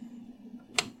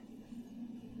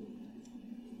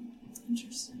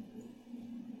 Interesting.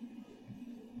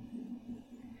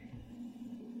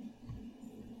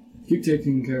 Keep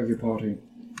taking care of your party.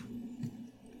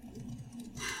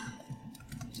 I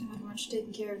don't have much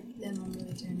taking care of them. I'm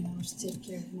really doing how much to take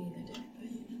care of me that day, but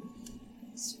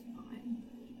it's fine.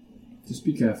 Just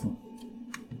be careful.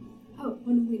 Oh,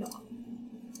 when we not?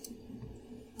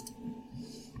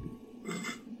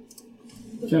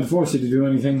 Can't force you to do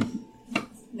anything.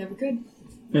 Never could.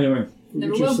 Anyway,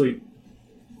 Never get your will. sleep.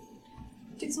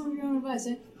 Take some of your own advice,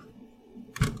 eh?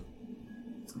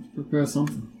 Prepare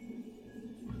something.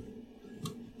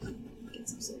 Get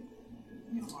some sleep.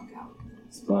 I'm gonna walk out.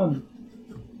 fun.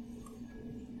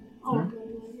 Oh, Alright.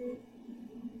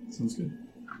 God. Sounds good.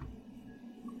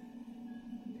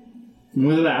 And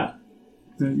with that,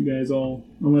 you guys all,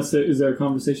 is there a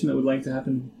conversation that would like to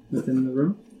happen within the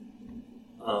room?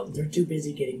 They're too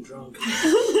busy getting drunk.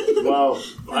 Well,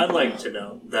 I'd like to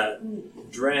know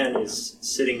that Dran is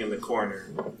sitting in the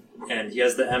corner, and he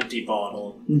has the empty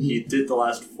bottle. Mm-hmm. He did the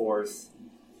last fourth,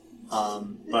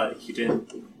 but he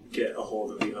didn't get a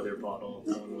hold of the other bottle.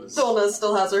 No one was. Donna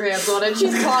still has her hands on it.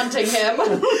 She's taunting him.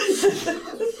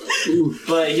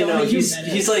 But you know, Don't he's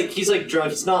menace. he's like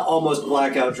drunk. He's not almost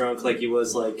blackout drunk like he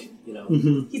was like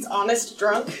He's honest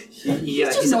drunk.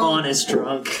 He's honest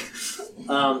drunk.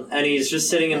 And he's just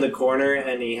sitting in the corner,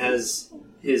 and he has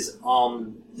his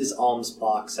alms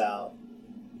box out,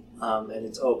 and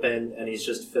it's open, and he's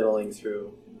just fiddling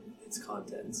through its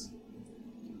contents.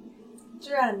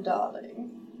 Dran,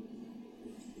 darling.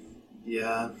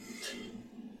 Yeah.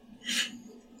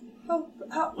 How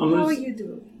Almost- are you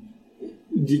doing?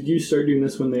 Did you start doing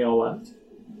this when they all left?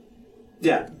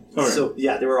 Yeah. Okay. So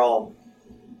yeah, they were all.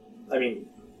 I mean,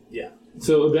 yeah.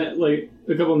 So that, like,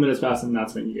 a couple of minutes passed, and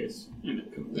that's when you guys ended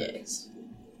up coming back. Yes.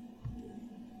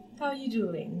 How are you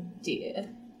doing, dear?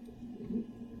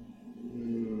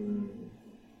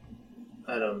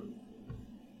 I don't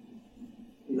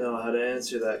know how to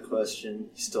answer that question.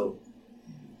 He's still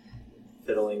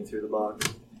fiddling through the box.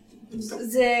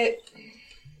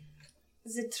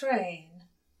 The train.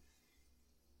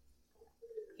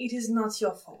 It is not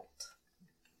your fault.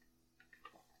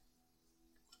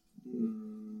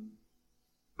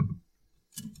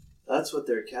 That's what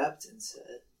their captain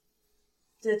said.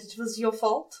 That it was your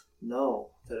fault?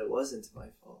 No, that it wasn't my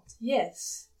fault.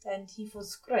 Yes, and he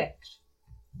was correct.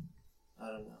 I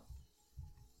don't know.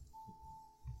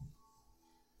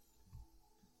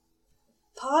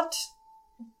 Part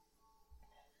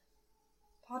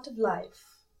of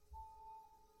life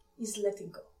is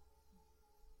letting go.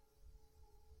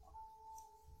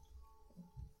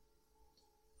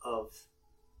 Of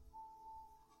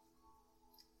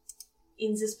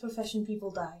In this profession,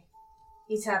 people die.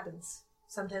 It happens.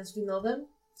 Sometimes we know them,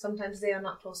 sometimes they are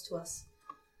not close to us.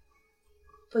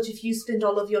 But if you spend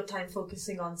all of your time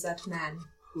focusing on that man,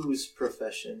 whose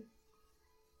profession?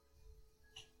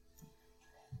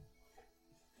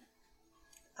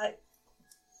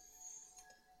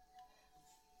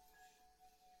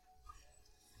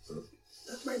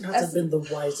 That might not have been the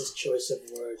wisest choice of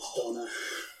words, Donna.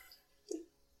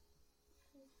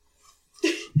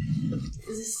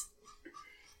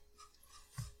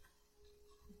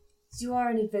 You are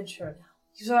an adventurer now.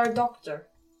 You are a doctor.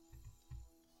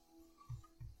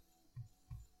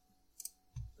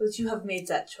 But you have made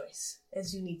that choice, and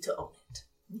you need to own it.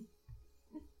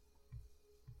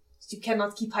 You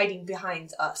cannot keep hiding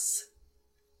behind us.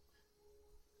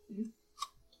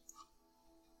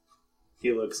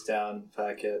 He looks down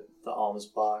back at the alms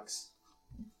box.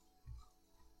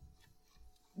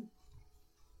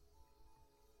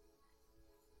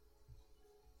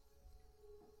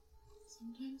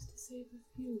 Sometimes to save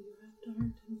a few, you have to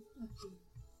hurt a few.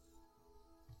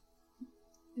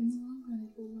 In the long run,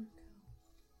 it will work out.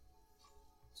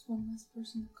 It's one less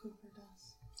person that could hurt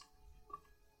us.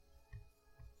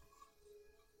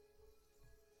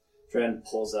 Dren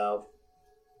pulls out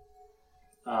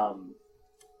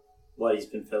what he's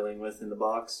been filling with in the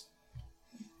box,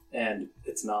 and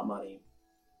it's not money.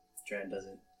 Dren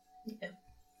doesn't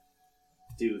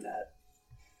do that.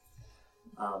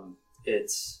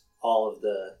 It's all of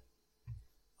the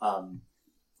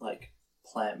like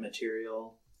plant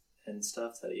material and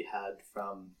stuff that he had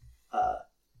from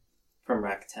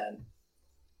Rec 10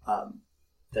 that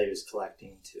he was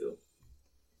collecting to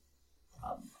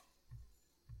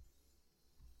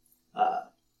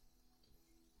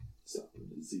Stop the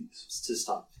disease. to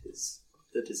stop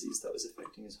the disease that was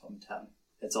affecting his hometown.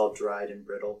 It's all dried and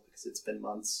brittle because it's been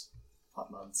months, not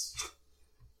months.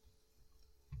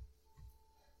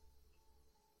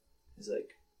 He's like,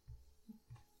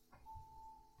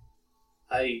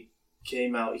 I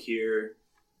came out here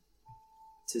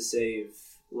to save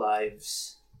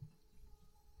lives,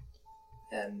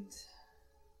 and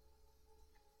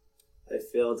I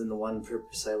failed in the one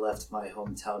purpose I left my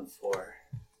hometown for.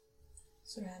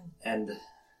 And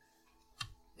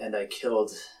I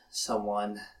killed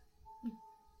someone,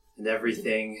 and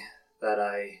everything that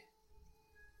I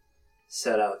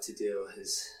set out to do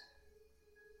has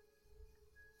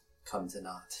come to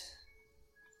naught.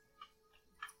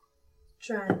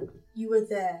 Tran, you were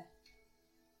there.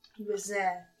 You were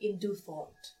there in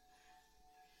Dufort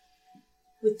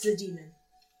with the demon.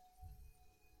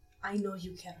 I know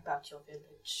you care about your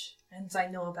village, and I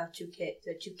know about you, Kate,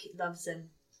 that you love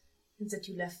them and that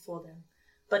you left for them.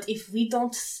 But if we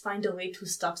don't find a way to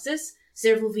stop this,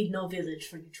 there will be no village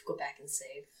for you to go back and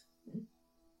save.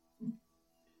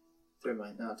 There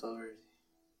might not already.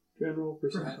 General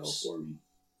percentile Perhaps. for me.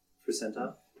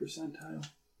 Percentile? Percentile.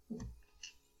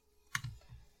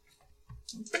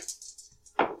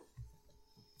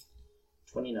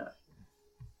 29.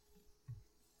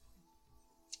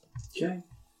 Okay.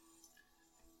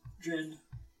 Dren,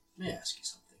 may I ask you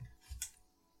something?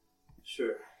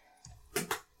 Sure.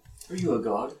 Are you a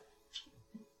god?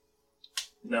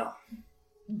 No.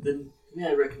 Then may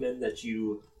I recommend that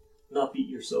you not beat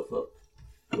yourself up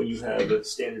when you have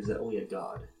standards that only a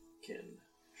god can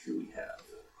truly have.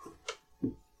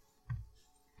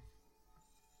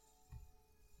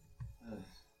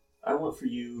 I want for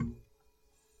you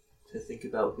to think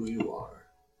about who you are,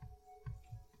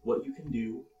 what you can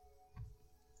do,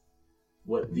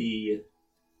 what the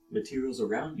materials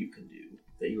around you can do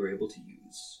that you are able to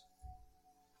use,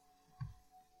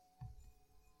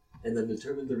 and then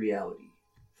determine the reality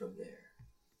from there.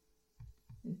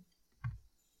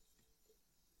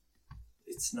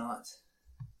 It's not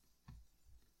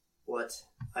what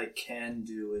I can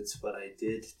do, it's what I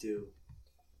did do.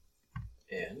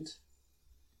 And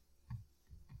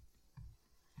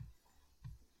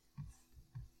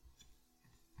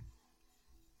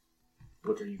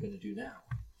what are you going to do now?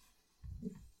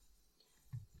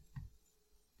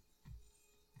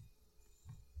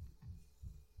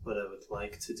 What I would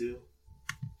like to do?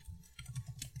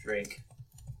 Drink.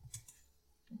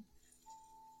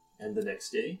 And the next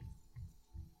day?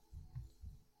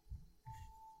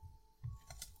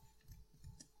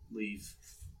 Leave.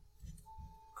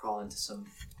 Crawl into some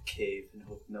cave and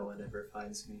hope no one ever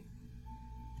finds me.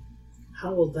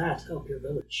 How will that help your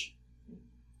village?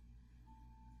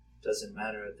 Doesn't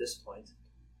matter at this point.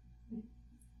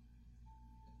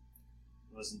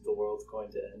 Wasn't the world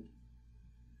going to end?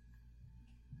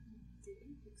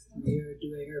 We are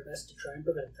doing our best to try and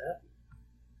prevent that.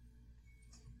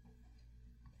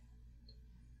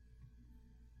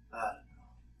 I don't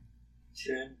know.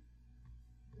 Sharon,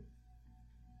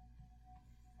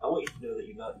 I want you to know that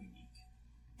you're not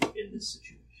unique in this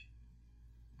situation.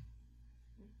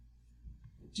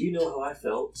 Do you know how I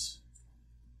felt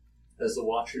as the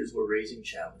Watchers were raising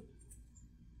challenge?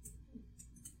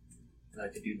 And I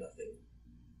could do nothing.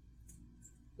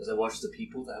 As I watched the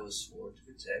people that I was sworn to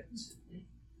protect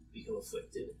become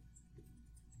afflicted.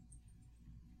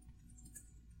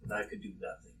 And I could do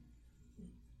nothing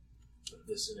but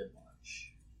listen and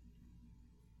watch.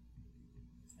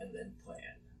 And then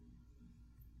plan.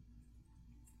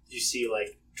 You see,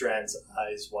 like, Dran's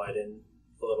eyes widen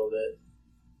a little bit.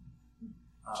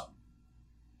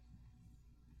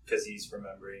 Because he's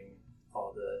remembering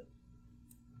all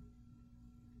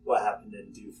what happened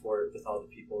in Dewfort with all the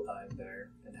people dying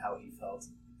there and how he felt.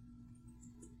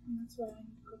 And that's why I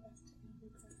need to go back to him,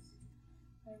 because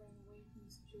I ran away from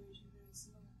the situation very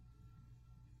similar.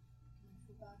 And I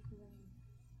feel bad for running.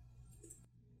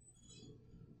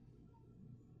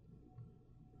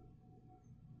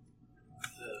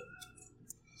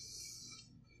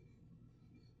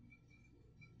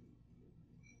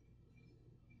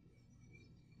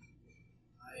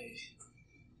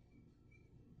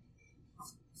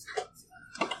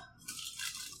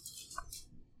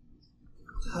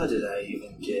 How did I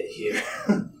even get here?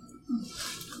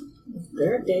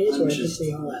 There are days where I just-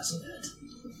 think we all ask that.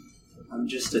 I'm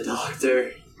just a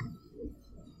doctor.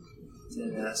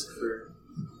 Didn't ask for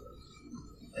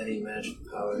any magic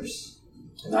powers.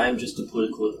 And I am just a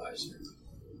political advisor.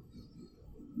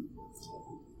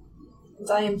 And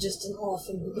I am just an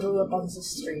orphan who grew up on the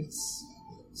streets.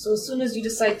 So as soon as you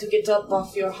decide to get up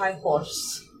off your high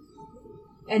horse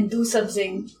and do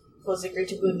something for the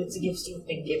greater good with the gifts you've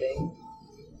been giving,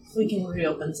 we can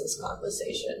reopen this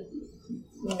conversation.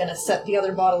 I'm gonna set the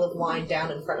other bottle of wine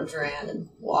down in front of Duran and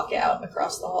walk out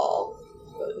across the hall,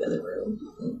 go to the other room.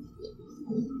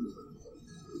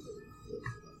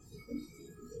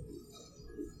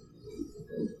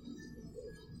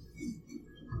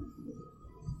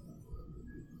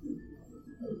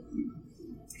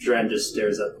 Dran just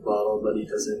stares at the bottle, but he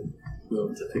doesn't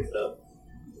move to pick it up.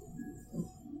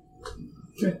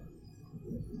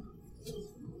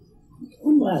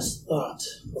 One last thought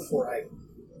before I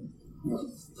go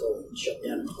and shut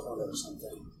down in the corner or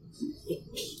something.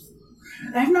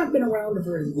 I have not been around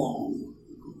very long,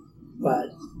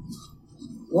 but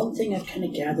one thing I've kind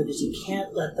of gathered is you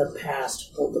can't let the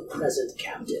past hold the present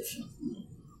captive.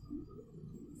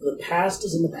 The past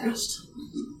is in the past.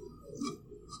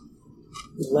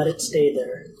 Let it stay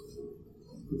there.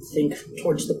 Think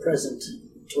towards the present,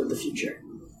 toward the future.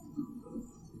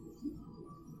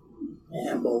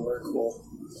 And little work, we'll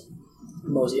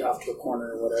mosey off to a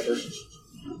corner or whatever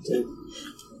to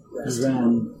rest.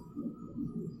 Then,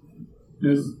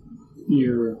 as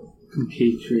your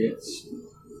compatriots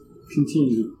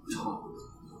continue to talk,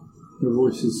 their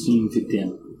voices seem to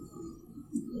dim,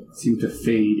 seem to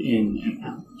fade in and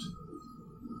out.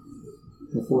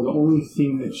 Before the only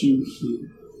thing that you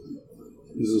hear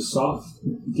is a soft,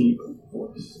 deep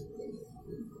voice.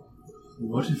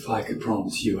 What if I could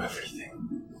promise you everything?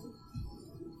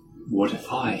 What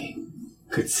if I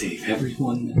could save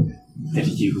everyone that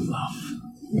you love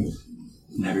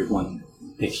and everyone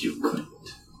that you couldn't?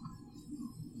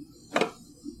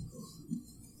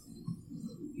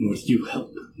 Would you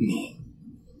help me?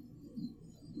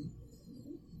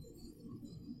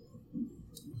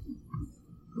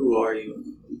 Who are you?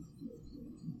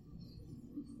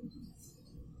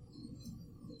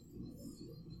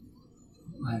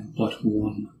 I'm but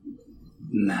one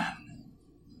man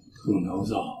who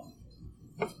knows all.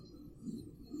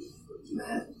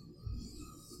 Man.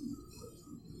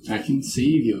 I can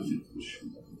save your village.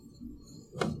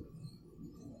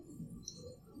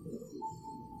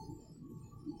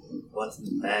 What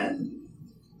man?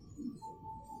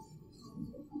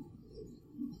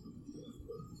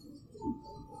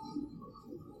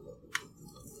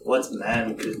 What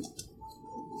man could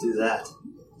do that?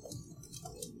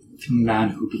 A man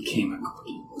who became a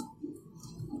queen.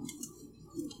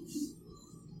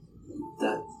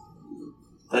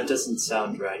 That doesn't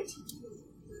sound right.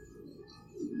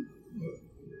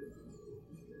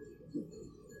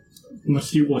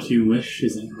 What you wish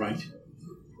isn't right.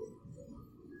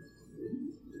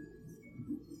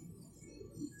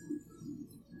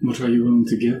 What are you willing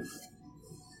to give?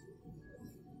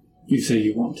 You say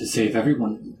you want to save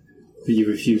everyone, but you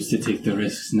refuse to take the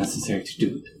risks necessary to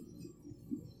do it.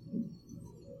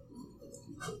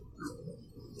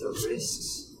 The risks?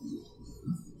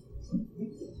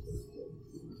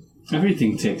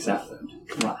 Everything takes effort.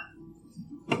 Come on.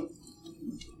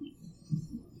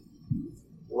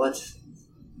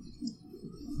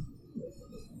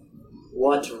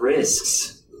 What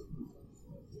risks?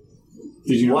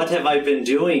 Did you What have I been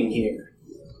doing here?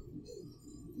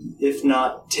 If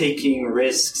not taking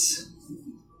risks?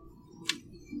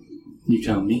 You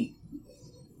tell me.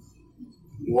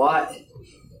 Why?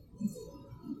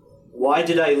 Why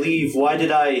did I leave? Why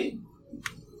did I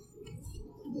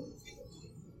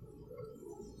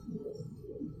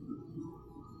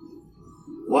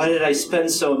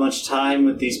spend so much time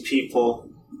with these people?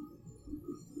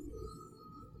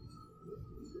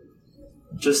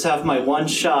 Just have my one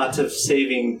shot of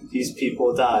saving these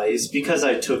people die is because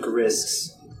I took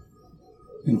risks.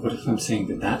 And what if I'm saying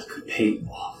that could pay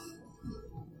off?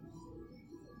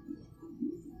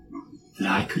 That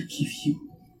I could give you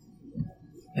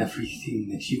everything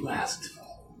that you asked for.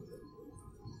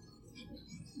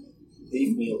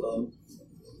 Leave me alone.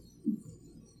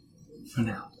 For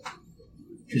now.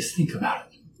 Just think about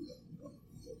it.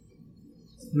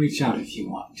 Reach out if you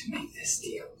want to make this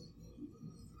deal.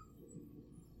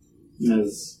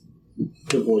 As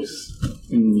the voice,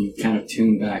 and you kind of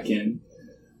tune back in.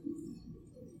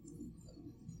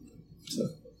 So,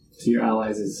 to your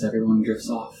allies as everyone drifts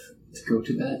off to go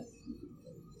to bed.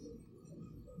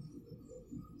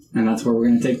 And that's where we're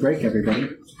going to take a break, everybody.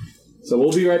 So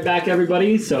we'll be right back,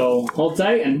 everybody. So hold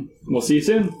tight, and we'll see you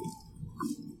soon.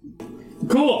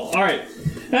 Cool. All right.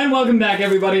 And welcome back,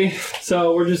 everybody.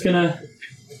 So we're just going to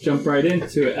jump right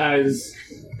into it as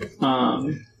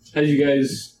you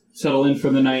guys settle in for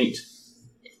the night.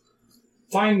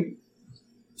 Find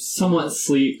somewhat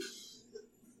sleep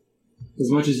as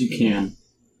much as you can.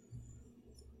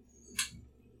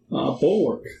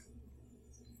 Bulwark.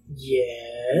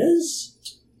 Yes?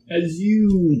 As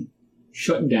you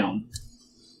shut down,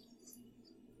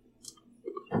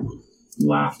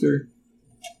 laughter.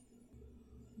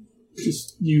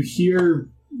 Just you hear,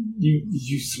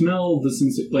 you smell the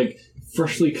sense of, like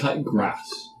freshly cut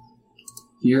grass.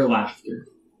 You hear laughter.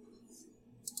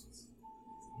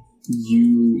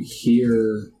 You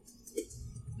hear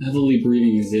heavily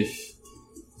breathing as if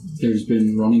there's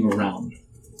been running around.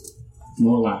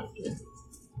 More laughter.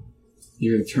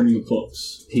 You hear the turning of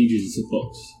books, pages of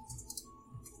books.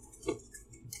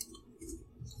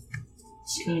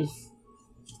 It's kind of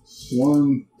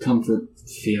warm comfort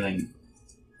feeling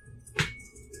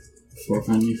before it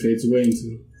finally fades away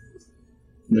into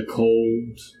the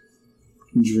cold,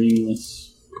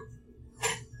 dreamless,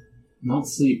 not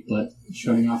sleep, but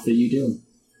shutting off that you do.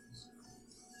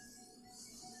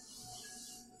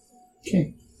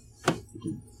 Okay.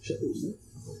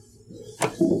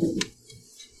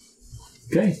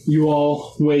 Okay, you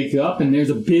all wake up and there's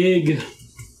a big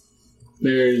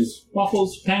There's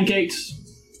waffles, pancakes,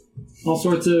 all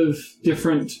sorts of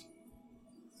different.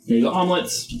 There's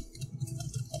omelets,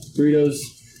 burritos.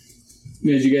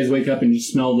 As you guys wake up and you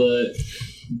smell the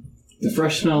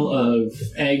fresh smell of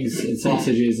eggs and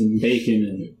sausages and bacon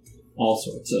and all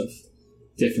sorts of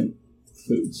different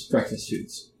foods, breakfast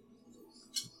foods.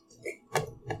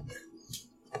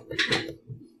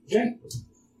 Okay.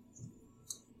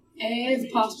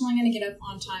 If possible, I'm going to get up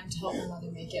on time to help my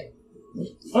mother make it.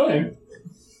 Okay.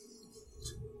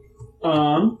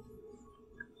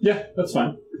 Yeah, that's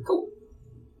fine. Cool.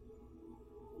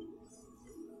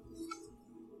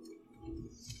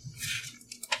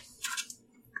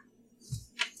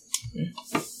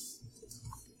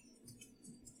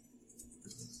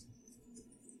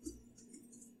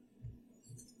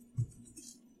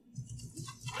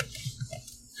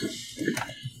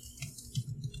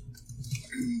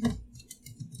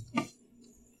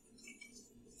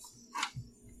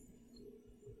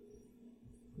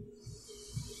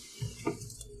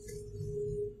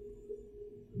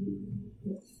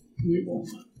 We want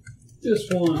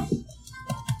just one.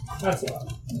 That's a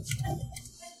lot.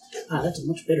 That's a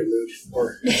much better mood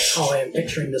for how I am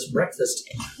picturing this breakfast.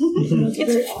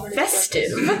 It's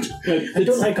festive. I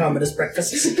don't like ominous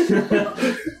breakfasts.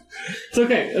 It's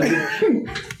okay.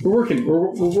 We're working.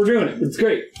 We're doing it. It's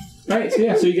great. All right. So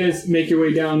yeah. So you guys make your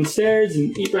way downstairs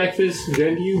and eat breakfast.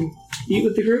 Then do you eat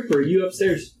with the group, or are you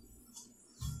upstairs?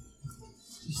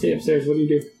 You stay upstairs. What do you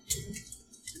do?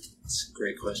 That's a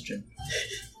great question.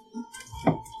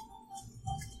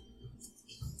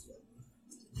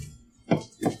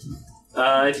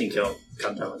 I think he'll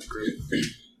come down with the group.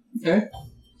 Okay.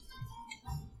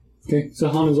 Okay.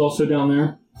 Sahan is also down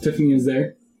there. Tiffany is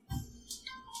there.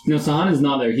 No, Sahan is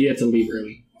not there. He had to leave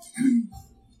early.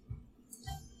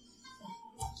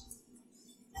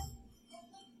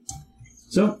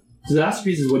 So, disaster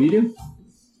pieces. What do you do?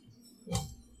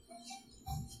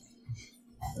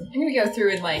 I'm going to go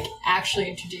through and, like, actually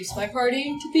introduce my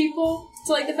party to people,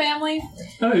 to, like, the family.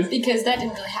 Oh. Because that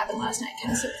didn't really happen last night.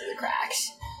 Kind of slipped through the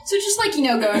cracks. So just, like, you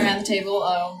know, going around the table,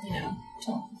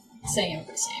 saying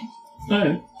everybody's name.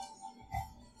 Oh.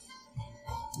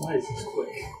 Why is this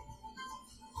quick?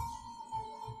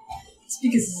 It's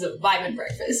because it's a vibing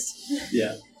breakfast.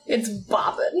 Yeah. It's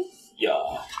bobbin'.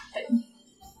 Yeah.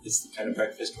 It's the kind of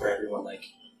breakfast where everyone, like,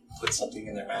 puts something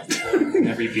in their mouth in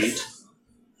every beat.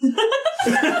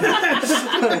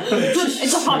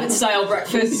 It's a Hobbit-style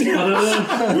breakfast.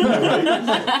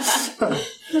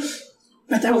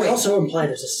 But that would also imply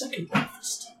there's a second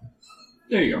breakfast.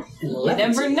 There you go. You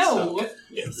never know.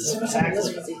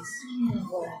 Exactly.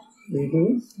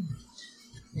 Mm-hmm.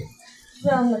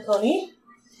 Now, Nakoni,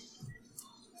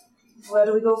 where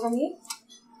do we go from here?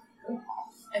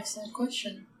 Excellent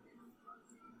question.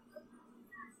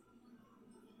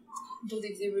 I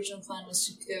believe the original plan was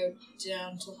to go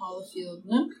down to Hollowfield,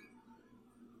 no?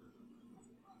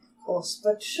 Of course,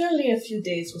 but surely a few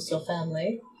days with your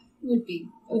family Would be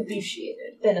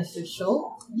appreciated.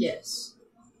 beneficial. Yes.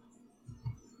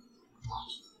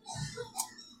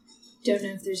 Don't know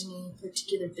if there's any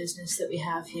particular business that we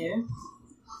have here.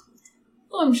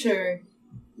 Well, I'm sure,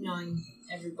 knowing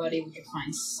everybody, we could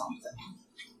find something.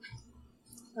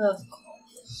 Of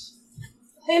course.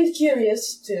 I am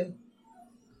curious to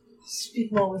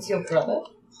speak more with your brother.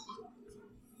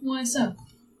 Why so?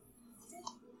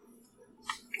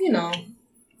 You know,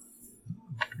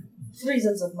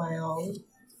 reasons of my own.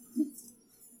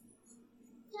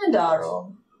 And our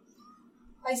own.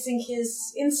 I think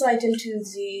his insight into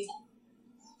the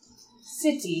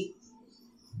city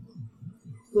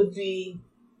would be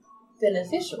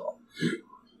beneficial.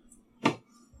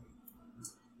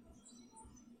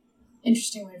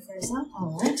 Interesting way to phrase that.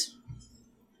 All right.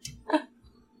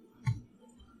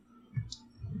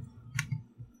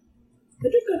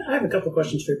 I have a couple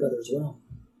questions for your brother as well.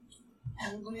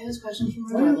 Everybody has questions from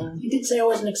my Well, brother. you did say I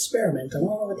was an experiment. I don't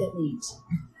know what that means.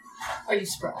 Are you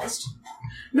surprised?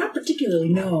 Not particularly,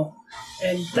 no.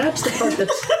 And that's the part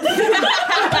that's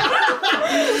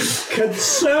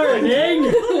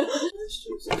concerning.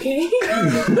 Okay.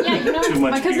 Yeah, you know, Too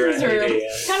much my beer cousins at are 8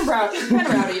 a.m. kind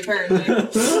of rowdy, apparently.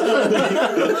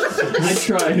 I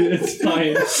tried. It's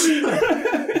fine.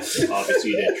 Obviously,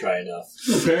 you didn't try enough.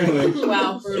 Apparently.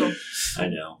 Wow, brutal. I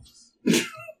know.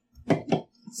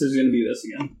 So there's gonna be this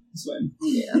again. It's fine.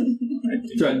 Yeah. I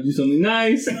tried to do something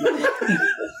nice.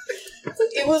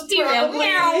 It was Derailed. probably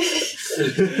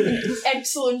an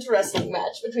excellent wrestling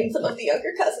match between some of the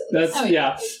younger cousins. That's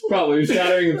yeah, probably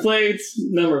shattering the plates,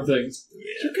 number of things.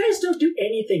 You guys don't do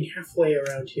anything halfway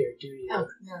around here, do you? Oh,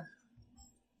 no.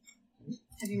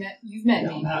 Have you met? You've met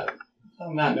me. Not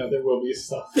On that note, there will be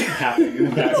stuff happening in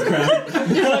the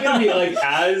background. It's not gonna be like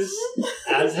as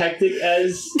hectic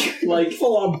as like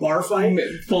Full on bar fight.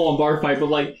 but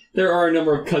like there are a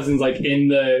number of cousins like in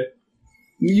the.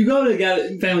 You go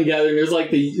to family gathering. There's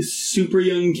like the super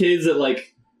young kids that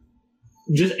like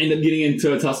just end up getting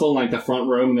into a tussle in like the front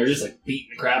row, and they're just like beating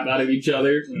the crap out of each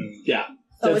other. Yeah.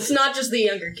 Oh, it's not just the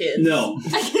younger kids. No.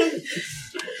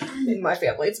 In my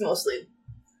family, it's mostly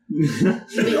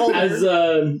the older.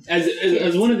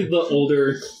 As one of the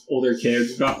older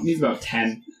kids, he's about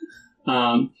 10.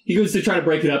 He goes to try to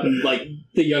break it up, and like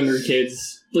the younger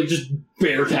kids, like just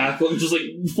bear tackle him, just like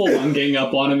full on gang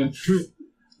up on him, and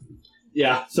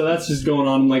yeah. So that's just going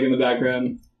on like in the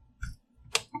background.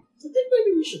 I think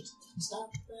maybe we should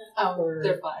stop that. Oh,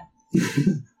 they're fine.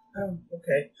 Oh,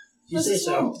 okay. You This say is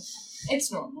so. normal.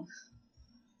 It's normal.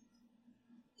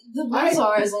 The rules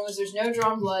are, as long as there's no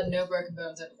drawn blood, no broken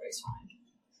bones, everybody's fine.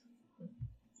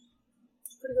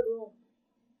 Pretty good rule.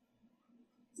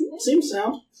 Seems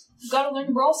sound. You've got to learn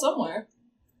to brawl somewhere.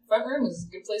 Front room is as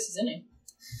good a place as any.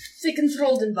 It's a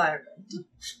controlled environment.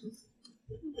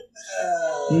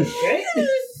 Okay.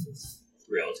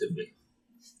 Relatively.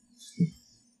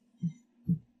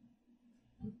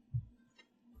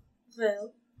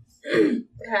 Well,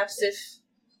 perhaps if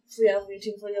we are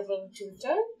waiting for your brother to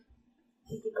return,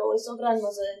 we could go with your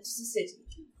grandmother into the city.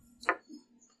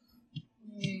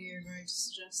 You're going to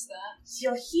suggest that?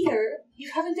 You're here.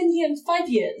 You haven't been here in 5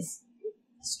 years.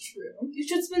 It's true. You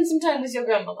should spend some time with your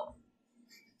grandmother.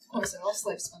 Of course, I'd also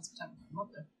like to spend some time with my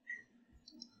mother.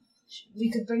 We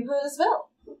could bring her as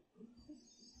well.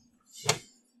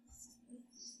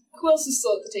 Who else is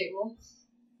still at the table?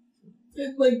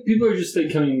 Like people are just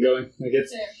like coming and going. Like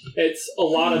it's a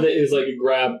lot of it is like a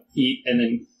grab, eat, and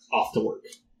then off to work.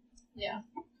 Yeah.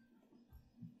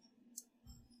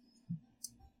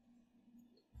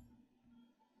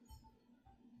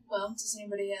 Well, does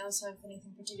anybody else have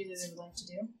anything particular they would like to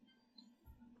do?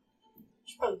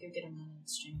 Should probably go get our money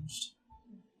exchanged.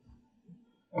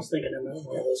 I was thinking about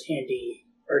one of those handy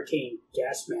arcane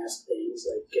gas mask things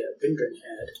like Vindran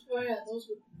had. Oh yeah, those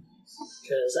would be nice.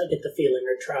 Because I get the feeling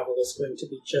our travel is going to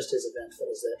be just as eventful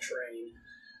as that train.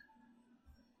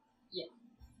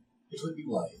 It would be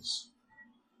wise.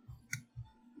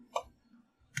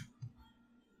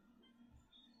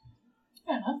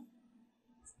 Fair enough.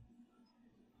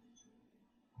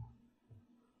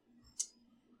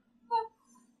 Well,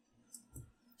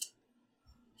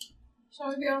 shall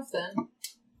we be off then?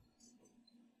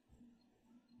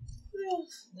 Well,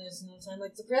 there's no time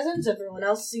like the present. Everyone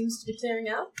else seems to be clearing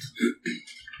out.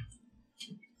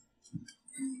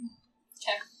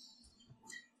 Okay.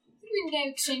 We can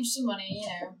go exchange some money,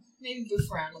 maybe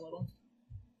goof around a little.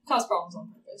 Cause problems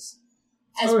on purpose.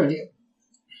 As All we right. do.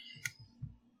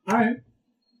 Alright.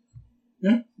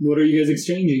 Yeah. What are you guys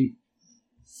exchanging?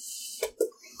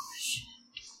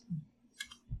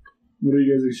 What are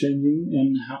you guys exchanging,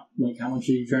 and how much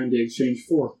are you trying to exchange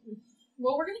for?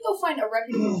 Well, we're gonna go find a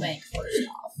reputable bank first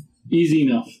off. Easy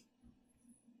enough.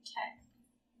 Okay.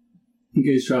 You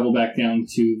guys travel back down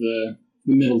to the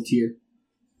middle tier.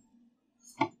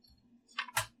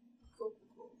 Cool.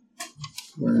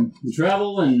 Where the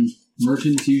travel and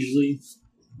merchants usually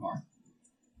are.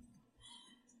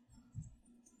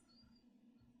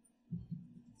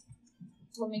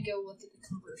 Let me go look at the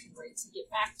conversion rates and get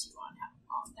back to you on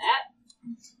that.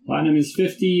 Platinum is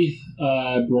 50,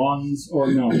 bronze,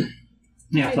 or no.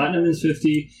 Yeah, platinum is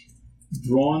 50,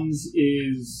 bronze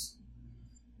is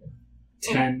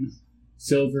 10,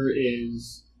 silver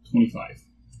is 25.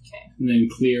 Okay. And then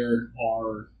clear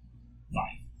are 5.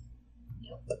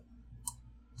 Yep.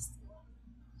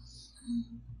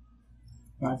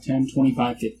 5, 10,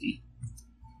 25, 50.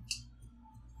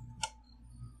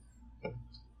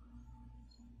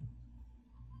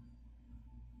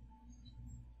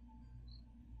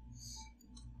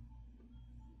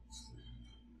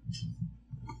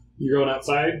 You're going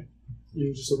outside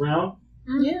and just around?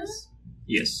 Yes.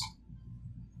 Yes.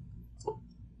 At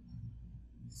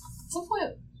some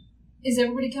point, is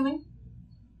everybody coming?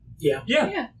 Yeah.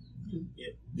 Yeah.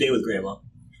 Day with Grandma.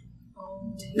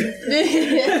 Oh.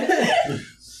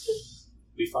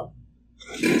 Be fun.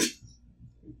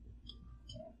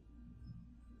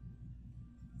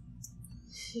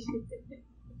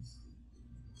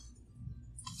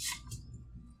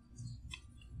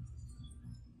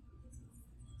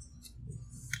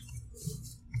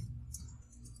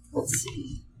 Let's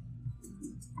see.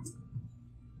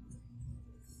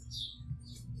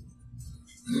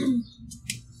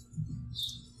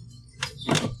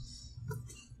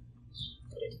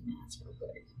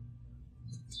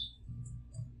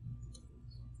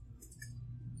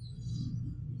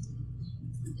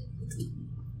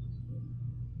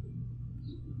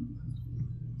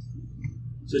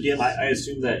 So, DM, I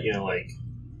assume that,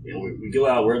 we go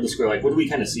out, we're in the square, what do we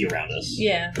kind of see around us?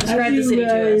 Yeah, describe the city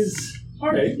to us.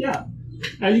 Alright, yeah.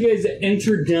 As you guys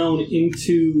enter down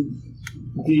into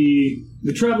the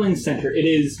traveling center, it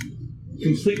is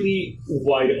completely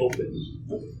wide open.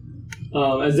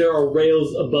 As there are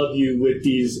rails above you with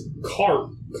these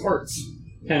carts,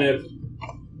 kind of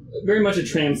very much a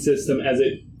tram system as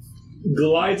it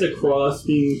glides across,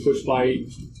 being pushed by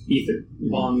ether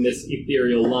on this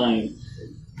ethereal line.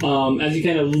 As you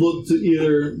kind of look to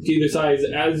either sides,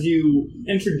 as you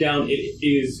enter down, it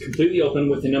is completely open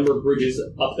with a number of bridges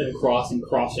up and across and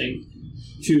crossing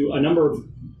to a number of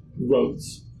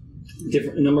roads.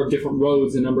 A number of different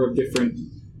roads, a number of different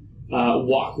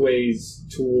walkways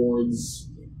towards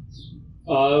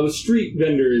street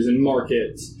vendors and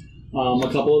markets, a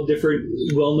couple of different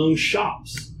well-known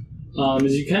shops.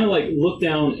 As you kind of look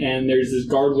down, and there's this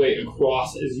guardway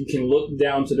across, as you can look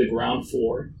down to the ground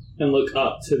floor and look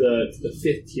up to the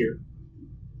fifth tier,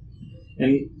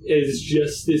 and it is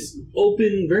just this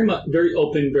open, very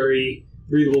open, very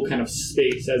breathable kind of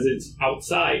space as it's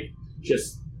outside,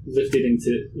 just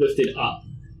lifted up,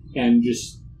 and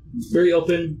just very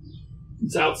open.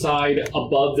 It's outside.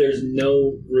 Above, there's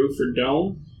no roof or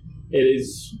dome. It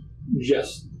is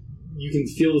just, you can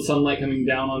feel the sunlight coming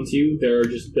down onto you. There are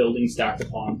just buildings stacked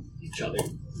upon each other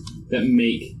that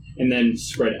make, and then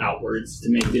spread outwards to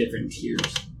make the different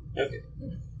tiers. Okay.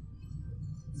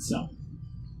 So,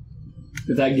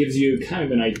 if that gives you kind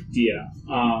of an idea.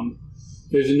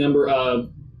 There's a number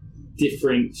of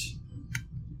different...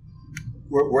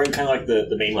 We're in kind of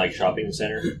the main shopping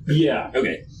center? Yeah.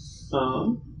 Okay.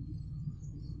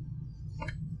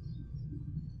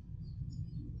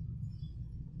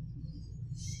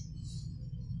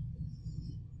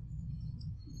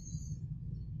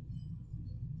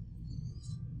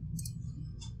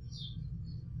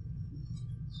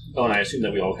 Oh, and I assume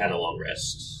that we all had a long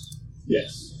rest.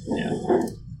 Yes. Yeah.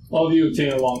 All of you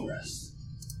obtain a long rest.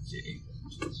 Okay.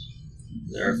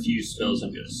 There are a few spells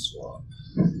I'm going to swap.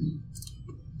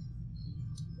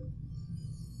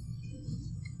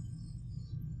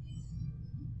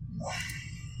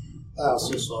 I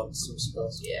also swapped some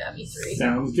spells. Yeah, me 3.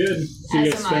 Sounds good. So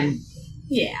you guys spend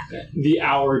the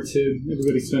hour to...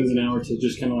 Everybody spends an hour to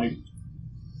just kind of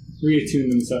reattune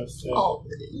themselves. To do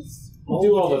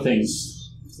all the things.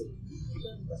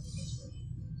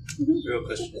 The real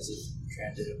question is if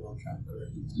Tran did it while drunk or...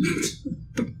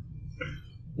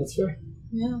 That's fair.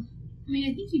 Yeah. I mean,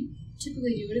 I think you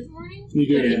typically do it in the morning. You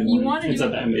do it in the morning. You want to it's do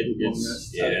at the end of the long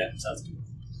rest. Yeah. Sounds good.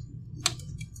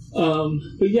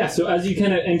 But yeah, so as you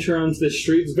kind of enter onto the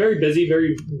street, it's very busy,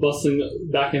 very bustling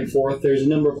back and forth. There's a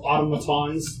number of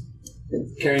automatons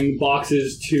carrying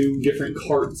boxes to different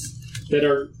carts that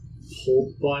are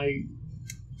pulled by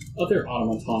other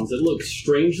automatons that look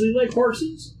strangely like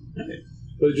horses. Okay.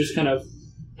 But just kind of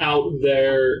out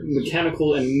there,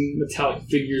 mechanical and metallic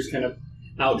figures kind of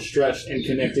outstretched and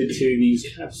connected to these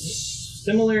kind of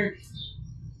similar,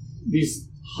 these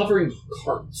hovering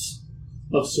carts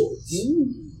of sorts.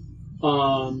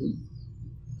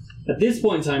 At this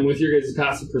point in time, with your guys'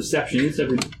 passive perceptions,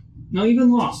 not even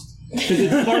lost, because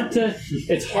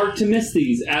it's hard to miss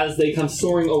these as they come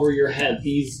soaring over your head.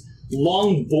 These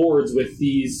long boards with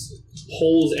these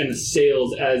poles and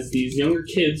sails, as these younger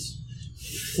kids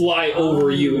fly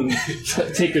over you and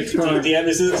take a turn. Yeah,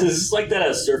 this is like that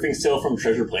surfing sail from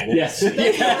Treasure Planet. Yes. That's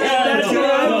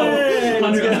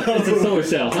it's a solar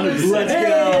sail. 100%. Let's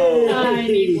go. I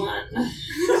need one.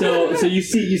 So you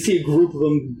see a group of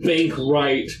them bank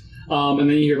right, and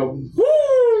then you hear the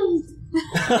woo,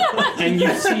 and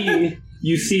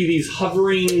you see these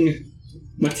hovering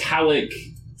metallic.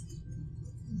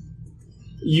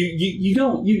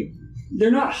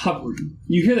 They're not hovering.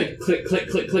 You hear the click, click,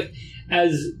 click, click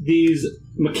as these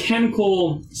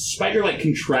mechanical spider-like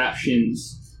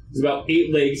contraptions. It's about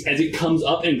 8 legs as it comes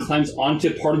up and climbs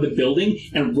onto part of the building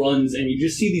and runs, and you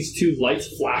just see these 2 lights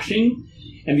flashing.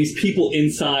 And these people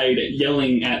inside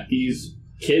yelling at these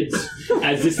kids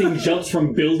as this thing jumps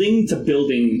from building to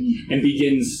building and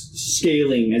begins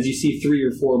scaling as you see 3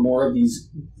 or 4 more of these.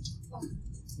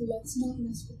 Let's not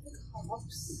mess with the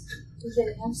cops.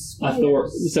 They have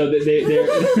spiders. So they're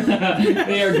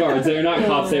they are guards. They are not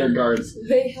cops. They are guards.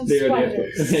 They have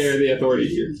spiders. They are the authority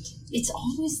here. It's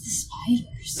always the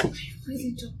spiders. I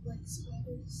really don't like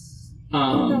spiders.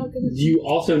 You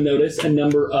also notice a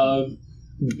number of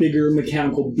bigger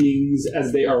mechanical beings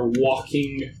as they are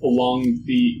walking along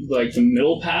the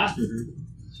middle path,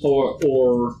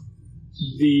 or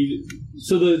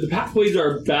the pathways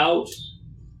are about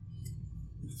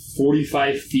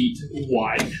 45 feet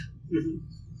wide.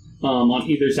 on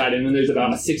either side, and then there's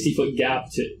about a 60-foot gap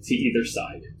to either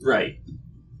side. Right.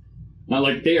 Now,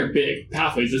 like, they are big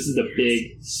pathways. This is a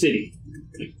big city.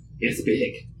 Like, it's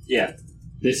big. Yeah.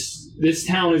 This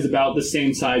town is about the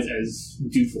same size as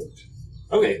Dewfort.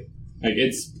 Okay. Like,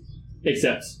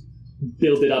 except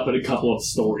build it up at a couple of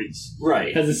stories.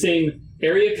 Right. Has the same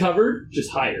area covered,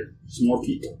 just higher. Just more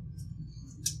people.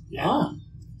 Ah.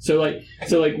 So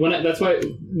that's why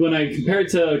when I compare it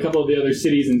to a couple of the other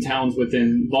cities and towns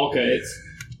within Volca,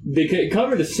 they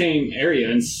cover the same area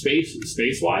in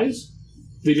space wise.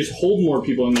 They just hold more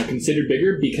people and they're considered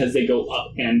bigger because they go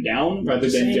up and down rather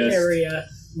than Same just area,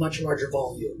 much larger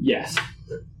volume. Yes.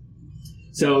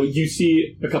 So you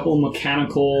see a couple of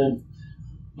mechanical.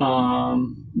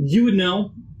 You would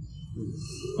know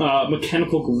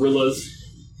mechanical gorillas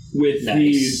with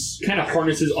these kind of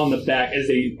harnesses on the back as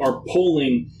they are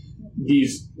pulling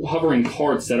these hovering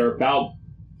carts that are about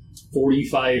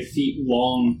 45 feet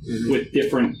long with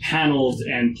different panels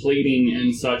and plating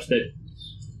and such that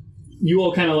you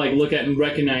all kind of like look at and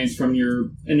recognize from your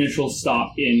initial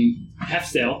stop in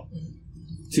Hefsdale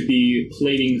to be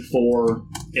plating for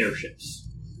airships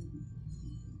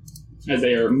as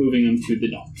they are moving them to the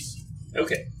docks.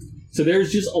 Okay. So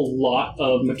there's just a lot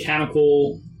of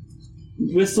mechanical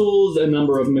whistles, a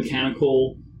number of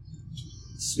mechanical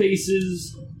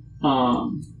spaces.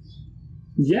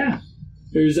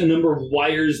 There's a number of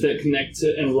wires that connect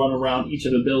to and run around each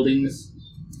of the buildings.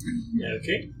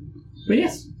 Okay. But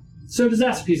yes, so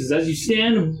disaster pieces. As you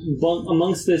stand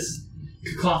amongst this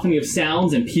cacophony of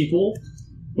sounds and people,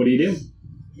 what do you do?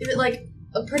 Is it like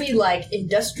a pretty like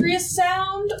industrious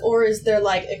sound, or is there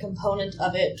like a component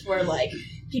of it where like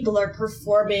people are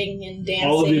performing and dancing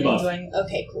All of the and above. doing?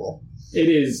 Okay, cool. It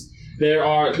is.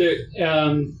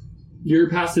 You're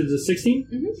past the 16.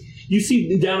 Mm-hmm. You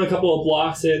see down a couple of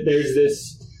blocks. There's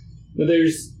this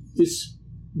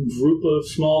group of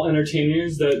small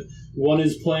entertainers. That one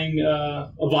is playing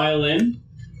a violin,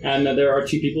 and there are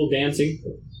two people dancing.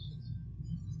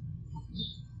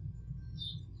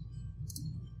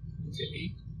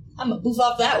 Okay. I'm gonna move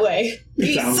off that way.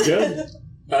 Peace. Sounds good.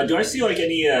 Do I see like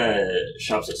any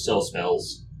shops that sell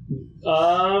spells?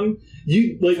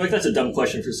 You I feel like that's a dumb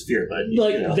question for Sphere, but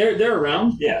they're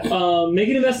around. Yeah. Make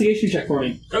an investigation check for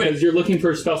me because Okay. you're looking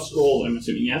for a spell scroll. I'm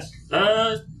assuming yes.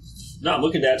 No, I'm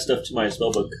looking to add stuff to my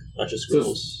spellbook, not just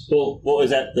scrolls. Well,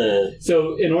 is that the?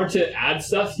 So in order to add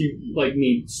stuff, you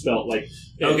need spell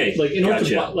Okay, in order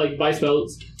gotcha. to buy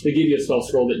spells, they give you a spell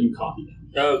scroll that you copy.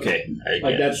 Okay.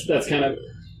 That's kind of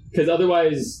because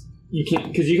otherwise you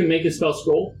can't because you can make a spell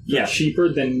scroll for cheaper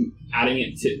than adding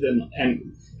it to them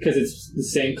and because it's the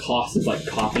same cost as like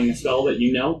copying a spell that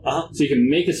you know. Uh-huh. So you can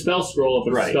make a spell scroll of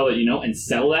a spell that you know and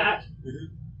sell that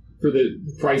for the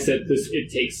price that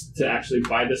it takes to actually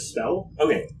buy the spell.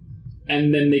 Okay.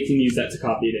 And then they can use that to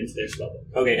copy it into their spellbook.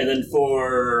 Okay, and then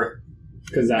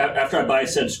after I buy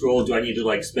said scroll, do I need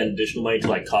to spend additional money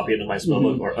to copy it into my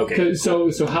spellbook? Or okay.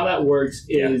 So how that works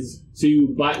is so you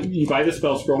buy the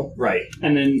spell scroll, right?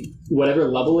 And then whatever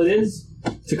level it is,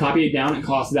 to copy it down, it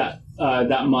costs that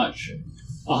much.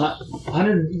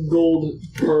 100 gold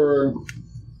per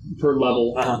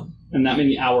level, and that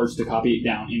many hours to copy it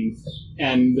down.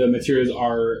 And the materials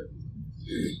are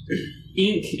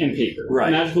ink and paper,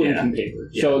 magical ink and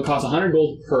paper. Yeah. So it costs 100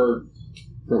 gold per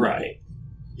right.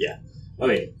 Yeah.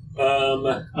 Okay.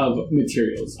 Of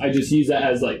materials. I just use that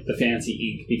as the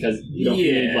fancy ink because you don't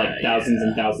need thousands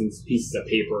and thousands of pieces of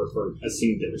paper for a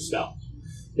singular spell.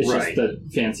 It's just the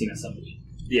fanciness of it.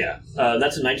 Yeah,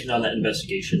 that's a 19 on that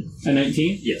investigation. A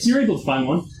 19? Yes. You're able to find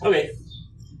one. Okay.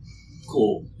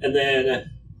 Cool. And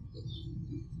then,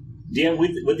 DM,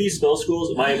 with these spell scrolls,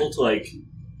 am I able to,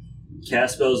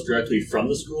 cast spells directly from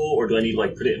the scroll, or do I need to,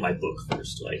 put it in my book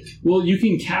first? Well, you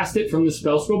can cast it from the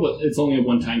spell scroll, but it's only a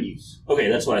one-time use. Okay,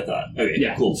 that's what I thought. Okay,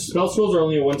 yeah, cool. Spell scrolls are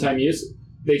only a one-time use.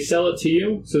 They sell it to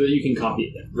you so that you can copy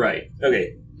it then. Right.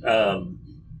 Okay.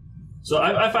 So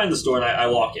I find the store and I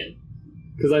walk in.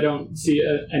 Because I don't see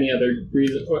any other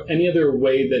reason or any other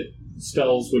way that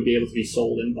spells would be able to be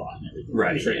sold and bought and everything.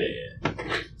 Right. Yeah.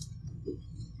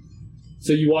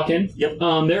 So you walk in. Yep.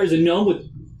 There is a gnome with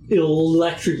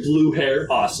electric blue hair.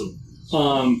 Awesome.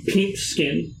 Pink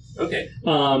skin. Okay.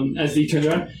 As he turns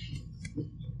around.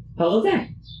 Hello there.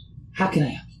 How can I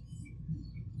help you?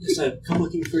 Yes, I've come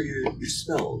looking for your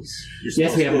spells.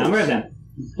 Yes, we have a number of them.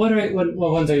 What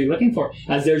ones are you looking for?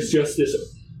 As there's just this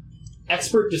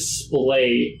expert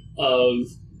display of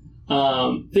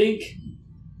after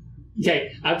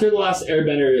the last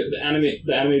Airbender, the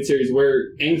animated series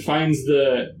where Aang finds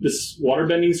this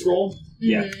waterbending scroll,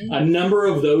 a number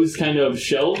of those kind of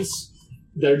shelves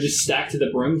that are just stacked to the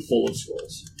brim full of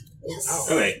scrolls. Yes.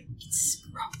 Okay. It's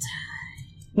scrub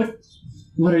time.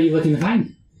 What are you looking to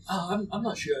find? Oh, I'm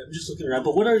not sure. I'm just looking around.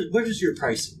 But what is your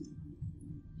pricing?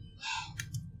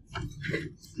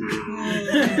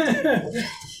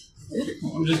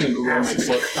 I'm just going to grab my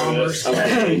book for this.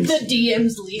 Okay. The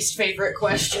DM's least favorite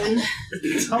question.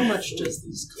 How much does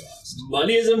these cost?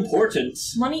 Money is important.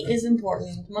 Money is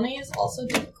important. Money is also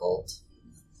difficult.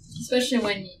 Especially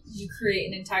when you create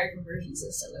an entire conversion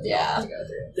system that we all have to go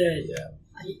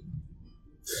through.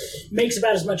 Makes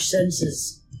about as much sense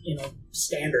as,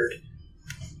 standard.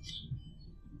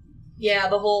 Yeah,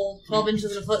 the whole 12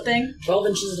 inches of a foot thing. 12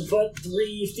 inches a foot,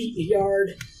 3 feet a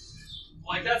yard,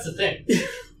 Like, that's the thing.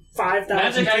 5,000.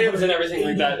 Magic items and everything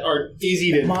like that are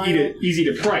easy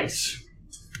to price.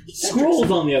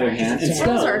 Scrolls, on the other hand, and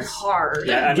Scrolls are spells hard.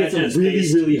 Yeah, I get imagine it's really,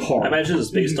 based, really hard. I imagine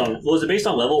it's based on... Was it based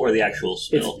on level or the actual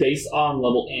spell? It's based on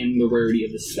level and the rarity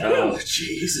of the spell. Oh,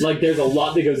 jeez. Like, there's a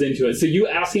lot that goes into it. So you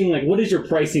asking, like, what is your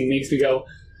pricing makes me go,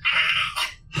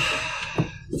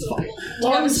 it's fine. Do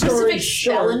you have a specific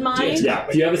spell in mind? Yeah,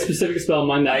 do you have a specific spell in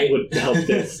mind that would help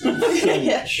this so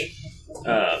much?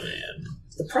 Oh, man.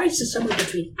 The price is somewhere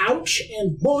between ouch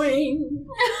and boing.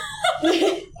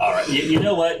 All right. You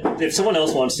know what? If someone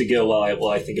else wants to go while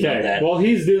I think about Okay, that. while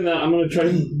he's doing that, I'm going to try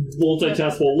to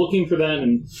multitask while looking for that.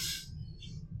 And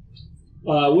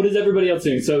what is everybody else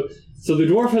doing? So the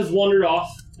dwarf has wandered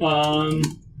off.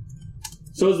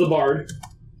 So is the bard.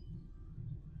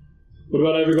 What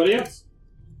about everybody else?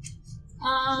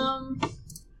 I'm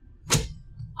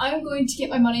going to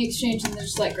get my money exchanged and then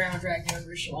just let Grandma drag me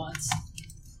wherever she wants.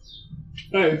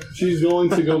 Hey, she's going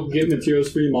to go get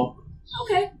materials for your mom.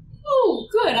 Okay. Oh,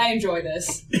 good. I enjoy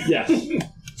this. Yeah. She's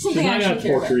Something not I going actually to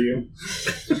care torture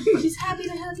about. you. She's happy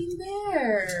to have you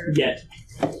there. Yet.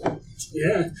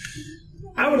 Yeah.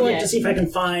 I would like to see if I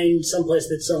can find someplace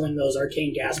that's selling those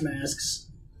arcane gas masks.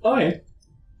 Okay.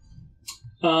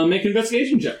 Make an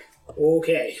investigation check.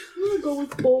 Okay. I'm gonna go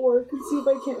with bulwark and see if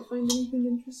I can't find anything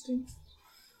interesting.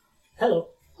 Hello.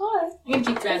 Hi. I'm going to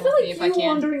keep I dragging feel with me like if I you can.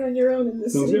 wandering on your own in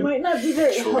this Sounds city good. might not be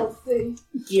very Sure. healthy.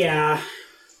 Yeah.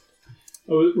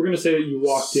 Oh, we're going to say that you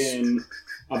walked in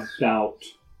about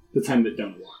the time that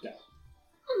Donna walked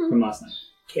out from last night.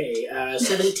 Okay,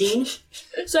 17.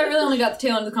 So I really only got the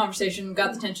tail end of the conversation,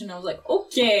 got the tension, and I was like,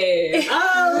 okay.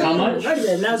 How much? Right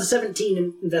then, that was a 17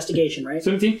 in investigation, right?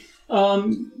 17.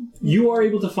 You are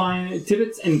able to find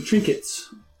tippets and trinkets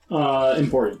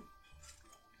imported.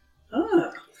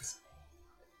 Ah.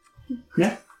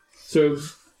 Yeah. So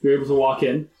you're able to walk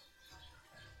in.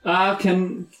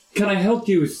 Can I help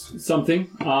you with something?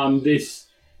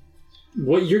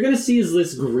 What you're gonna see is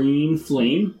this green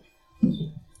flame.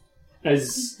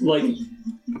 As like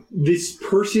this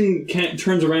person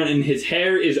turns around and his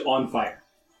hair is on fire.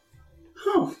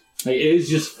 Oh. Like, it is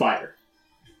just fire.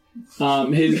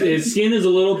 His skin is a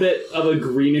little bit of a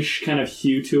greenish kind of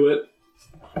hue to it.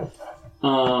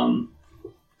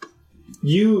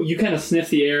 You kind of sniff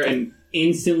the air and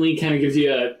instantly kind of gives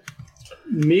you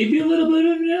maybe a little bit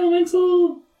of an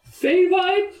elemental fey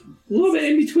vibe, a little bit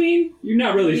in between. You're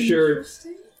not really sure.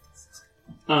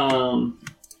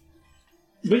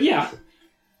 But yeah,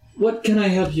 what can I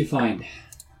help you find?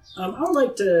 I would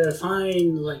like to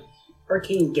find, like,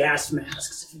 arcane gas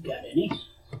masks, if you've got any.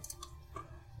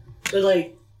 But,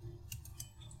 like,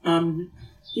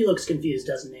 he looks confused,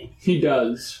 doesn't he? He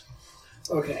does.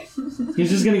 Okay.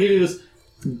 He's just gonna give you this.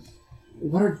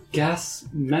 What are gas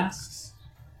masks?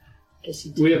 Guess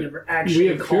he We have never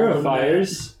actually call them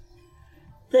purifiers.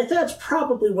 That's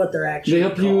probably what they're actually They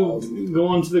help called. you go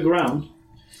onto the ground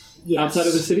Yes. outside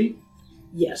of the city.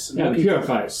 Yes. I'm Yeah, the looking for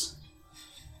purifiers.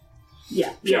 those.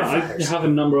 Yeah, Yeah, I purifiers. have a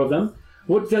number of them.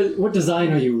 What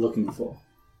design are you looking for?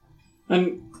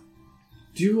 And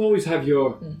do you always have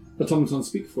your automaton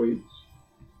speak for you?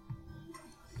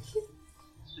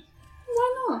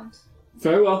 Why not?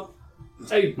 Very well.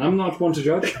 Hey, I'm not one to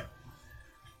judge.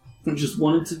 I just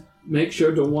wanted to make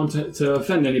sure, don't want to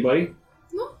offend anybody.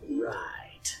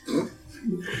 Right.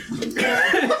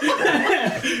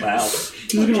 Wow.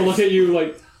 He's gonna look at you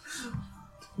like,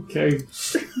 okay,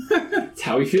 that's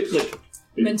how he feels. Like,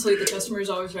 Mentally, the customer is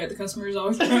always right. The customer is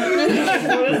always right.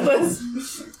 What is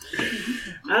this?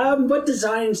 What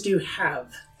designs do you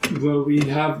have? well, we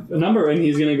have a number, and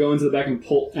he's gonna go into the back and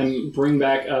pull and bring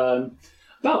back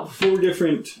about 4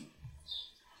 different.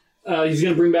 He's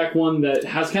gonna bring back one that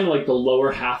has kind of like the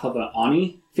lower half of an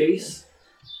Ani face.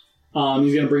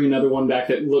 He's gonna bring another one back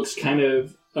that looks kind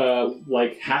of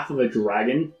like half of a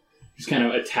dragon, just kind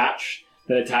of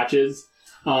attaches.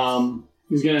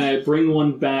 He's gonna bring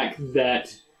one back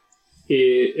that,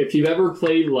 if you've ever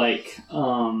played like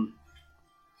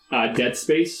Dead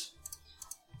Space,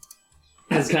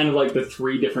 has kind of like the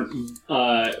 3 different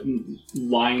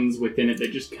lines within it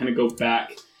that just kind of go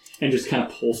back and just kind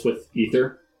of pulse with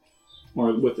ether,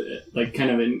 or with like kind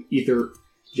of an ether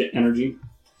energy.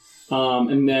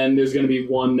 And then there's going to be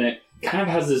one that kind of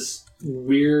has this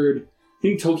weird, I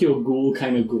think Tokyo Ghoul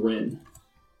kind of grin.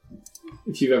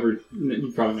 If you've ever,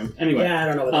 you probably never. Anyway, Yeah, I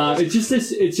don't know what that is.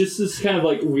 It's just this kind of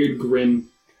like weird grin.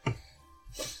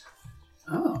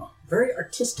 Oh, very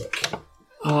artistic.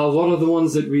 A lot of the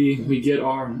ones that we get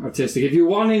are artistic. If you're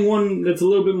wanting one that's a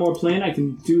little bit more plain, I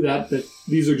can do that. But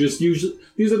these are just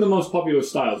these are the most popular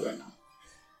styles right now.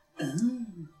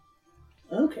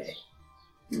 Okay.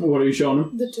 What are you showing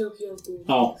them? The Tokyo Ghoul.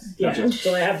 Oh, Yeah, gotcha.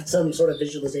 so I have some sort of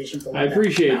visualization for what I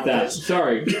appreciate mouth that. is.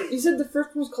 Sorry. You said the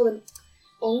first one was called an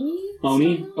Oni?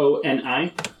 Oni, style?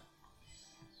 O-N-I.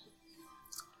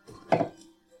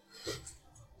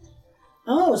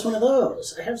 Oh, it's one of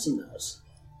those. I have seen those.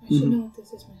 I should know what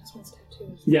this is. My husband's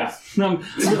tattoo. Yeah. I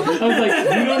was like,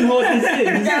 you don't know what this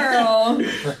is. Girl.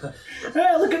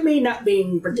 Look at me not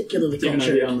being particularly Do you have an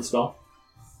idea cultured. on the spell?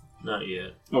 Not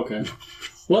yet. Okay.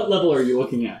 What level are you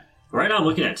looking at? Right now I'm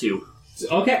looking at 2.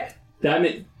 Okay.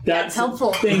 That's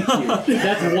helpful. Thank you.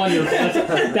 That's wonderful.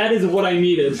 That is what I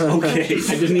needed. Okay. I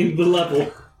just needed the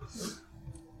level.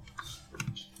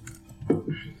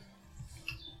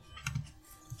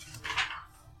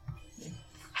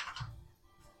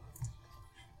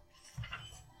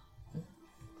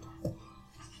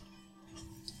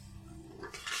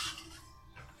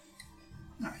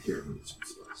 Here it is.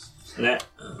 That,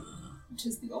 Which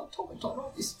is the automaton,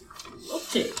 obviously.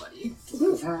 Okay, buddy.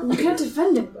 You can't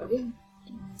defend anybody.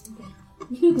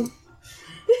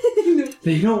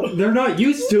 They're not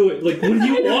used to it. Like, what do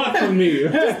you want from me?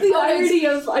 The irony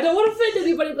of, I don't want to offend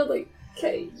anybody, but like,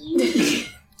 okay.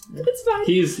 It's fine.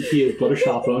 He is but a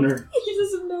shop owner. He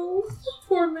doesn't know.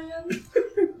 Poor man.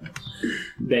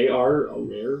 They are a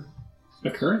rare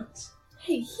occurrence.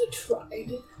 Hey, he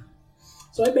tried.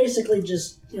 So I basically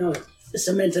just,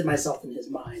 cemented myself in his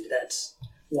mind. That's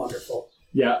wonderful.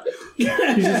 Yeah. He's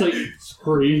just like,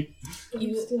 sorry.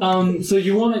 So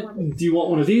you want it? Do you want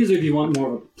one of these, or do you want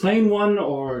more of a plain one,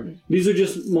 or these are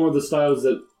just more of the styles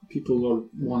that people are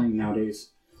wanting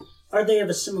nowadays? Are they of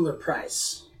a similar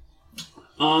price?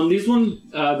 These ones,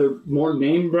 they're more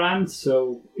name brand,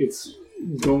 so it's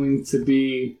going to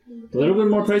be a little bit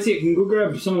more pricey. You can go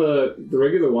grab some of the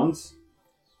regular ones.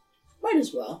 Might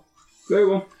as well. Very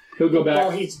well. He'll go back.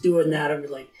 While he's doing that, I'll be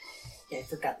like, yeah, I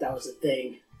forgot that was a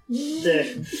thing.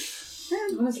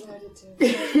 Honestly, I did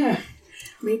too.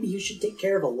 Maybe you should take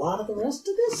care of a lot of the rest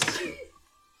of this?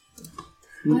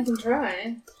 I can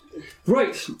try.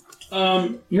 Right.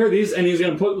 Here are these, and he's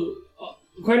going to put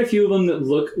quite a few of them that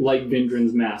look like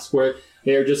Vindrin's mask, where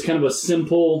they are just kind of a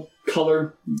simple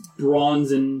color,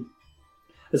 bronze and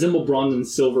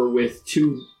silver with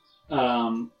 2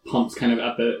 pumps kind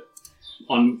of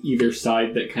on either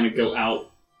side that kind of go out.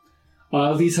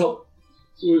 These help.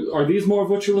 Are these more of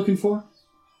what you're looking for?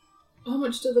 How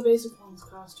much do the basic ones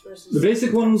cost versus... The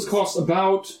basic ones cost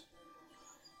about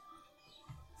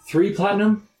 3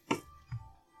 platinum.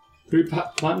 3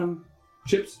 platinum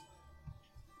chips.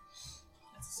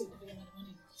 That's a significant amount of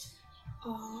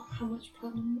money. How much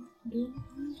platinum do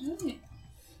I have?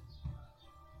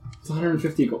 It's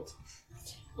 150 gold.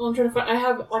 Well, I'm trying to find... I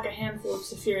have like a handful of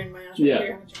Saphir in my house right Yeah.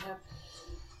 here. How much I have.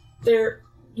 They're...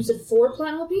 You said 4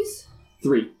 platinum apiece?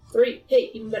 3. 3.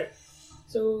 Hey, even better.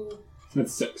 So...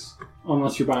 That's 6.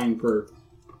 Unless you're buying for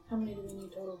How many do we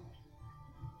need total?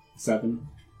 7.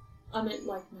 I meant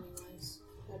like money-wise.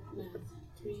 Like math.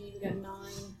 3, we got 9.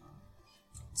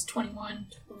 It's 21.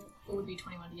 It would be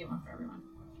 21 to get one for everyone.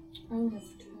 I only have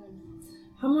 10.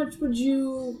 How much would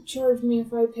you charge me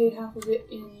if I paid half of it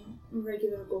in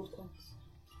regular gold coins?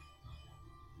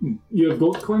 You have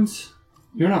gold coins?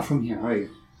 You're not from here, are you?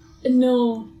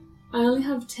 No. I only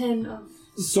have 10 of...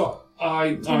 So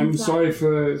I'm sorry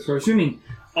for assuming.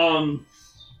 The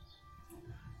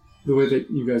way that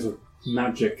you guys are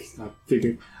magic, I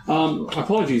figured.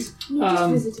 Apologies. No,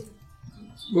 just visiting.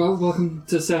 Well, welcome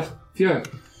to Saphir.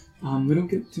 We don't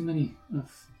get too many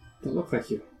that look like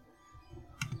you.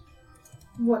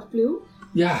 What, blue?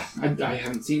 Yeah, I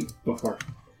haven't seen it before.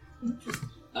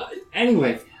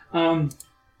 Anyway,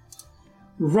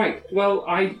 right. Well,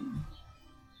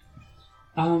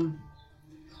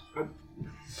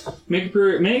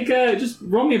 just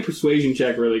roll me a persuasion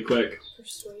check really quick.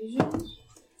 Persuasion?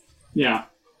 Yeah.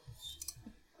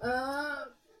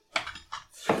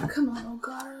 Come on,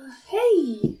 Ogara.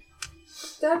 Hey!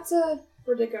 That's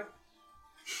where'd it go?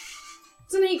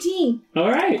 It's an 18.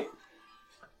 All right.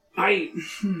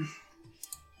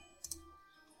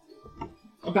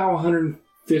 About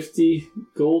 150 50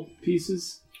 gold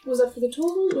pieces. Was that for the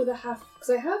total or the half? Because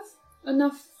I have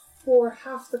enough for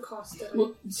half the cost that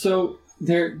Well, so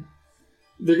they're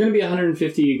going to be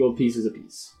 150 gold pieces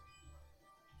apiece,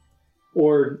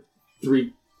 or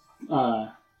three,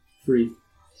 whatever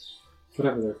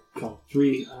they're called,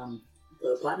 three.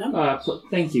 Platinum.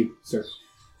 Thank you, sir.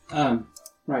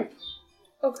 Right.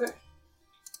 Okay.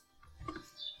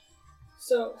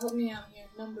 So, help me out here.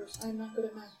 Numbers. I'm not good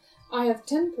at math. I have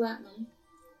 10 platinum,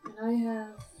 and I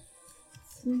have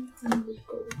 300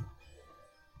 gold.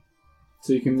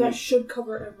 So you can. That should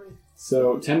cover everything.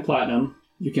 So 10 platinum.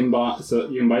 You can buy. So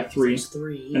you can buy 3, That's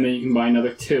 3. and then you can buy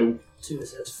another 2. 2,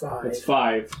 so that's 5. That's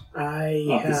 5. I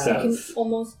Off the have. set.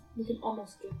 We can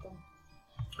almost get them.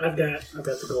 I've got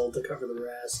the gold to cover the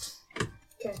rest.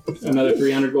 Okay. Another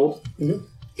 300 gold. Mhm.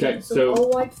 Okay, So I'll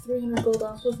wipe 300 gold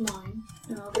off with mine,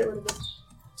 and I'll get rid of the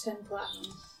 10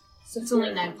 platinum. So It's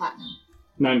only 9 platinum.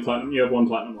 9 platinum. You have 1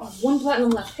 platinum left. 1 platinum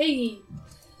left. Hey!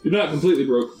 You're not completely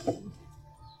broke.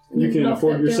 You can Knock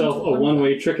afford that down yourself to a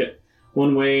one-way ticket.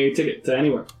 One-way ticket to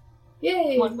anywhere.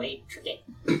 Yay! One-way ticket.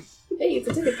 Hey, it's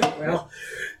a ticket. Well,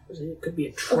 it could be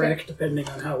a trek depending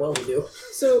on how well we do.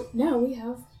 So now we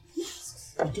have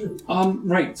masks. I do.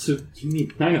 Right, so you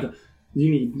need 9 of them. You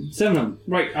need 7 of them.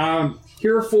 Right,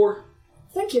 here are 4.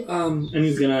 Thank you. And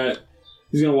he's gonna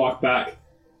walk back.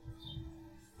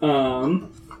 And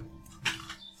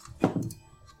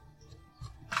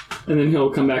then he'll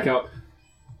come back out.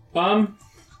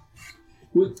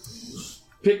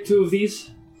 Pick 2 of these.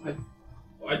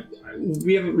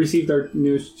 We haven't received our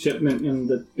new shipment in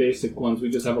the basic ones. We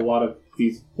just have a lot of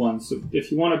these ones. So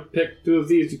if you want to pick 2 of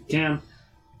these, you can.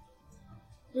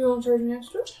 You won't charge me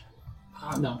extra?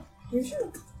 No. You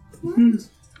sure? I'm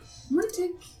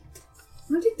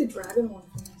gonna take the dragon one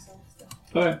for myself.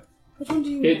 Though. Okay. Which one do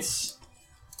you It's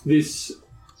this.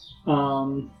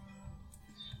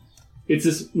 It's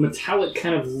this metallic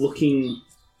kind of looking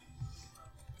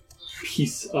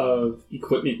piece of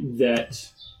equipment that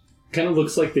kind of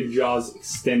looks like the jaws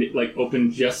extended, like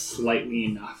open just slightly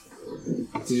enough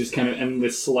to just kind of end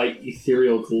this slight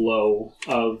ethereal glow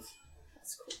of.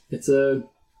 That's cool. It's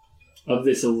of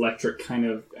this electric kind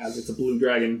of, as it's a blue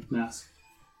dragon mask.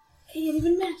 Hey, it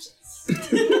even matches.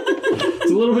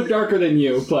 It's a little bit darker than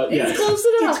you, but yeah. It's close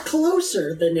enough. It's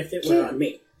closer than if it were on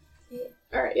me. Yeah.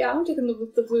 Alright, yeah, I'm taking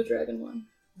the blue dragon one.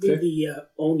 The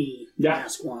Oni Yeah.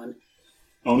 mask one.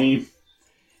 Only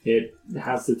it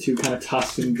has the 2 kind of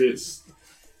tusks and this.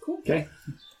 Cool. Okay.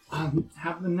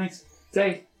 Have a nice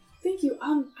day. Thank you.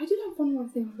 I did have one more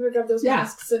thing. We're gonna grab those Yeah.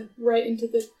 masks and right into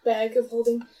the bag of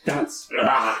holding. That's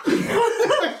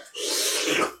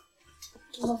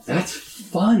Love that. that's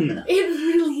fun. It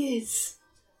really is.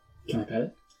 Can I pet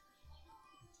it?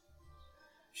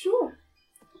 Sure.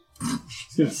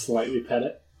 He's gonna slightly pet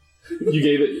it. You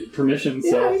gave it permission,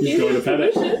 so I he's gave going you to pet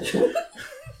it. permission.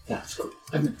 That's cool.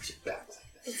 I've never seen bags like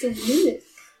It's a mimic.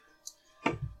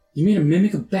 that. You made a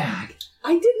mimic a bag.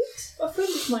 I didn't. A friend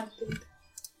of mine did.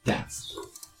 That's cool.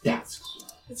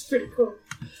 It's pretty cool.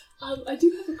 I do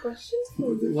have a question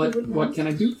for you. What can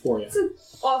I do for you? It's an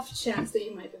off chance that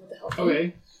you might be able to help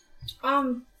me.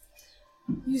 Okay.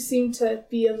 You seem to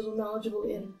be a little knowledgeable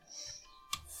in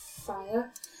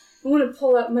fire. I want to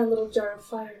pull out my little jar of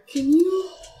fire. Can you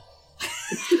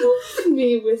help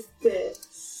me with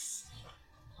this?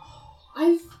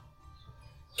 I've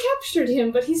captured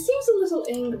him, but he seems a little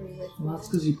angry with me. Well, that's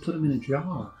because you put him in a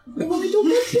jar. Well, I don't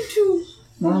want him to...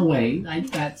 No, wait.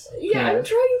 That's Yeah, fair. I'm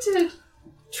trying to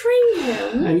train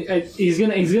him. And he's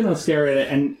gonna stare at it,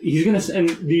 and he's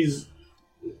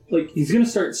gonna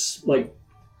start like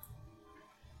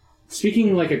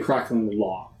speaking like a crackling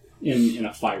log in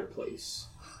a fireplace,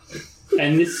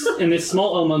 and this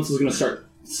small elemental is gonna start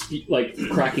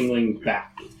crackling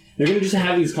back. They're gonna just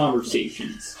have these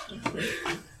conversations.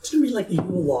 It's gonna be like the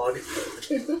Yule log.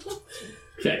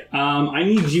 Okay, I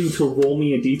need you to roll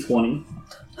me a d20.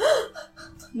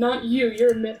 Not you,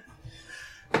 you're a myth.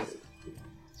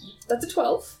 That's a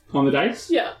 12. On the dice?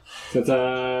 Yeah. That's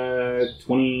a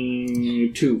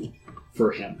 22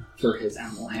 for him, for his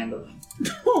animal handling.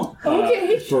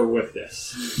 Okay. For with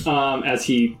this. As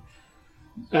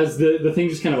the thing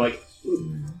just kind of like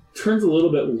turns a little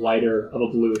bit lighter of a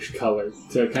bluish color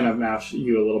to kind of match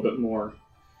you a little bit more.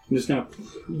 And just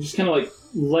kind of like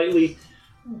lightly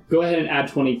go ahead and add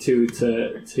 22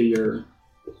 to your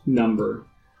number.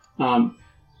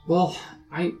 Well,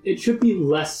 it should be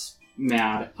less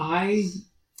mad. I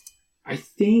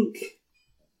think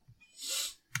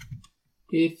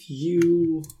if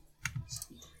you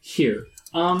here,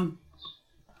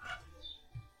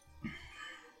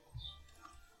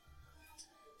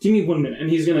 give me 1 minute. And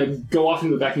he's going to go off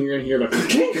in the back and you're going to hear the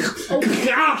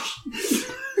gosh!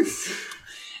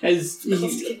 As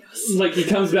he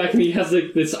comes back and he has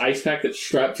like this ice pack that's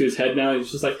strapped to his head now. And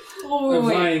he's just like, oh,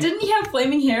 wait. Didn't he have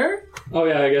flaming hair? Oh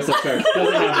yeah, I guess that's fair.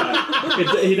 Doesn't have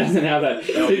that. He doesn't have that.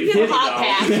 He has a hot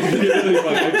pack.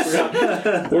 I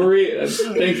forgot.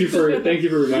 Thank you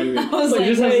for reminding me. He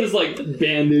just has this like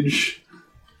bandage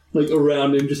like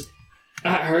around him. Just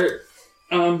hurt.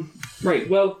 Right.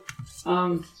 Well.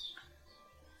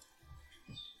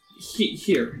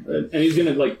 Here, and he's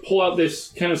gonna like pull out this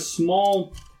kind of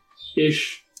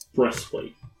small-ish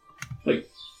breastplate, like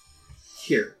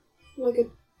here. Like a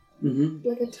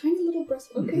tiny little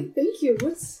breastplate. Okay, thank you.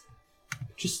 What's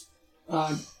just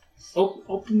put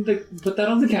that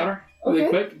on the counter really Okay.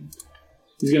 quick.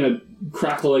 He's gonna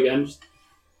crackle again.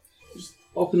 Just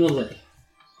open the lid.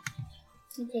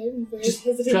 okay? I'm very Just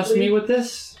hesitantly. trust me with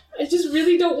this. I just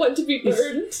really don't want to be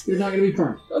burned. You're not gonna be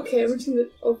burned. Okay, we're just gonna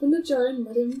open the jar and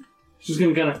let him. She's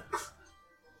gonna kind of.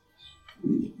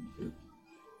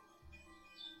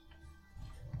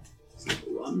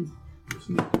 Run. There's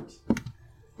not.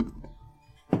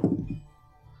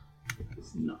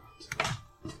 There's not.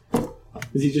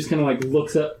 As he just kind of like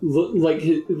looks up,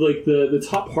 the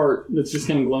top part that's just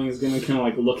kind of glowing is gonna kind of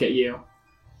like look at you,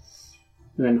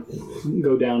 and then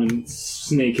go down and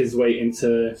snake his way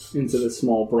into the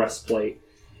small breastplate.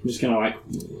 And just kind of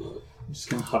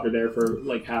hover there for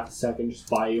like half a second, just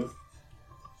by you.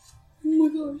 Oh my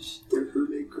gosh. They're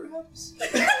hermit crabs.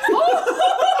 What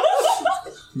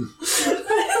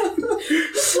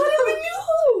do we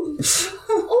know?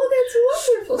 Oh, that's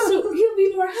wonderful. So he'll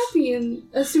be more happy in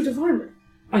a suit of armor.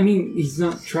 I mean, he's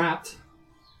not trapped,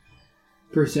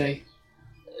 per se.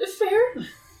 Fair.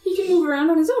 He can move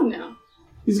around on his own now.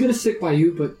 He's gonna stick by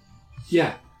you, but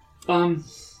yeah. Do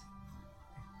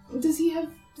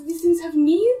these things have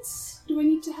needs? Do I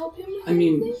need to help him with I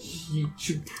mean, anything? you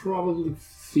should probably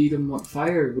feed him what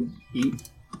fire would eat.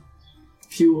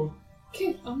 Fuel.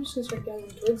 Okay, I'm just gonna start gathering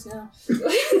twigs now.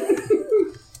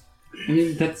 I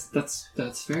mean, that's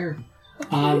fair.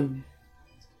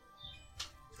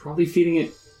 Probably feeding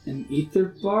it an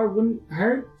ether bar wouldn't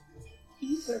hurt.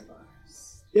 Ether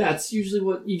bars. Yeah, it's usually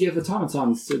what you give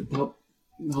automatons to help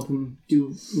them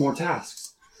do more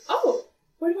tasks. Oh,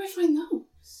 where do I find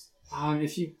those?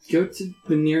 If you go to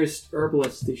the nearest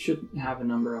herbalist, they should have a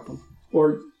number of them.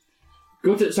 Or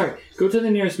go to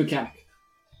the nearest mechanic.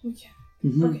 Okay.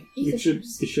 Mm-hmm. Okay, ether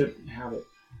bars. They should have it.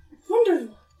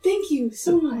 Wonderful. Thank you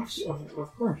so much.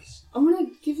 Of course. I'm gonna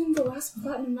give him the last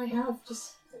platinum I have.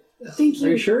 Just thank you.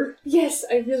 Are you sure? Yes,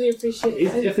 I really appreciate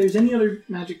it. If there's any other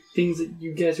magic things that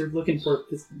you guys are looking for,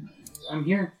 I'm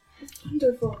here.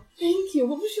 Wonderful. Thank you.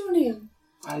 What was your name?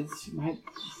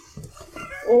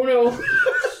 Oh no.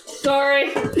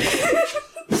 Sorry.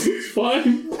 It's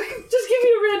fine. Just give me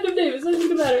a random name. It's not even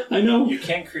gonna matter. I know. You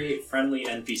can't create friendly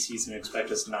NPCs and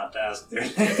expect us not to ask their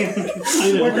name.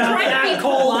 I know. We're not that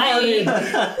cold-hearted. We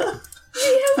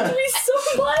have to be so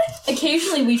polite.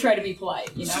 Occasionally we try to be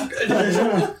polite, you know?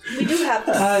 We do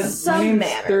have some my name's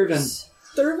manners.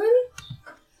 Thurvin?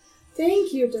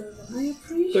 Thank you, Thurvin. I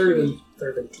appreciate Thurvin.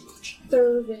 Thurvin TH.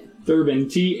 Thurvin. Thurvin. THERVAN.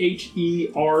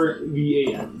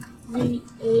 V-A-N.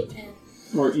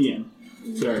 Or EN.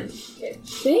 Sorry. Okay.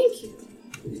 Thank you.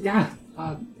 Yeah.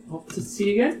 Hope to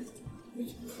see you again.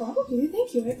 Probably.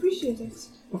 Thank you. I appreciate it.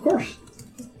 Of course.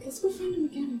 Let's go find a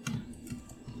mechanic now.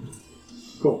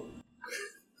 Cool.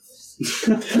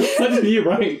 What did you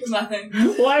write? Nothing.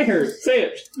 Why her? Say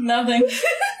it. Nothing.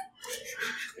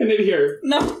 I need to hear.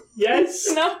 No. Yes.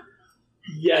 No.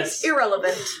 Yes.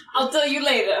 Irrelevant. I'll tell you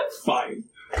later. Fine.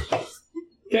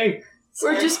 Okay.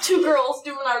 We're just two girls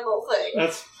doing our little thing.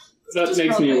 That Just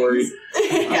makes me girl worried.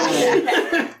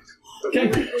 things. Okay.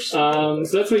 So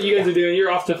that's what you guys are doing. You're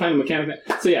off to find a mechanic.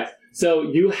 So yeah. So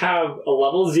you have a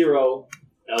level 0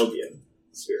 Eldian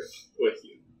spirit with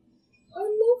you.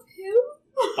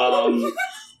 I love him.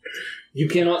 You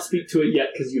cannot speak to it yet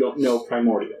because you don't know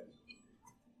Primordial.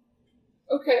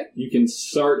 Okay. You can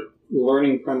start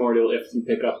learning Primordial if you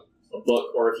pick up a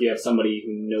book or if you have somebody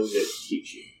who knows it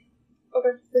teach you.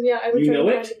 Okay. Then yeah, I would You try know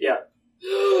to it? Yeah.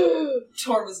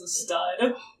 Tor was a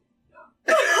stud.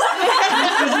 This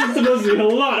is supposed to be a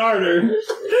lot harder.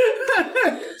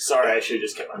 Sorry, I should have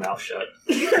just kept my mouth shut.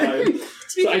 To be fair, you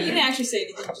didn't actually say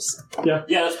anything, just... Yeah,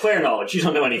 that's player knowledge. You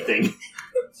don't know anything.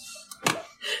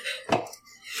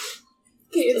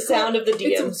 Okay, The sound of the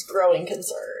DM's growing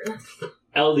concern.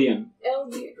 Eldian.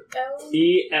 ELIDON.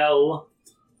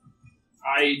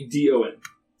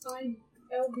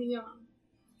 Eldion.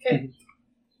 Okay.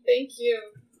 Thank you.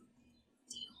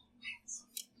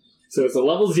 So it's a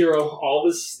level 0. All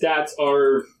the stats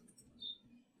are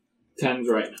 10s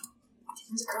right now.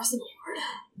 It's across the board.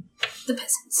 The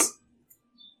peasants.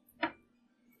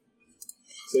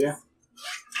 So yeah.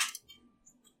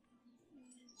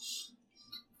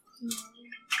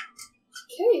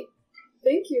 Okay.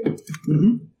 Thank you.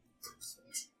 Mm-hmm.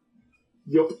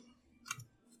 Yep.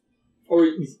 Or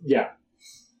yeah.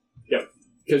 Yep.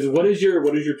 Because what is your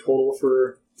total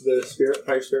for the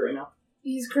fire spirit right now?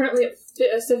 He's currently at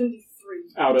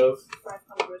 73 Out of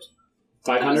 500.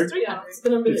 500? Yeah, it's the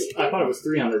number that you I thought it was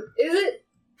 300. Is it?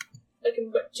 I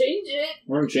can change it.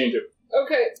 We're gonna change it.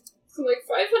 Okay. So like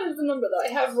 500 is the number that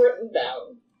I have written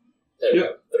down. There you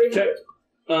Yep. go. 300.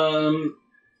 Okay.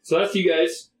 So that's you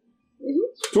guys. Mm-hmm.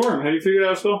 Storm, have you figured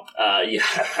out a spell? Yeah,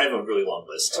 I have a really long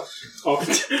list. Oh,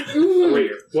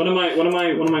 wait. What am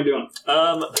I doing?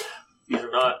 These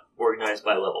are not organized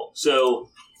by level. So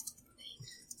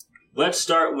let's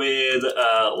start with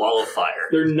Wall of Fire.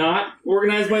 They're not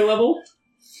organized by level?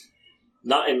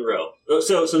 Not in row.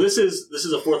 So this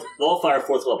is a fourth Wall of Fire,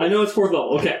 4th level. I know it's 4th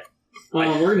level. Okay.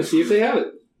 We're gonna see if they have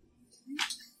it.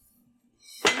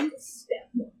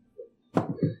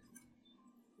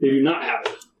 They do not have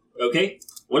it. Okay.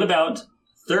 What about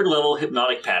 3rd level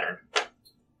Hypnotic Pattern?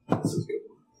 This is a good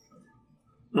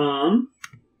one.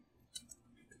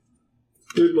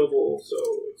 3rd level, so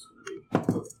it's gonna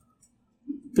be.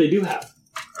 They do have it.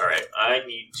 All right. I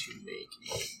need to make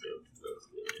a note of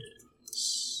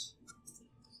this.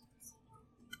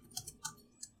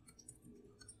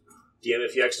 DM,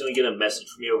 if you accidentally get a message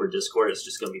from me over Discord, it's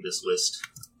just going to be this list.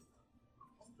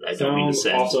 I don't mean to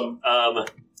send. Awesome.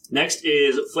 Next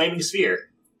is Flaming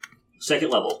Sphere, 2nd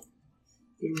level.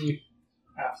 Give me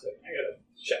half a second. I gotta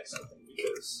check something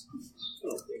because I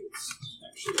don't think it's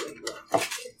actually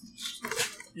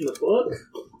in the book.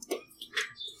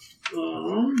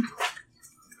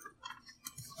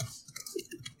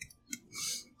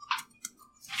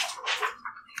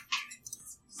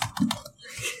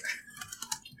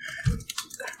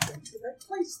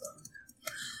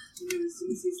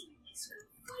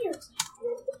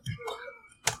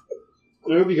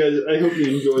 I hope you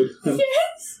enjoyed them.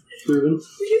 Yes! Proven.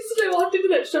 Yesterday I walked into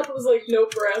that shop and was like,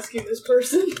 nope, we're asking this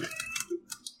person.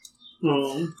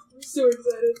 I'm so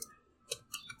excited.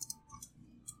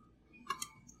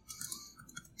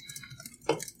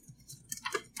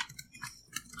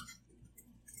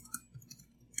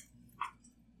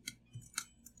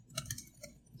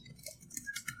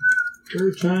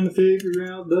 We're trying to figure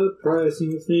out the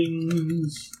pricing of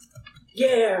things.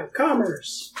 Yeah,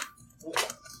 commerce.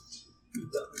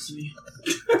 You've done this to me.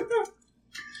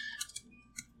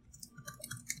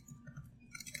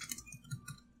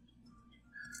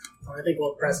 I think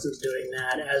while Preston's doing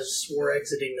that, as we're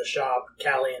exiting the shop,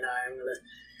 Callie and I, I'm going to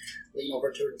lean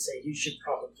over to her and say, you should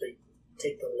probably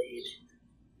take the lead.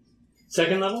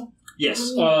 2nd level? Yes.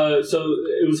 So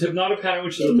it was Hypnotic Pattern,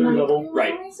 which is the 3rd level.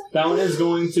 Right. That one is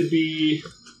going to be...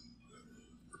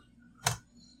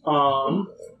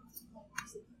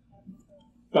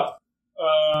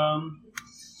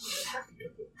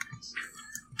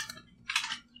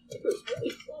 It was really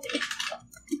funny.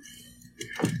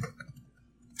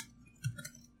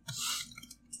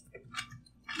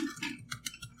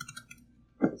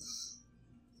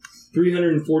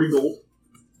 $340 gold.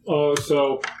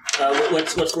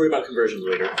 Let's worry about conversions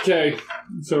later. Okay,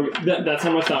 so that's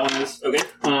how much that one is. Okay.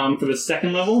 For the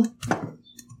 2nd level,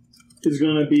 is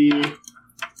going to be...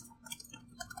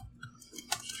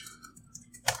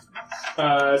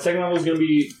 2nd level is going to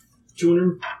be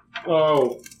 200...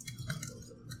 Oh.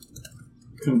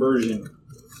 Conversion.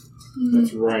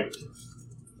 That's right.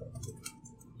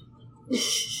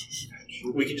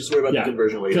 We can just worry about the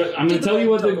conversion later. I'm going to tell you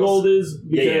what the gold is,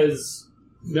 because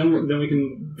then we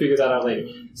can figure that out later.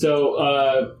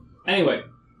 So, anyway.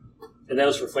 And that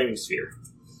was for Flaming Sphere.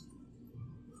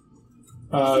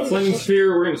 Flaming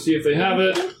Sphere, we're going to see if they have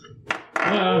it.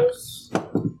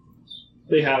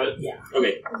 They have it. Yeah.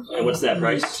 Okay. And what's that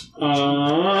price?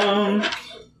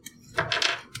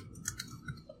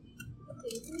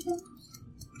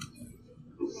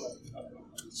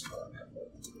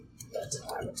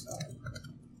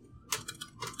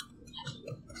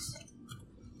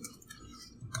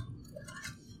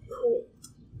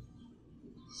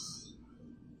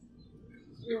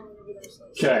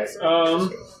 Okay.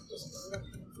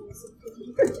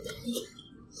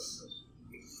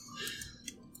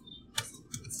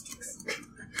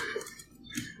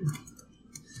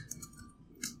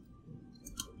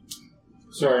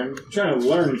 Sorry, I'm trying to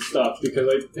learn stuff because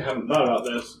I haven't thought about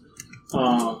this.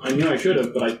 I knew I should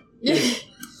have, but I didn't.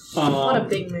 What a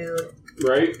big mood.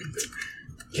 Right?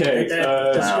 Okay.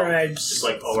 That describes Just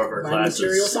like all of our my classes.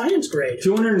 material science grade.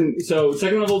 200. So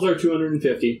 2nd levels are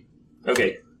 250.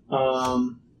 Okay.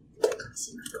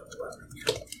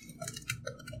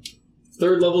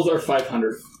 Third levels are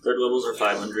 500. Third levels are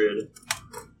 500.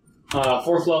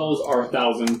 Fourth levels are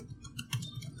 1,000.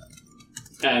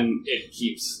 And it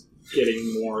keeps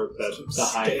getting more the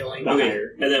higher. Okay,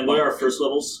 and then what are our first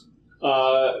levels?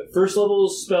 First level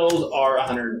spells are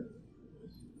 100.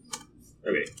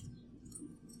 Okay.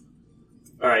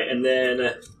 Alright, and then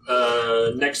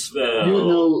next spell. You would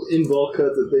know in Volca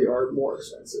that they are more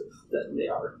expensive than they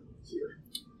are here.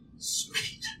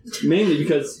 Sweet. Mainly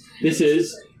because this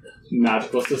is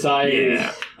magical society.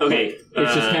 Yeah. Okay.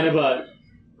 It's just kind of a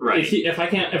right. If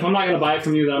I'm not going to buy it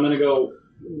from you, then I'm going to go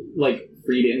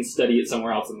read it and study it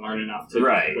somewhere else and learn enough to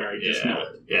where I just know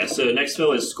it. Yeah. So next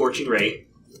spell is Scorching Ray.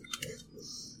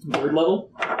 Third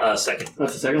level. Second.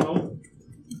 That's the second level.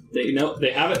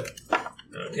 They have it.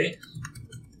 Okay.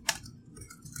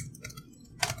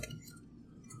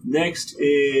 Next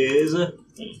is I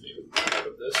need to make a note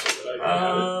of this so that I can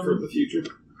have it for the future.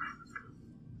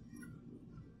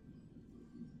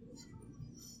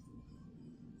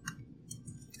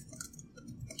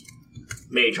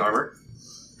 Mage Armor.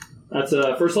 That's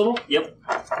first level? Yep.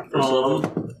 First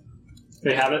level.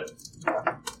 They have it.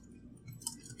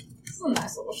 It's a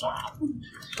nice little shop.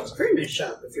 It's a very nice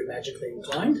shop if you're magically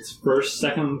inclined. First,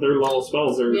 second, third level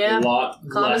spells are Yeah. a lot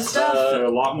Common less. stuff. They're a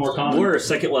lot more common. Blur,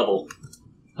 second level.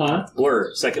 Huh?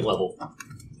 Blur, second level.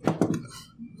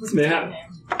 They have.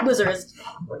 Wizard is.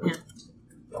 Yeah.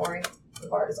 Don't worry. The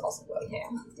bard is also going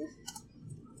ham.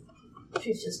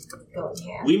 She's just going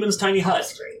ham. Lehman's Tiny Hut.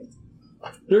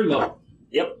 Third level.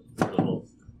 Yep. Third level.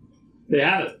 They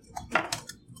have it.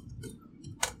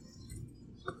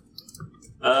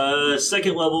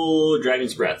 Second level,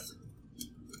 Dragon's Breath.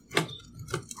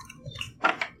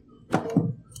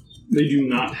 They do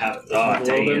not have it. Oh, It's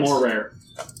a little bit more rare.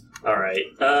 Alright.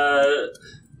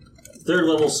 Third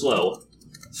level, Slow.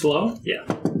 Slow? Yeah.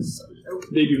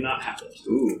 They do not have it.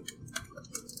 Ooh.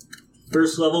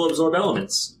 First level, Absorb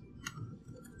Elements.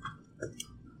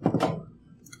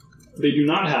 They do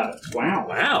not have it. Wow.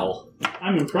 Wow.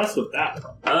 I'm impressed with that.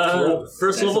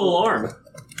 First level, Alarm.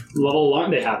 Level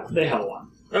alarm, they have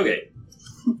alarm. Okay.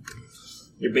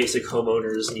 Your basic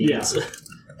homeowner's needs. Yeah.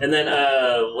 And then,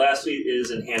 lastly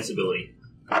is Enhanceability.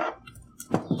 That's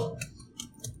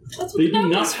what They the do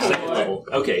gnome not is have for. Second level.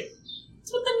 Okay.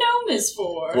 That's what the gnome is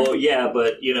for. Well, yeah,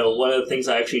 but, one of the things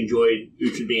I actually enjoyed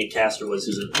Uhtred being a caster was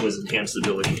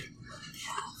Enhanceability.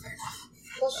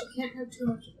 Plus, you can't have too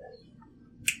much of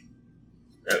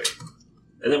that. Okay.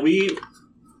 And then we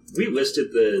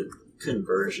listed the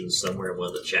conversions somewhere in one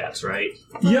of the chats, right?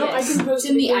 Yep. I can post It's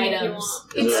in it the again if you items.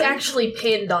 want. Is It's it- actually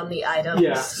pinned on the items.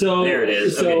 Yeah. So There it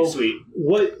is. So Okay, sweet.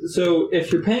 So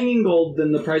if you're paying in gold,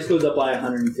 then the price goes up by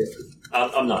 150.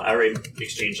 I'm not. I already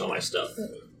exchanged all my stuff.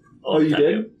 Oh, you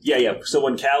did? Yeah. So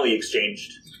when Callie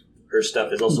exchanged her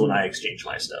stuff, is also when I exchanged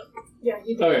my stuff. Yeah,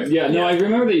 you did. Okay. Yeah. No, Yeah. I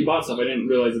remember that you bought stuff. I didn't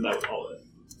realize that was all of it.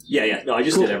 Yeah. No, I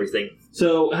just Cool. did everything.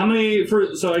 So how many?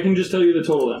 So I can just tell you the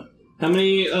total then. How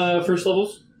many first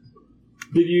levels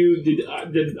did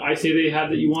I say they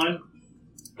had that you wanted?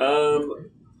 Hold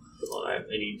on, I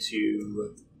need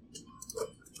to.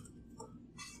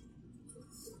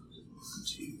 1,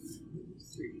 2,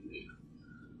 3.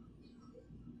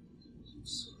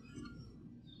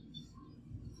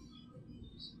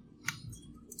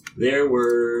 There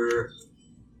were.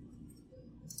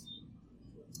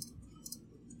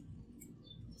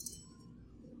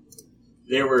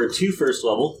 There were 2 first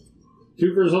level.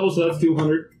 2 first levels, so that's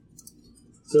 200.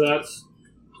 So that's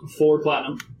 4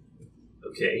 platinum.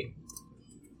 Okay.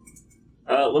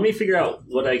 Let me figure out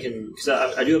what I can, because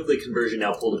I do have the conversion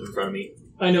now pulled up in front of me.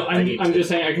 I know. I'm just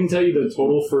saying I can tell you the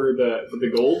total for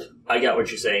the gold, I got what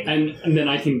you're saying. and then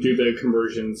I can do the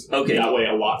conversions Okay. that way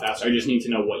a lot faster. I just need to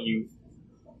know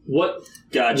what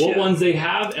Gotcha. ones they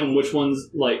have and which ones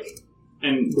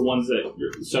and the ones that.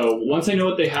 So once I know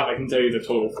what they have, I can tell you the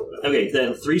total for them. Okay,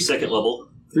 then 3 second level.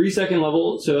 3 second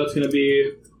level, so that's going to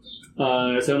be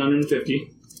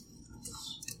 750.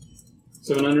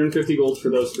 750 gold for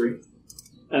those 3.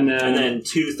 And then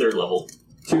 2 third level.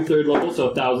 2 third level, so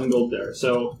 1,000 gold there.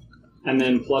 So, and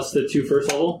then plus the 2 first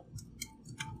level,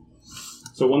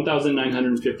 so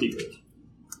 1,950 gold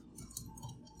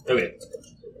Okay,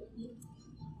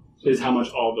 is how much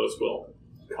all of those will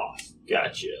cost.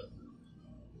 gotcha.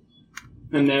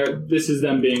 And this is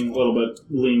them being a little bit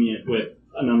lenient with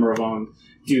a number of them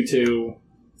due to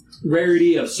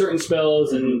rarity of certain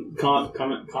spells and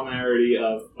commonality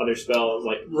of other spells.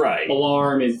 Like Right.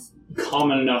 Alarm is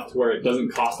common enough to where it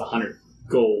doesn't cost 100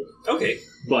 gold, Okay.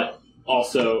 but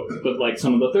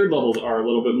some of the third levels are a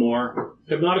little bit more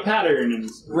hypnotic pattern and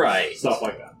Right. stuff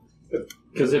like that.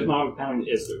 Because hypnotic pound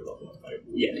is third level. Right?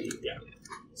 Yeah.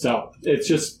 So it's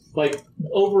just like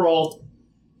overall,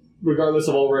 regardless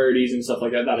of all rarities and stuff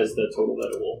like that, that is the total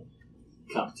that it will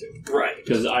come to. Right.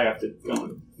 Because I have to go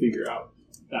and figure out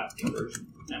that conversion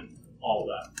and all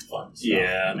that fun stuff.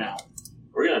 Yeah. Now,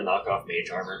 We're gonna knock off mage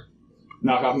armor.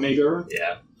 knock off mage armor.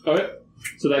 Yeah. Okay.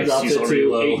 So that drops AC's it already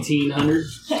to low. 1800.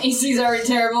 AC's already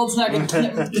terrible. It's not going to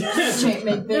make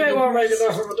big. It won't make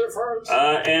enough of a difference.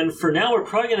 And for now, we're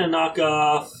probably gonna knock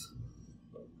off.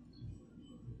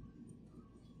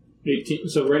 18.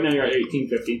 So right now you're at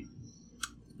 1850.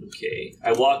 Okay.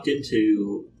 I walked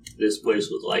into this place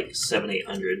with like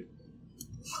 700-800.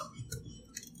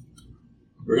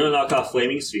 We're gonna knock off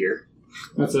flaming sphere.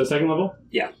 That's the second level.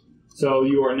 Yeah. So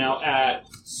you are now at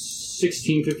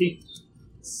 1650.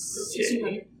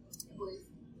 Okay.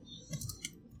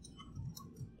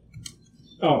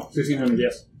 Oh, 1600.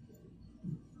 Yes.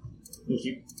 Thank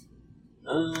you.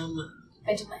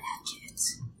 I do my have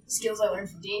kids. Skills I learned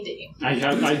from D&D. I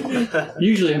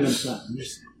usually have them.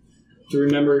 Just to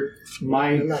remember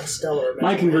I'm not stellar.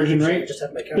 my conversion rate, I just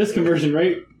have my this conversion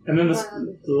rate, and then this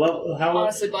the level. How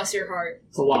Honestly, bless your heart.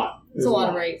 it's a lot. It's a lot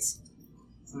of rates.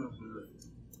 Mm-hmm.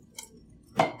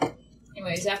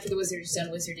 Anyways, after the wizard is done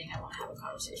wizarding, I want to have a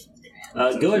conversation with your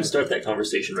man. Go ahead and start that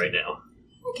conversation right now,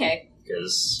 Okay.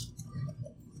 because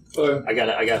Okay. I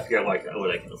gotta figure out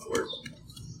what I can afford.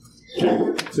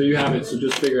 So you have it. So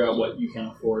just figure out what you can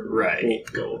afford. Right. We'll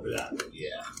go over that. Yeah.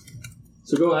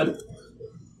 So go ahead.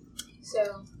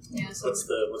 So, yeah, so What's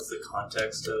the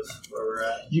context of where we're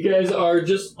at? You guys are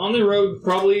just on the road,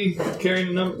 probably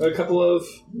carrying a couple of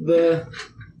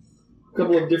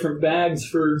different bags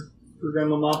for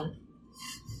Grandmama.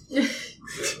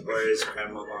 Where is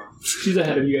Grandmama? She's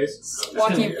ahead of you guys.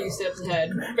 walking a few steps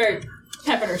ahead. Very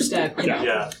pep in her step, you know.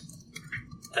 Yeah.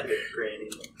 Epic granny.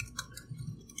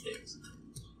 Things.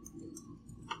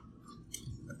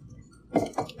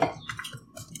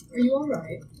 Are you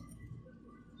alright?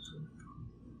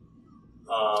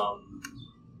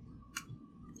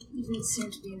 You didn't seem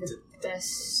to be in the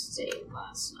best state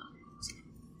last night.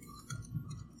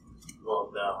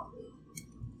 Well, no.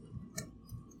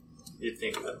 You'd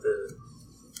think that the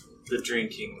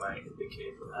drinking might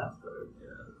indicate that, but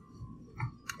yeah.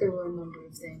 There were a number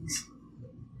of things.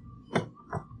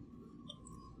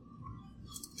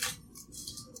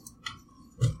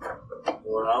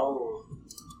 Well,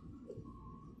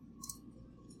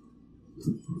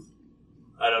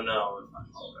 I don't know if I'm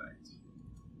alright.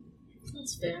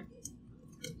 That's fair.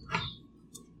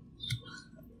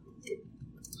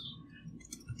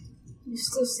 You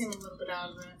still seem a little bit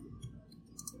out of it.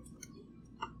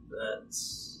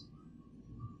 That's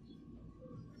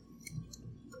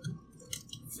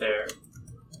fair.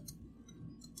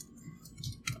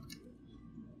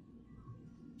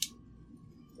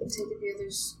 I take it the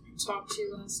others talked to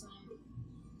you last night.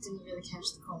 Didn't really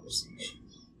catch the conversation.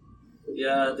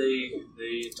 Yeah,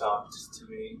 they talked to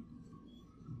me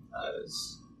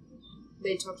as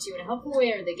They talked to you in a helpful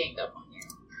way, or they ganged up on you?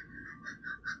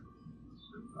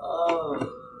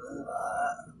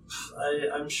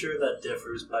 I'm sure that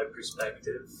differs by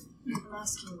perspective. I'm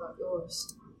asking about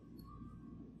yours.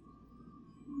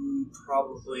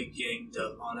 Probably ganged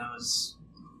up on. I was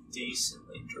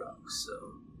decently drunk,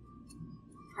 so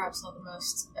Perhaps not the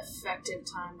most effective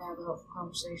time to have a helpful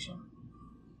conversation.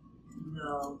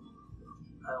 no,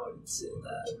 I wouldn't say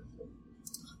that.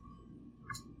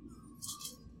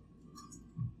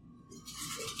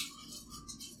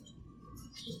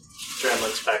 Dram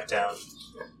looks back down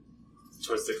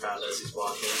towards the crowd as he's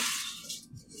walking,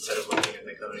 instead of looking at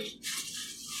Nakoni.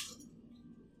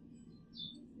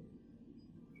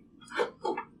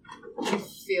 You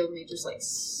feel me just like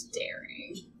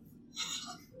staring.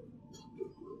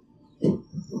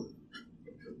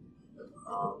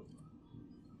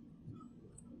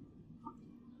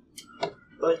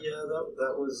 But yeah,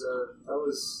 that was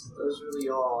really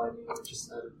all. I mean, we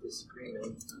just had a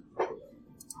disagreement.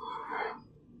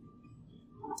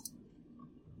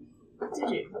 Did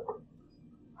you?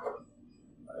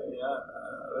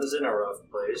 I was in a rough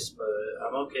place, but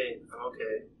I'm okay. I'm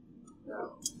okay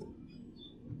now.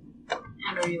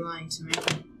 And are you lying to me?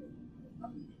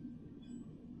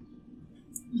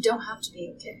 You don't have to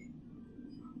be okay.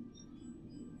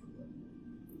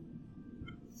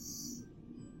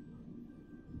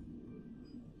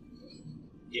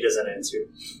 He doesn't answer. You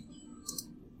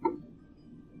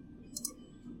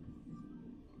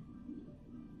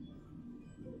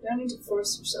don't need to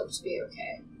force yourself to be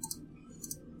okay.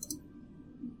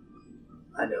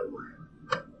 I know.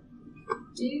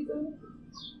 Do you, though?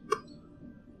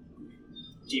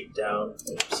 Deep down,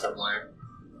 somewhere,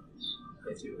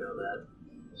 I do know that.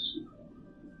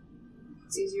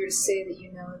 It's easier to say that you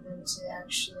know than to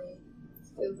actually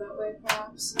feel that way,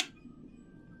 perhaps.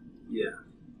 Yeah.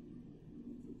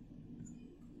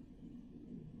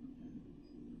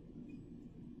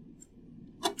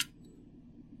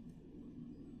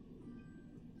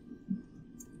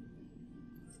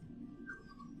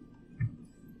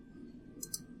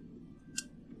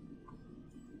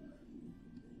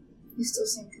 You still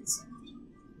seem concerned.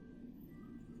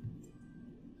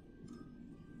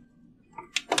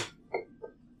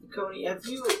 Nakoni, have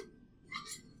you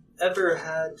ever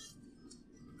had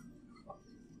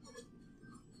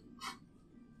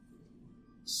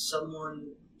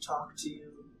someone talk to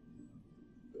you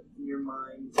in your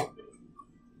mind?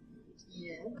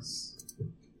 Yes.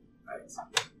 Right. I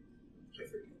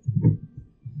forget.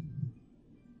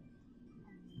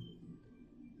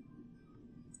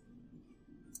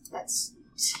 That's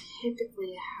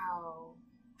typically how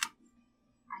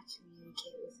I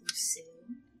communicate with Lucille.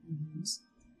 Mm-hmm.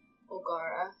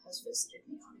 Olgara has visited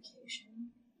me on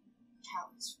occasion.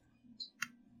 Callie's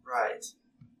friend.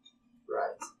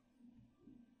 Right.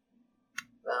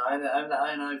 And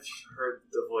I've heard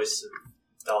the voice of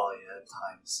Dahlia at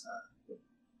times.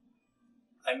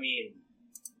 I mean,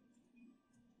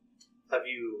 have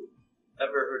you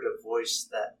ever heard a voice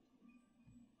that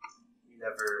you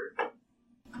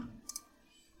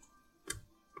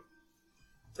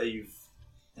you've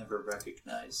never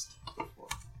recognized before?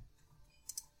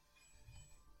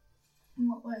 In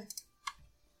what way?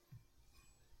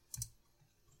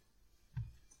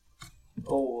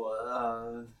 Oh,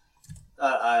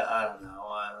 I don't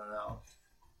know.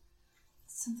 Did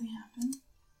something happen?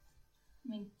 I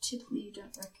mean, typically you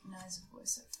don't recognize a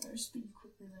voice at first, but you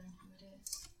quickly learn who it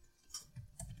is.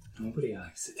 Nobody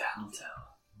likes a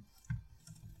tattletale.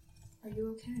 Are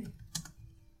you okay?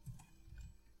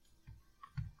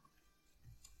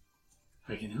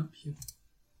 I can help you.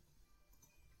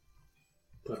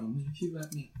 But only if you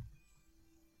let me.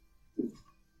 You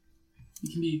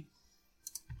can be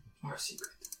our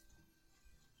secret.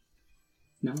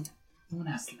 No one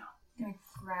has to know. I'm gonna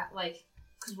grab,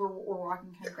 because we're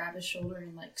walking, kind of grab his shoulder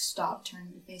and, stop,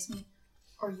 turn to face me.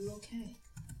 Are you okay?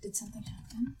 Did something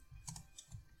happen?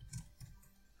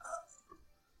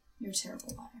 You're a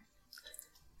terrible liar.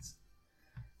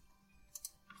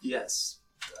 Yes.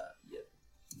 Yeah.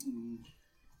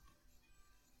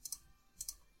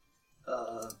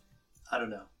 I don't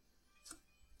know.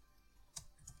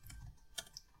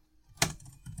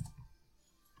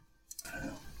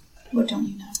 What don't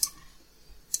you know?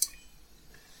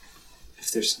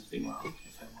 If there's something wrong,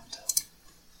 if I want help.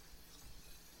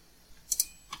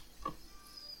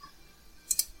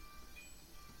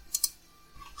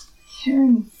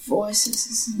 Hearing voices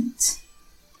isn't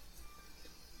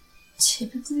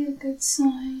typically a good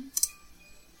sign.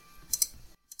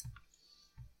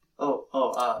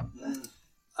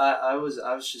 I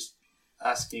was just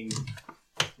asking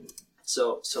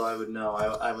so I would know.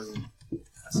 I wasn't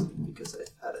asking because I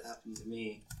had it happen to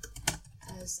me.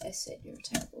 As I said, you're a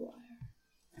terrible liar.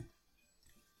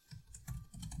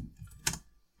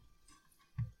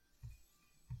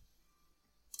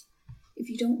 If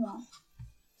you don't want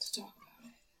to talk about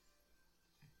it,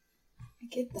 I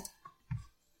get that.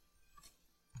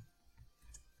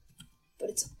 But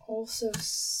it's also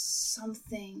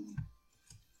something...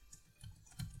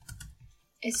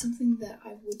 It's something that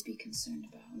I would be concerned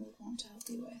about and would want to help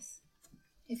you with,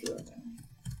 if you were willing.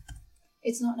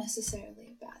 It's not necessarily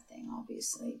a bad thing,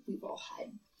 obviously. We've all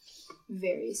had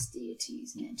various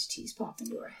deities and entities pop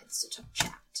into our heads to talk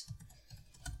chat.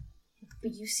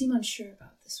 But you seem unsure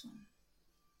about this one.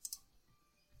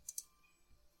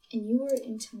 And your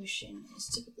intuition is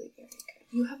typically very good.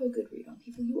 You have a good read on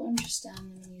people. You understand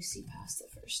them when you see past the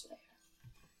first layer.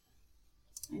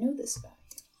 I know this about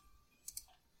you.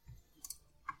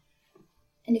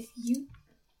 And if you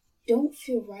don't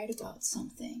feel right about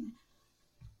something,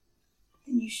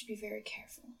 then you should be very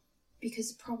careful, because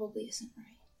it probably isn't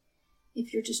right.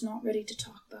 If you're just not ready to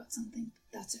talk about something,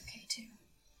 that's okay too.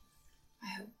 I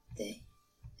hope that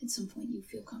at some point you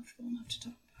feel comfortable enough to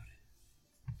talk about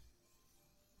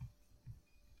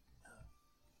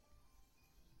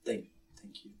it.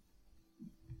 Thank you.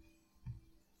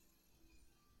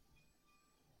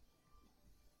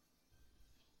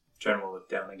 Jen will look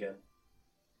down again.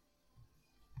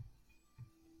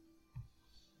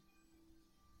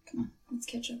 Come on, let's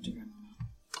catch up to Grandma now.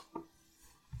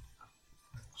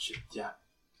 Yeah.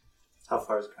 How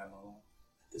far is Grandma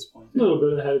at this point? A little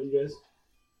bit ahead of you guys.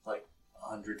 Like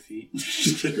 100 feet.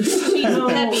 She's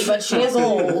heavy, but she is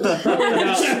old. About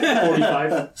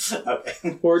 45.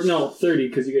 Okay. Or no, 30,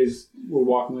 because you guys were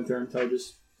walking with her until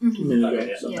just a minute ago. Okay,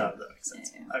 yeah, So. no, that makes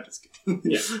sense. Yeah. I'm just kidding.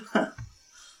 Yeah.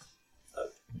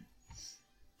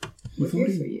 We've here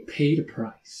for already you. paid a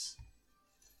price.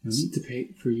 No need to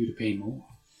pay for you to pay more.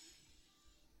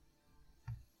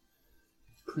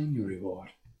 Claim your reward.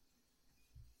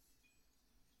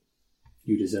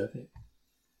 You deserve it.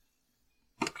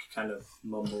 Kind of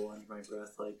mumble under my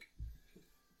breath, like.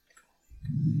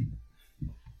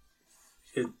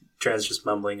 Tran's just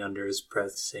mumbling under his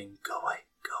breath, saying, "Go away,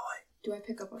 go away." Do I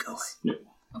pick up on Go this? No.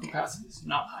 Capacity is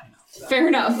not high enough. Fair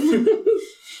enough.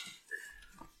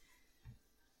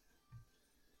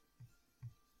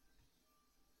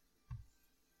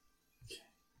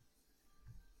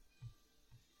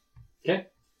 Okay.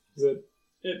 Is it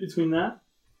between that?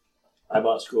 I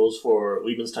bought scrolls for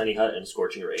Liebman's Tiny Hut and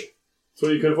Scorching Ray. So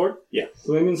you could afford? Yeah.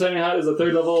 So Lingman's Tiny Hut is a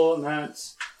 3rd level, and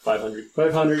that's 500.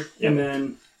 500. Yeah. And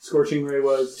then Scorching Ray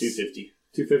was 250.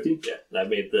 250. Yeah, and I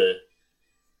made the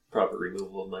proper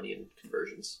removal of money and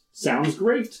conversions. Sounds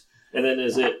great. And then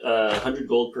is it 100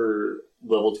 gold per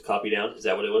level to copy down? Is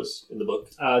that what it was in the book?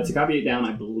 To copy it down,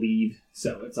 I believe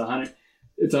so. It's 100.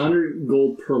 It's 100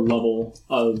 gold per level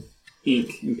of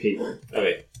ink and paper.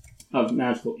 Okay. Of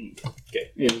magical ink.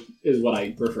 Okay. Is what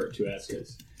I refer to as,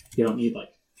 because you don't need like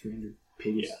 300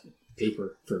 pages of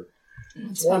paper for.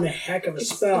 It's one heck of a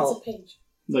It's spell. a page.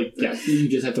 Like, yeah, you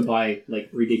just have to buy like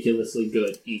ridiculously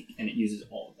good ink, and it uses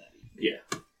all of that ink.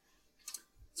 Yeah.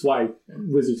 That's why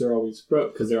wizards are always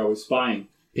broke, because they're always buying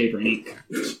paper and ink.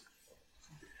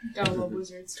 Gotta love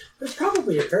wizards. There's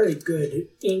probably a very good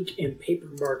ink and paper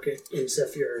market in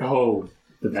Zephyr. Oh,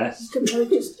 the You best. could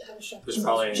probably just have a shop. There's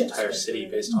probably an just entire right city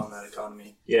there. based on that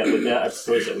economy. Yeah, but that I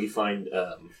propose that we find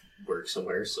work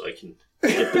somewhere so I can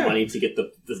get the money to get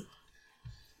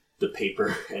the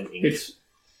paper and ink. It's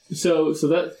so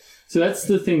that's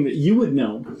the thing that you would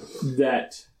know,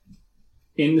 that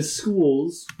in the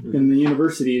schools in the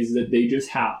universities that they just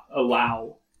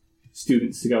allow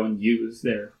students to go and use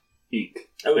their ink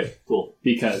Okay, cool.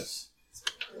 because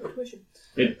Tuition.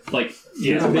 it like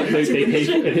they pay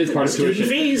it is part of tuition.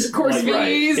 Fees. Course Like,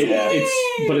 fees!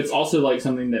 But it's also like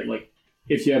something that like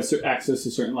if you have access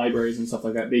to certain libraries and stuff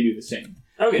like that, they do the same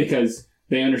Okay. because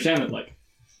they understand that like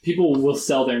people will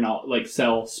sell their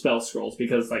sell spell scrolls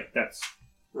because like that's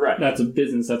a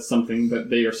business. That's something that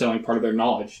they are selling part of their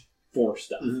knowledge for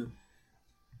stuff. Mhm.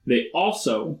 They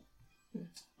also,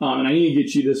 and I need to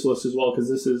get you this list as well because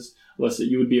this is a list that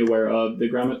you would be aware of: the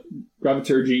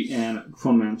graviturgy and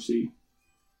chronomancy,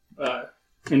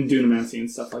 and dunamancy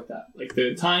and stuff like that. Like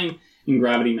the time and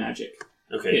gravity magic.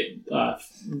 Okay.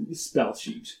 Spell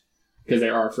sheet, because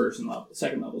there are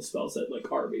second level spells that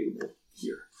like are available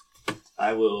here.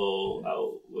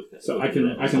 I'll look at. So I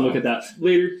can look at that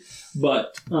later,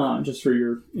 but just for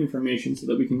your information, so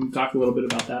that we can talk a little bit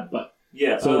about that. But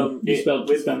Yeah. so you spend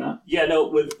that. Yeah. No.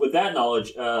 With that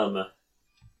knowledge, right?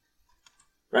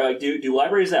 Like, do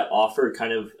libraries that offer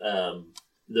kind of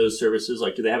those services,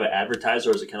 like, do they have it advertised,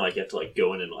 or is it kind of like you have to like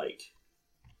go in and like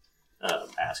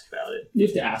ask about it? You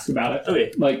have to ask about it,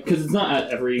 Okay. like because it's not at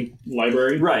every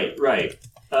library, Right.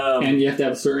 and you have to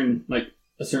have a certain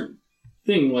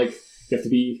thing, like you have to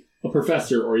be a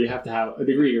professor, or you have to have a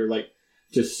degree, or like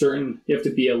just certain. You have to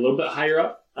be a little bit higher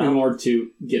up in order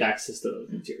to get access to those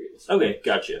materials. Okay,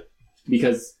 gotcha.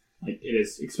 Because like it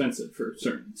is expensive for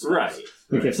certain spells. Right.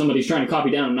 Like if somebody's trying to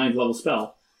copy down a 9th level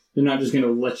spell, they're not just going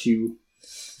to let you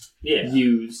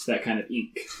use that kind of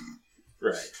ink.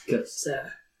 Right. Because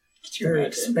It's very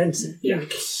expensive. Yeah.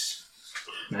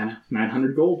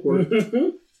 900 gold worth.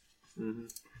 Mm-hmm.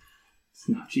 It's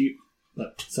not cheap,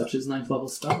 but such as 9th level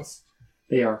spells.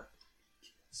 They are.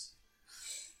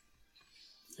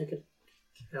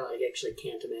 I actually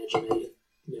can't imagine.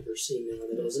 I've never seen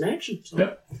one of those in action. So.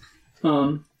 Yep.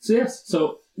 So yes,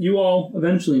 so you all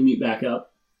eventually meet back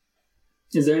up.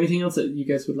 Is there anything else that you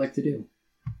guys would like to do?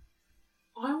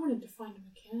 I wanted to find a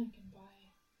mechanic and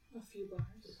buy a few bars.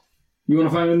 You want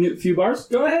to find a few bars?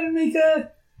 Go ahead and make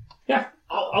a. Yeah,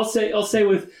 I'll say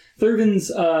with Thurgon's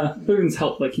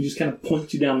help, like he just kind of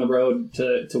points you down the road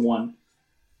to one.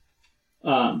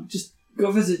 Just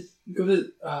go visit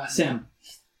Sam.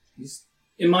 He's,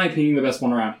 in my opinion, the best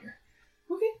one around here.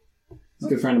 Okay. He's a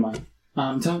good friend of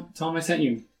mine. Tell him I sent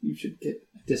you. You should get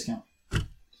a discount.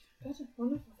 Gotcha.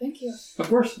 Wonderful. Thank you. Of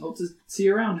course. I'll just see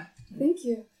you around. Thank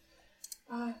you.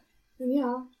 Then yeah,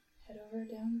 I'll head over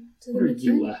down to the What are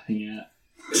you mechanic. laughing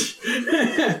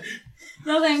at?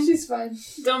 Nothing. She's fine.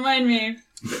 Don't mind me.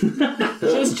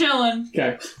 Just chilling.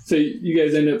 Okay, so you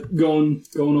guys end up going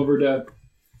over to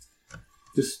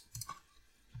just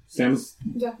Sam's.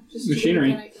 Yeah, just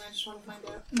Machinery. To the mechanic, and I just want to find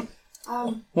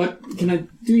out. What can I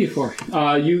do you for?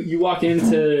 You walk in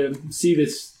to see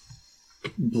this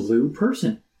blue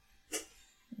person.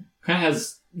 Kind of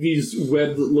has these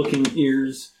webbed-looking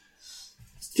ears,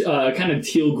 kind of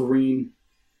teal green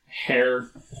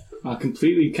hair,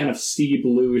 completely kind of sea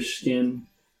bluish skin,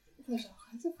 There's all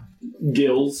kinds of funny people.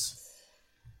 gills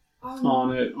Um,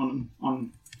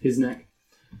 on his neck.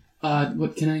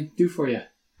 What can I do for you?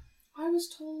 I was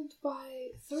told by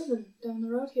Thurman down the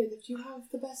road here that you have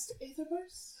the best aether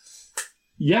bursts.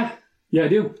 Yeah, I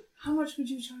do. How much would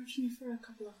you charge me for a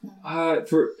couple of them?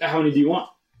 For how many do you want?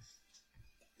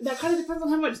 That kind of depends on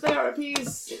how much they are a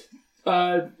piece.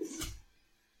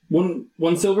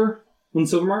 One silver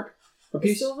mark a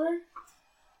piece. Silver?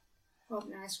 Oh,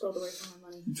 no, I scrolled away from my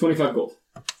money. 25 gold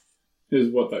is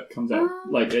what that comes out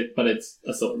but it's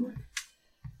a silver mark.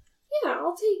 Yeah,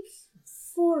 I'll take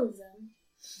 4 of them.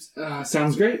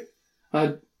 Sounds great.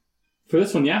 For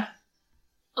this one, yeah.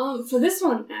 For this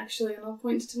one, actually, and I'll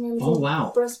point to my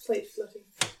little breastplate floating.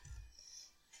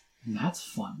 That's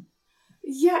fun.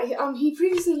 Yeah, he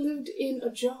previously lived in a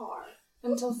jar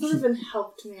until Thurman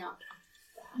helped me out.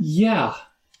 Yeah.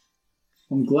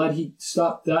 I'm glad he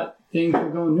stopped that thing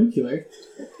from going nuclear.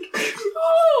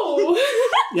 Oh!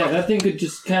 Yeah, that thing could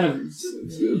just kind of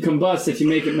combust if you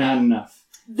make it mad enough.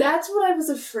 That's what I was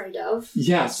afraid of.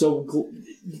 Yeah, so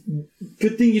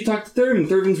good thing you talked to Thurman.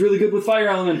 Thurman's really good with fire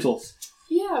elementals.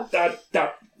 Yeah.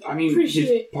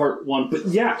 He's part 1, but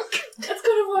yeah. That's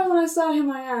kind of why when I saw him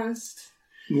I asked.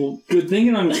 Well, good thing,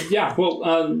 and I'll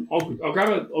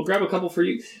grab a couple for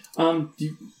you. Do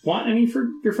you want any for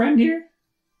your friend here?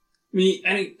 I mean,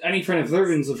 any friend of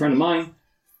Thurman's a friend of mine.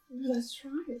 Let's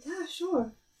try it. Yeah,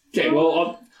 sure. Okay, well,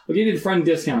 I'll give you the friend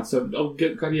discount. So I'll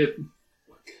grab you.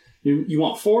 You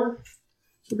want 4?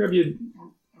 So I'll grab you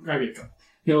a couple.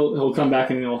 He'll come back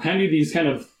and he'll hand you these kind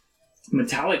of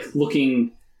metallic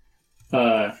looking.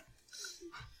 They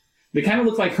kind of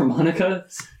look like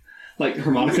harmonicas. Like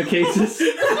harmonica cases.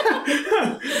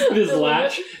 Just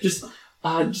latch. Just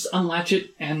unlatch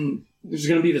it, and there's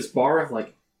gonna be this bar of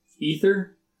like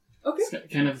ether. Okay.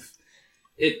 It's kind of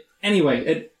it.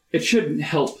 Anyway, it should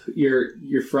help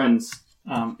your friends.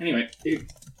 Anyway,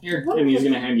 here, and he's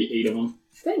gonna hand you 8 of them.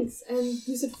 Thanks. And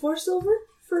you said 4 silver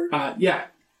for? Yeah.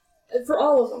 For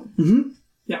all of them. Mm-hmm.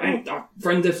 Yeah,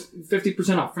 friend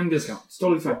 50% off, friend discount. It's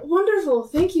totally fine. Wonderful,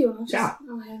 thank you.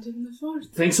 I'll hand him the 4.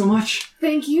 Thanks so much.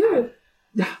 Thank you.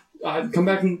 Come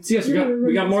back and see us.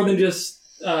 We got more than just.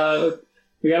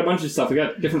 We got a bunch of stuff. We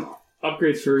got different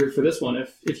upgrades for this one.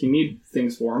 If you need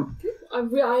things for them.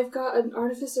 I've got an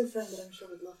artificer friend that I'm sure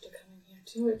would love to come in here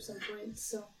too at some point.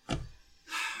 So.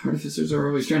 Artificers are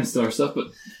always trying to steal our stuff,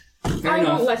 but fair I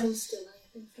enough. won't let him steal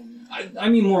anything from me. I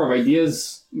mean more of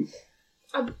ideas.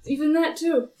 Even that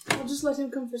too. I'll just let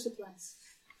him come for supplies.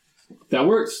 That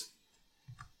works.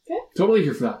 Okay. Totally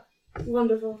here for that.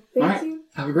 Wonderful. All Thank right. you.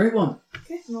 Have a great one.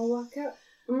 Okay, and I'll walk out.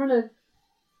 I'm gonna.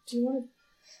 Do you want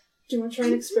to try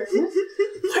an experiment?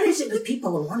 What is it with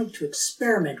people who are wanting to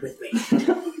experiment with me? I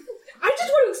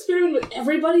just want to experiment with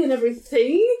everybody and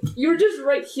everything. You're just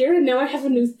right here, and now I have a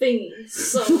new thing.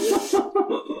 So.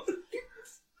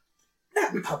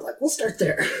 Not in public. We'll start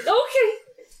there. Okay.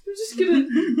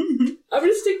 I'm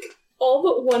gonna stick all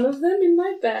but one of them in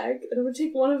my bag, and I'm gonna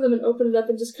take one of them and open it up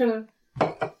and just kind of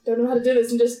don't know how to do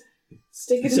this and just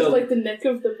stick it into like the neck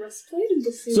of the breastplate and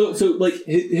just see. So like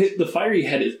the fiery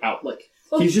head is out. Like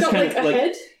he's just kind of like a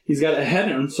head. He's got a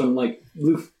head and some like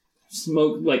blue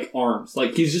smoke like arms.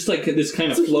 Like he's just like this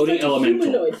kind of So floating he's like a elemental.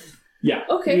 humanoid. Yeah.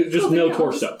 Okay. Just cool, no yeah,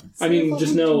 torso. I mean,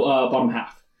 just no bottom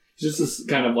half. He's just this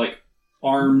kind of like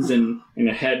arms and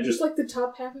a head. Just like the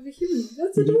top half of a human.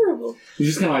 That's adorable. He's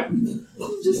just kind of like.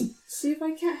 I'll just see if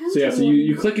I can't handle So yeah, it. so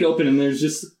you click it open and there's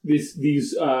just these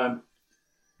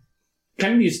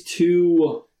kind of these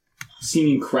 2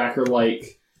 seeming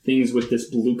cracker-like things with this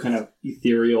blue kind of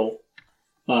ethereal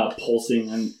pulsing,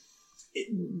 and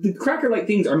the cracker-like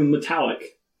things are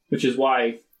metallic, which is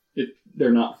why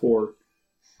they're not for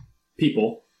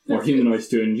people or humanoids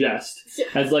to ingest. Yeah.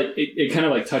 As like it kind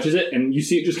of like touches it, and you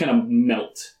see it just kind of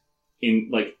melt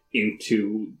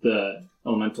into the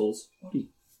elementals. Okay.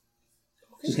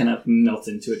 Just kind of melts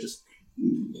into it. Just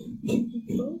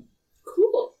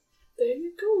Cool. There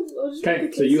you go.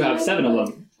 okay. So you have 7 of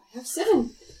them. I have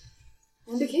 7.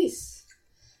 And a case.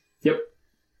 Yep.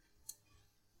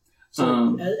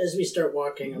 So as we start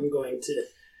walking, I'm going to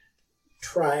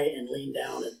try and lean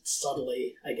down and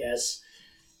subtly, I guess.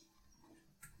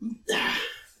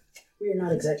 We are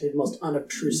not exactly the most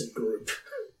unobtrusive group.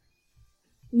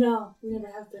 No, we never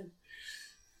have been.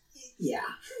 Yeah.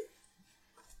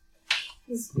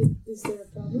 Is there a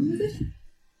problem with it?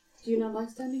 Do you not like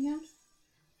standing out?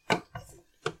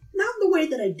 Not the way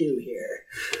that I do here.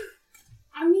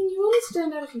 I mean, you only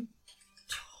stand out if you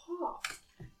talk.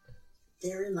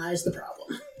 Therein lies the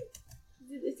problem.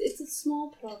 It's a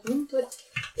small problem, but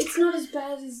It's not as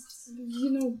bad as,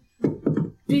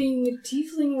 being a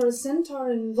tiefling or a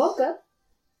centaur in Volca.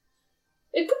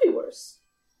 It could be worse.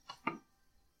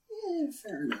 Yeah,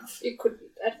 fair enough. It could be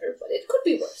better, but it could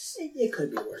be worse. It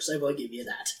could be worse. I will give you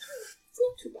that. It's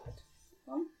not too bad.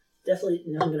 Well, Definitely,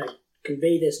 I'm going to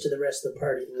convey this to the rest of the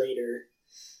party later,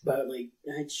 but, I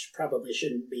probably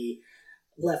shouldn't be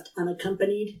left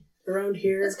unaccompanied around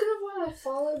here. that's kind of why I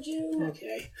followed you.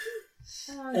 Okay.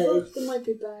 I thought it might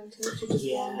be bad to let you just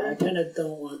wander. I kind of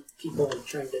don't want people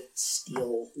trying to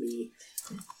steal me.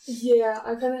 Yeah,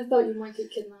 I kind of thought you might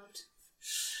get kidnapped.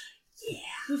 Yeah.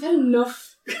 We've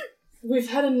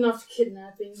had enough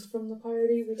kidnapping from the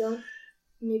party. We don't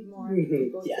need more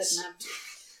people Yes. kidnapped.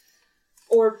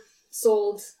 Or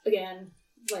sold again.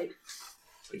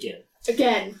 Again.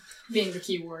 Being the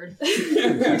key word.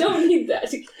 We don't need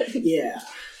that again. Yeah.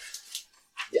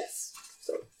 Yes.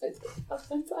 So,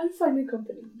 I'm finding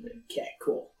company. Okay,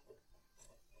 cool.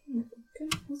 Okay,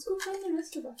 let's go find the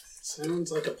rest of us.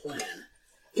 Sounds like a plan.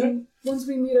 And once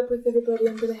we meet up with everybody,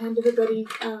 I'm going to hand everybody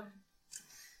the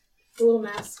little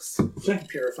masks. Okay.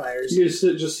 Purifiers. You guys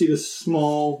just see this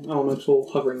small elemental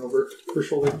hovering over her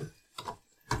shoulder.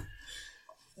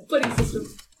 Buddy system.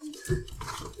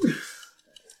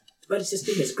 Buddy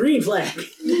system is green flag.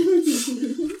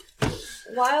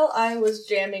 While I was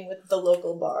jamming with the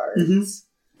local bars,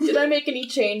 did I make any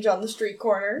change on the street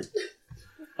corner?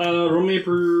 Roll me a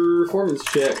performance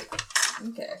check.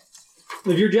 Okay.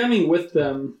 If you're jamming with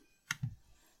them,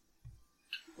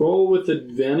 roll with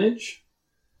advantage.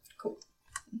 Cool.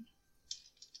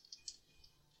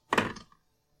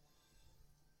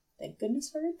 Thank goodness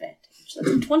for advantage.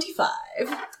 That's 25.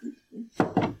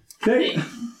 Okay.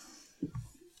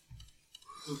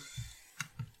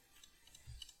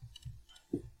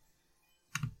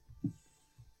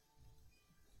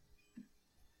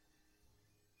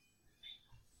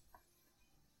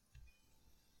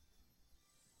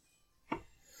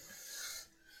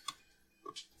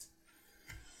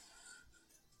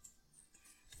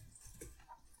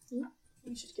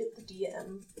 You should get the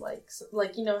DM, like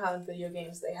you know how in video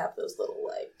games they have those little,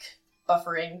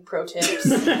 buffering pro tips?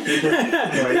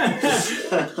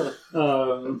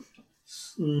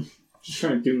 Just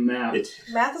trying to do math.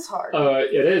 Math is hard.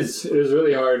 It is. It is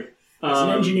really hard. As an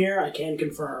engineer, I can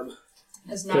confirm.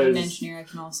 As not an engineer, I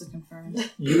can also confirm.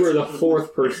 You are the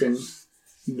fourth person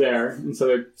there, and so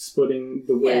they're splitting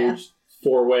the wage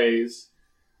 4 ways.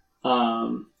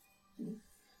 So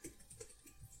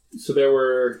there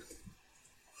were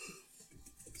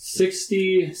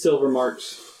 60 silver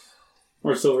marks,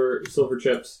 or silver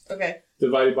chips, Okay.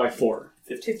 divided by 4.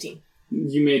 15.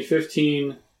 You made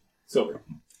 15 silver.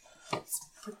 That's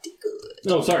pretty good.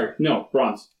 No, sorry. No,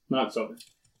 bronze. Not silver.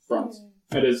 Bronze.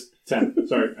 It is 10.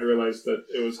 Sorry, I realized that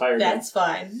it was higher. That's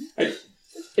fine.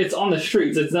 It's on the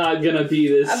streets. It's not going to be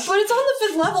this... But it's on the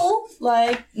 5th level.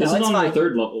 It's it's on fine. the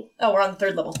 3rd level. Oh, we're on the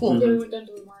 3rd level. Cool. Yeah, we went down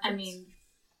to the markets. I mean,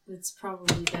 it's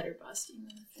probably better busking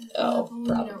than the fifth Oh, level.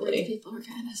 probably. Rich people are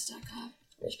kind of stuck up.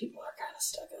 Rich people are kind of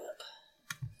stuck up.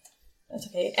 That's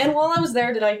okay. And while I was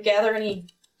there, did I gather any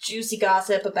juicy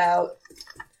gossip about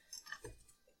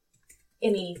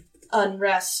any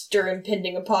unrest or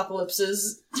impending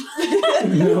apocalypses?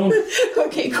 No.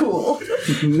 Okay, cool.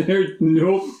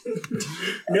 Nope.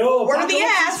 No, Word of the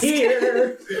ass!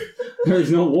 Here.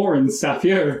 There's no war in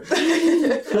Saphir.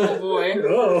 Oh boy.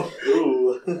 Oh.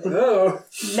 Oh.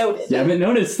 Noted. You haven't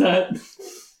noticed that.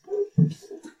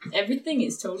 Everything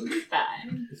is totally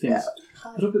fine. Everything's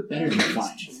a little bit better than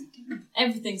fine.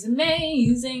 Everything's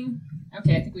amazing.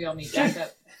 Okay, I think we all meet back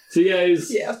up. So you guys,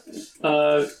 Yeah.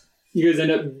 you guys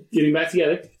end up getting back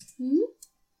together. Mm-hmm.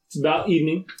 It's about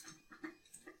evening.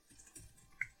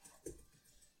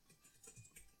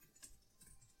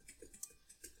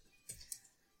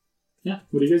 Yeah,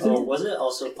 what do you guys do? Was it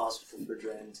also possible for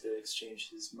Dren to exchange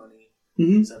his money?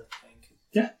 Mm-hmm. Is that the thing?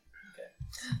 Yeah. Okay.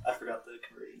 I forgot the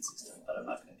conversion system, but I'm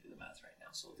not going to do the math right now,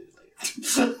 so we'll do it later.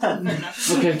 Fair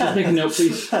enough. Okay, just make a note,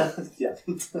 please. Yeah.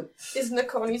 Is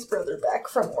Nakoni's brother back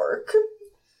from work?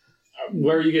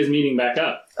 Where are you guys meeting back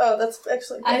up? Oh, that's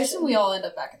actually. I assume we all end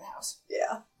up back at the house.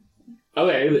 Yeah.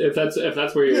 Okay, if that's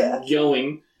where you're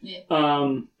going. Yeah.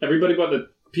 Everybody but the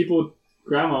people with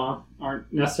grandma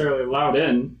aren't necessarily allowed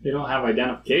in. They don't have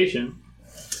identification.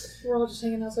 We're all just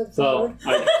hanging outside the So door.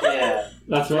 Yeah.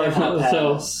 that's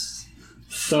what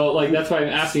So that's why I'm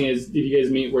asking is, did you guys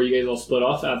meet where you guys all split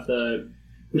off at the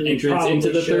entrance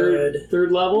into the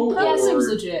third level? Yeah, or- seems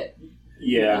legit.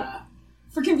 Yeah.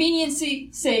 For convenience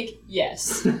sake,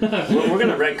 yes. We're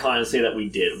gonna retcon and say that we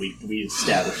did. We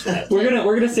established that. We're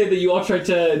gonna say that you all tried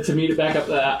to meet it back up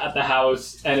at the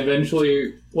house, and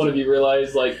eventually one of you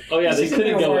realized, like, oh yeah, they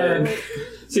couldn't go in.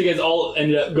 So you guys all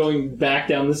ended up going back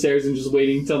down the stairs and just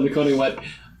waiting until Nakoni went,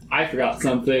 I forgot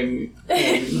something.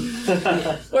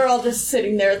 We're all just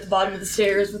sitting there at the bottom of the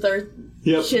stairs with our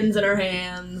chins in our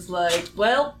hands, like,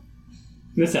 well,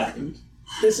 this happened.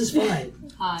 This is fine.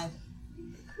 Hi.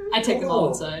 I take them all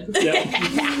inside.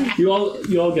 Yep. You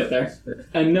all get there.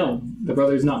 And no, the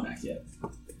brother's not back yet.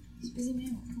 He's a busy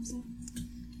man.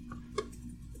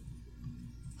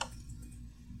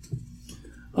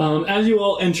 As you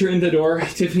all enter in the door,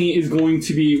 Tiffany is going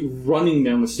to be running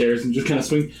down the stairs and just kind of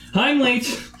swing. Hi, I'm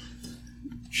late.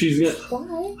 She's gonna.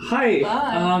 Bye. Hi.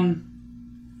 Bye.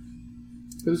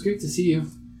 It was great to see you.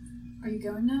 Are you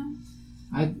going now?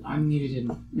 I'm needed in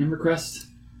Embercrest.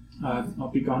 I'll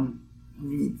be gone.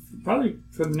 Probably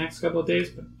for the next couple of days,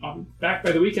 but I'll be back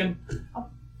by the weekend. I'll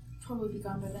probably be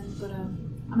gone by then, but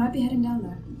I might be heading down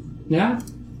there. Yeah?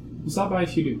 We'll stop by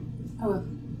if you do. I will.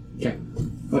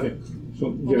 Okay.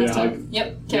 She'll give you a hug. Yep.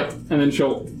 Okay. Yep. And then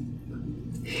she'll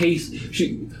haste.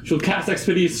 She'll cast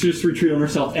Expeditious Retreat on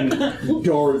herself and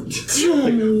dart.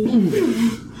 Like,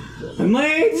 I'm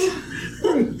late!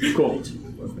 Cool.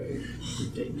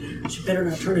 She better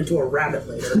not turn into a rabbit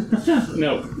later.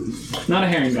 No. Not a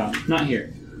herringbone. Not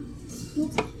here.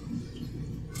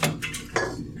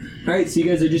 Alright, so you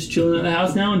guys are just chilling at the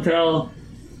house now until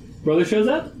brother shows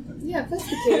up? Yeah, if that's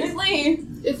the case.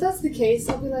 If that's the case,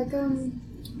 I'll be like,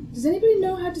 does anybody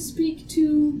know how to speak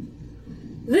to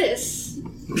this?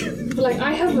 But like,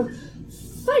 I have a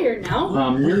fire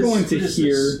now. You're going to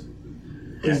hear,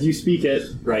 as you speak it,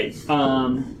 Right.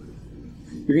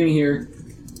 you're gonna hear,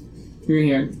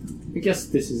 I guess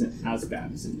this isn't as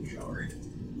bad as in the shower.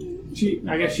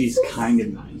 I guess she's kind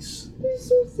of nice.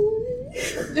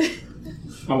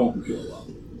 I won't go up.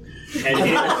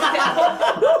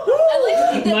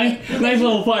 Nice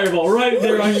little fireball right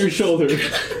there on your shoulder.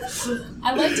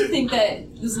 I like to think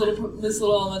that this little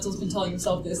elemental's been telling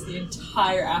himself this the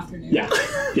entire afternoon. Yeah.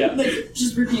 Like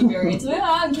just repeating variants. Like,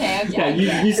 oh, okay.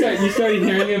 Yeah. You started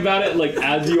hearing about it like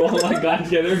as you all like got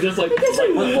together, just like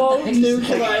won't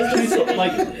neutralize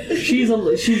she's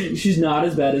not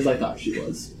as bad as I thought she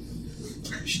was.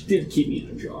 She did keep me in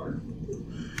a jar.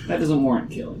 That doesn't warrant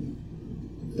killing,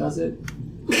 does it?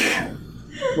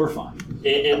 We're fine.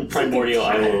 In Primordial,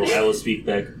 I will speak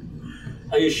back.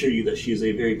 I assure you that she is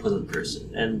a very pleasant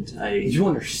person, and Do you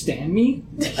understand me?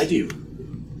 I do.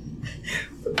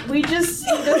 we just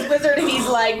see this wizard and he's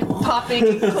like popping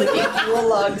and clicking through a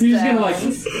log He's just gonna like,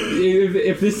 sounds.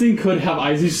 if this thing could have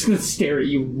eyes, he's just gonna stare at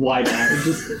you wide eyed.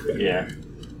 Just, Yeah.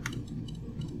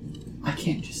 I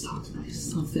can't just talk to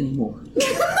myself anymore.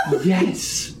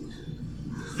 Yes.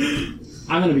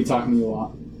 I'm gonna be talking to you a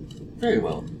lot. Very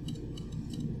well.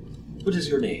 What is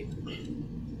your name?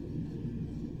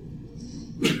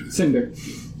 Cinder.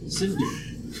 Cindy.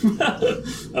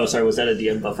 Oh, sorry. Was that a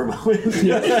DM buffer moment?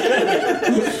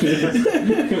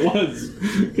 It was.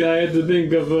 I had to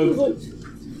think of a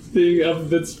thing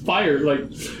of that's fire,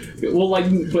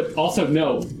 but also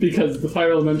no, because the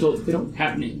fire elemental, they don't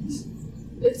have names.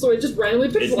 So it just randomly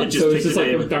picks one. just So it's picked just a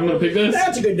like, name. I'm gonna pick this.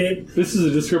 That's a good name. This is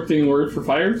a descripting word for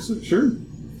fire. So sure.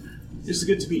 It's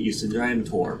good to meet you, Cinder. I am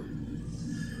Torm.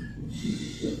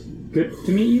 Good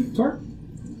to meet you, Tor.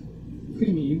 Good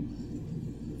to meet you.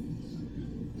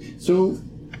 So,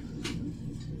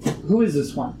 who is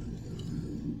this one?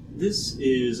 This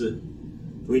is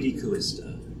Lady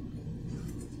Callista.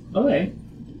 Okay.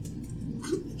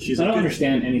 She's I a don't good...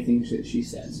 understand anything she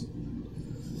says.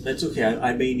 That's okay.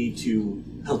 I may need to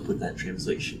help with that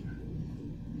translation.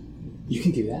 You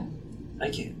can do that. I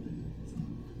can.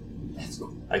 That's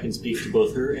cool. I can speak to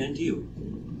both her and you.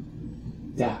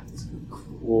 That's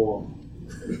cool.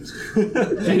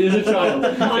 It is a child.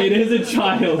 It is a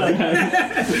child,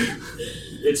 guys.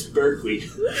 It's Berkeley.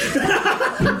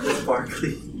 It's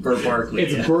Barkley. Barkley.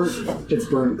 It's yeah. It's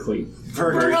Berkeley.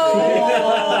 Berkeley.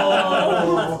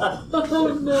 Oh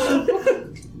no.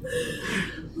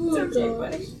 It's okay,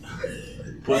 buddy.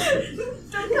 What?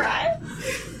 Don't cry.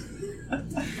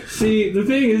 See, the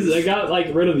thing is, I got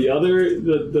like rid of the other,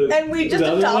 the And we just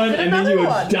the other one, adopted and then you another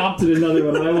one. adopted another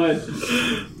one, and I went,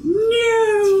 no,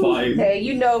 it's fine. Hey,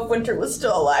 you know if Winter was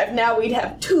still alive, now we'd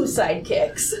have 2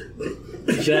 sidekicks.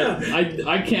 That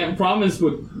I can't promise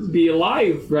would be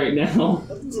alive right now.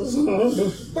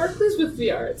 Barclays with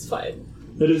VR, it's fine.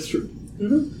 That is true.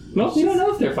 Mm-hmm. Well, we don't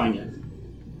know if they're fine yet.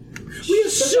 We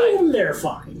assume they're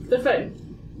fine. They're fine.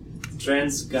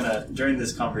 Dran's gonna, during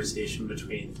this conversation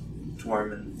between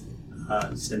Torm and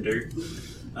Cinder,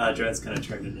 Dred's kind of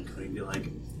turned into Nakoni and be like,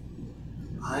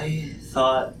 I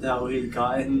thought that we'd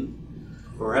gotten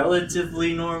a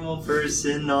relatively normal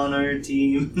person on our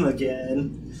team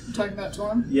again. You talking about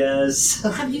Torm? Yes.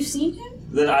 Have you seen him?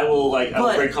 Then I will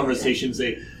break conversation and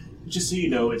say, just so you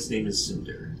know, its name is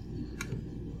Cinder.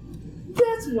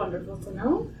 That's wonderful to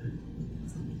know.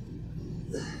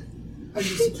 Are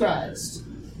you surprised?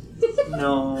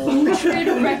 No.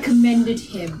 Uhtred recommended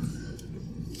him.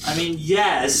 I mean,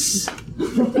 yes.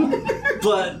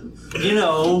 But, you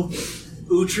know,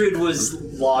 Uhtred was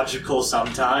logical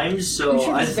sometimes, so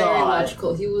Uhtred I was very thought...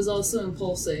 logical. He was also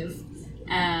impulsive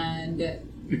and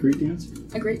A great dancer.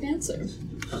 a great dancer.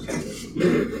 Okay.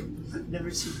 I've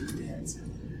never seen you dance.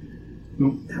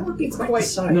 That would be quite the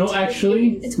sight. No,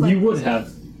 actually, It's quite you would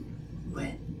have.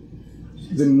 When?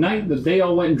 The night that they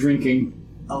all went drinking.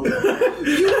 Oh,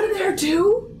 You were there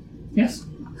too? Yes.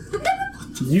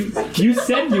 You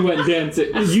said you went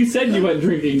dancing. You said you went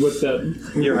drinking with them.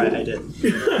 you're right, I did.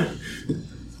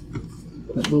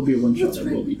 That will be one shot that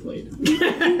will be played.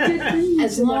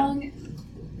 As long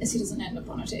as he doesn't end up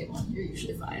on a table, you're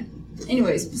usually fine.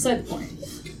 Anyways, beside the point.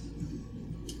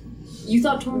 You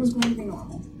thought Torm was going to be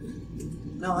normal.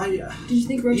 No, I... Did you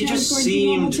think he Rotan was just going to be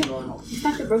normal seemed too? normal. The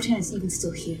fact that Rotan is even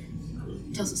still here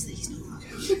tells us that he's normal.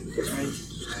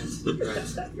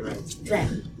 You're right.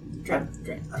 Dren.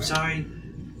 I'm sorry.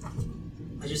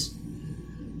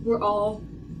 We're all...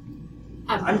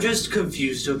 I'm just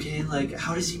confused, okay? Like,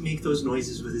 how does he make those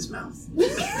noises with his mouth?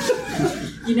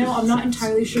 You know, I'm not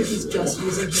entirely sure he's just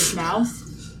using his mouth.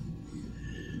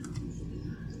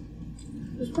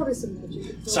 There's probably some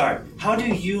magic. Sorry, how do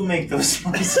you make those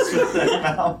noises with your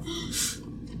mouth?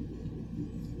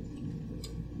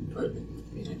 But,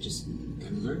 I mean, I just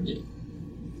kind of learned it.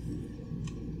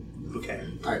 Okay.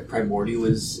 Primordial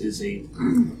is a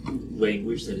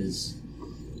language that is,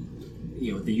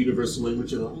 the universal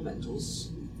language of elementals.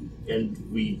 And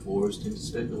we dwarves tend to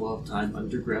spend a lot of time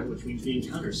underground, which means we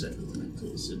encounter said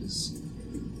elementals. It is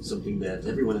something that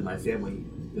everyone in my family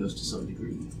knows to some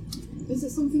degree. Is it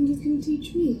something you can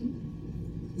teach me?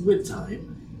 With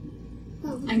time.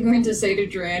 Oh, I'm going to say to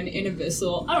Dran in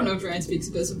Abyssal. I don't know if Dran speaks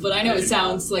Abyssal, but I know it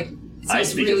sounds like... I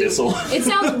speak really, Abyssal. It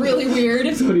sounds really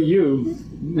weird. So do you.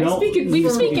 No, We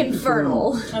speak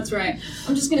infernal. That's right.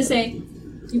 I'm just going to say...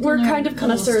 We're kind of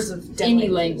connoisseurs of dead any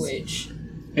language.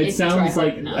 It If you try sounds hard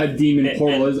like enough. a demon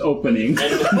portal is opening.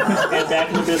 And back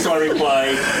in this, I reply,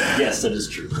 yes, that is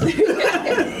true.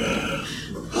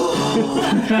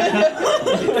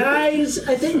 Guys,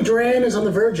 I think Dran is on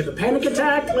the verge of a panic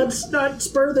attack. Let's not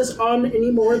spur this on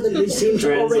any more than we seem to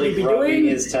Dren's already like be rubbing doing.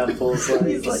 his temples like...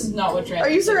 This is not what Dran... Are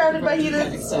you surrounded by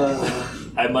heathens?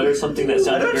 I muttered something that I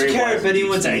sounded don't very care wise. if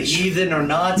anyone's a heathen or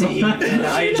not a heathen.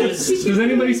 I just... Does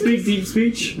anybody speak deep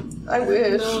speech? I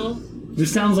wish.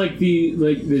 This sounds like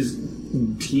this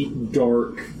deep,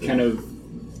 dark, kind of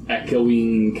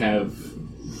echoing kind of...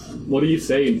 What do you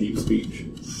say in deep speech?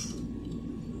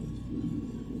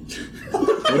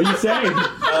 What do you say?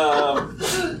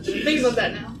 Think about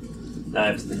that now. I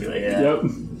have to think about it, yeah. Yep.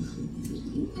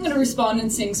 I'm going to respond in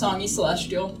sing-songy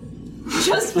Celestial.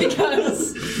 Just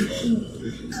because.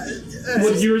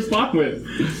 What did you respond with?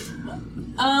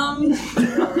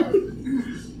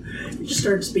 We just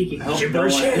started speaking I hope no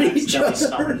gibberish one at each accidentally other.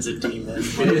 summons a demon.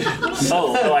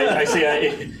 I say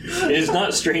it is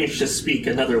not strange to speak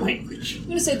another language. I'm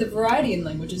going to say the variety in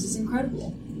languages is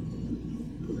incredible.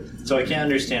 So I can't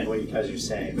understand what you guys are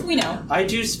saying. We know. I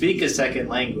do speak a second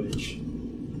language.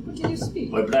 What do you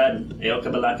speak? Oy, Brad, ayaw ka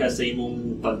balaka sa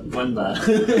imong pagkuhan ba?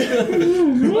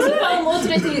 What's ang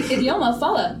alternate idioma?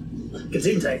 Fala.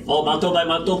 Gesundheit. Oh, mato ba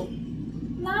mato?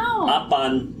 No.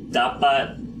 Apan,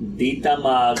 dapat dita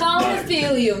mag...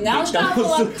 Calafilio. Now stop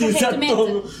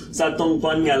sa tong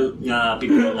kwan nga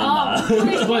pipila nga.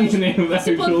 What's the name of that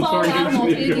actual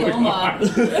idioma.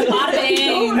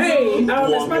 Hey,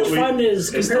 as much fun as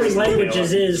comparing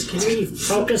languages is, can we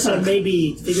focus on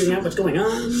maybe figuring out what's going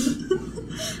on?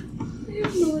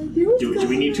 Do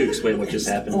we need to explain what just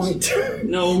happened? Point.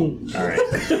 No. Alright.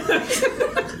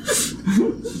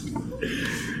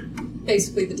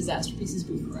 Basically, the disaster pieces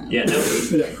move around. Yeah, no.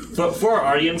 For our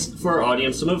audience,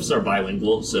 some of us are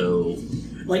bilingual, so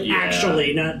Like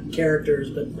actually, not characters,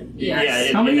 but like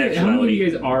yeah. How many in of actuality, you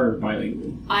guys are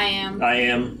bilingual? I am. I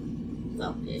am.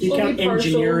 Well, if you Only count partial.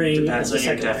 engineering Depends as a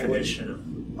on your second language. definition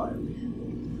of bilingual.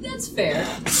 that's fair.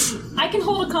 I can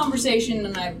hold a conversation,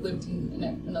 and I've lived in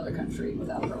another country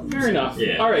without problems. Fair enough.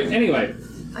 Yeah. Alright, anyway.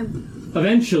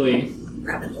 Eventually,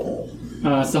 Rabbit hole.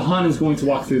 Sahan is going to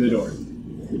walk through the door.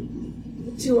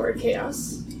 To our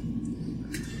chaos.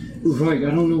 Right, I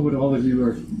don't know what all of you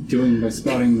are doing by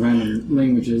spouting random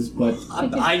languages, but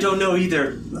I don't know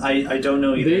either. I don't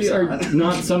know either. they are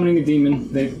not summoning a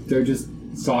demon. They're just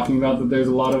talking about that there's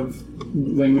a lot of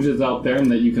languages out there and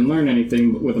that you can learn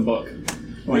anything with a book.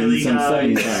 Or in Really, some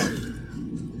studying guys?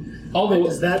 time. Although,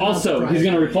 Does that not also, surprise he's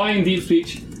going to you? reply in deep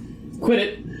speech. Quit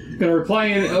it. Going to reply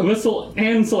in whistle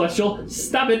and celestial.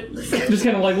 Stop it. Just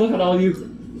kind of like, look at all you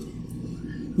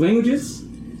languages.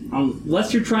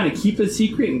 Unless you're trying to keep a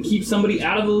secret and keep somebody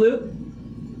out of the loop,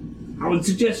 I would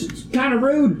suggest it's kind of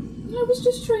rude. I was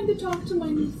just trying to talk to my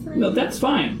new friend. No, that's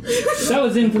fine. That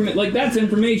was that's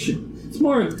information. It's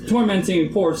more tormenting a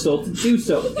poor soul to do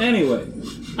so. Anyway,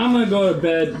 I'm gonna go to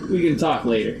bed. We can talk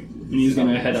later. And he's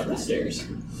gonna head up the stairs.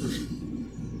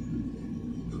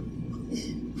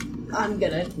 I'm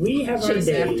gonna We have our chase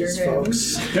days, after him.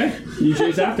 folks. Okay, you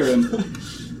chase after him.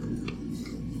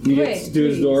 He gets Wait, to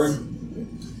his please. door.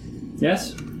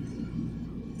 Yes?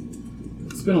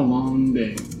 It's been a long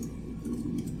day.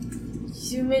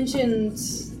 You mentioned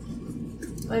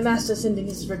my master sending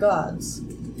his regards.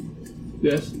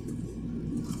 Yes?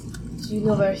 Do you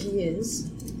know where he is?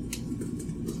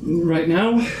 Right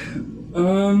now,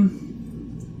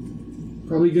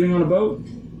 probably getting on a boat.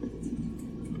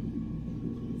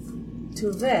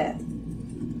 To where?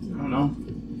 I don't know.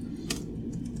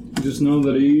 I just know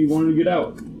that he wanted to get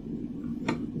out.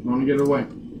 Wanted to get away.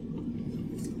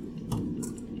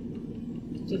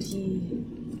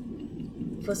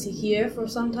 Was he here for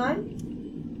some time?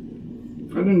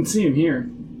 I didn't see him here.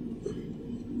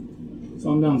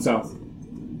 So I'm down south.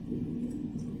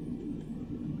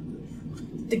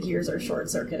 The gears are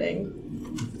short-circuiting.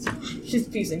 She's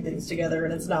piecing things together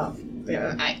and it's not.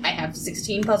 Yeah, I have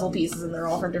 16 puzzle pieces and they're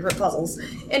all from different puzzles.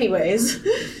 Anyways.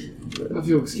 If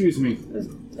you'll excuse me.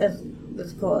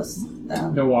 Of course.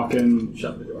 He'll walk in and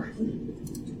shut the door.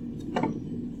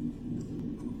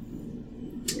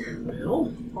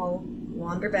 Well, I'll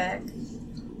wander back.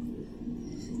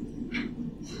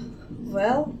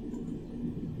 Well,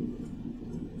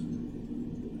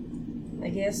 I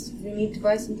guess we need to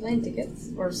buy some plane tickets.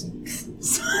 Or some...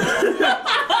 There's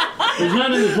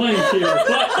none in the planes here,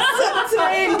 but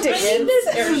train tickets!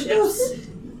 Airships.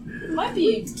 Might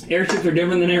be. airships are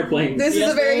different than airplanes. This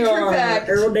is a very they true are fact.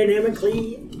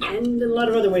 aerodynamically and a lot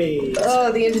of other ways.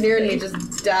 Oh, the engineer in me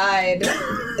just died.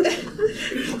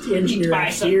 The engineer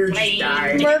here just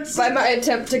died. Marked by my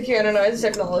attempt to canonize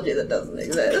technology that doesn't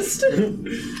exist.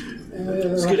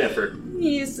 It's good effort.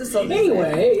 He used to something.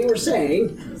 Anyway, you were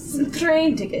saying. Some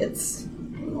train tickets.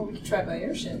 Or we could try by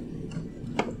airship.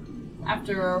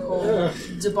 After our whole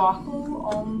debacle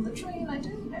on the train, I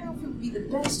don't know if it would be the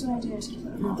best idea to keep it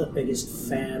I'm not the biggest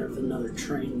fan of another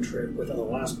train trip with the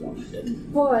last one I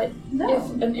did. But No.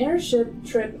 if an airship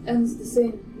trip ends the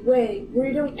same way,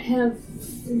 we don't have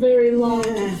very long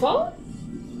to follow,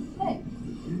 Hey,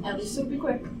 at least it'll be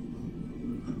quick.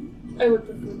 I would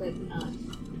prefer like not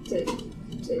to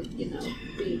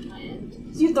be my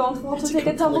end. You don't want to take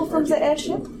a tumble from the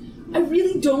airship? I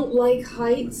really don't like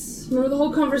heights. Remember the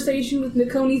whole conversation with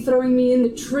Nakoni throwing me in the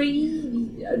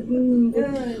tree? I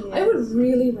would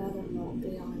really rather not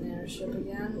be on an airship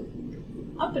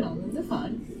again. I've been on them, they're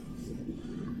fine.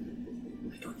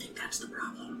 I don't think that's the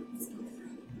problem.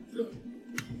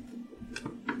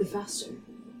 The faster.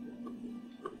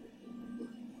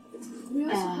 We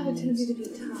also have a And- tendency to be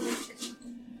tasked.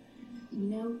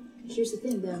 No, here's the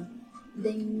thing though.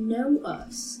 They know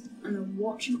us and are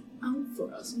watching out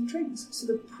for us on trains, so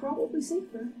they're probably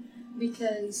safer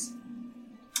because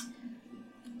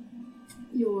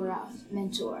your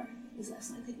mentor is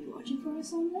less likely to be watching for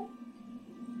us on there.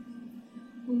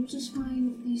 We'll just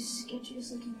find the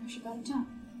sketchiest looking airship out of town.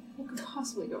 What could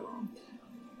possibly go wrong?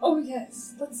 Oh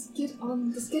yes, let's get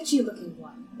on the sketchy looking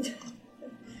one.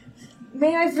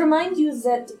 May I remind you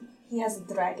that he has a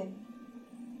dragon?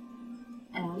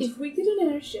 And If we get an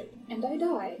airship and I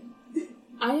die,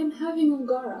 I am having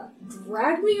Ongara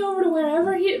drag me over to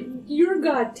wherever your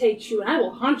god takes you, and I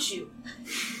will hunt you.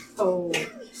 oh,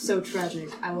 so tragic.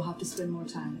 I will have to spend more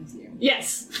time with you.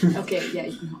 Yes. Okay, yeah,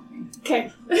 you can help me.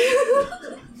 Okay.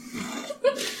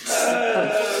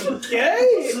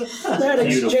 Okay. That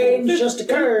exchange just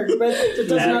occurred, but it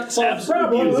does not solve the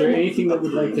problem. Is there anything that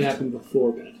would like to happen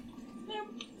before bed?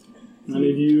 None of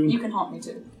You you? can haunt me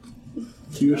too.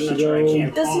 You I'm should not sure I go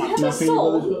can. Does he have a knocking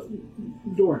soul? on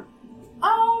the door.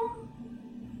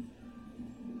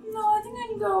 No, I think I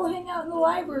can go hang out in the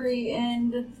library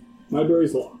and.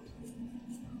 Library's locked.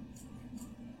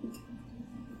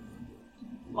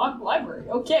 Locked library,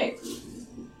 okay.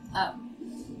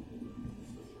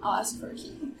 I'll ask for a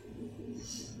key.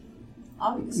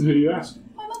 Obviously. Who do you ask?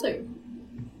 My mother.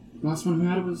 Last one who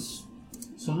had it was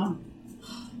Sahan.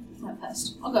 That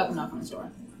pest. I'll go up and knock on his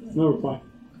door. No reply.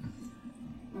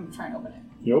 I'm gonna try and open it.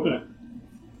 You open it.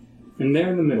 And there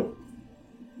in the middle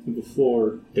of the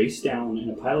floor, face down in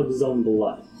a pile of his own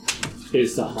blood,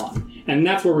 is Sahan. And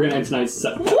that's where we're going to end tonight's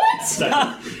session. Thank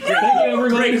you,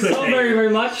 everybody, so very,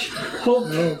 very much. Hope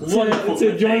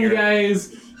to join you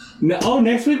guys.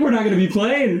 Next week we're not going to be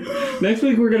playing. Next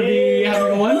week we're going to be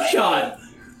having a one-shot.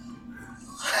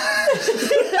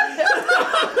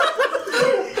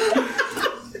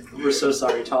 We're so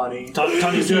sorry, Tawny.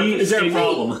 Tawny, is there a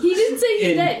problem? He didn't say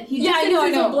he's dead. He's just in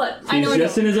his own blood. He's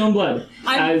just in his own blood.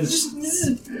 As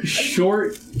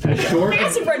short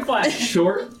Massive red flag.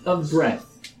 short of breath.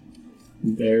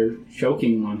 They're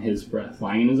choking on his breath,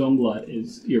 lying in his own blood,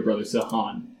 is your brother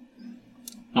Sahan.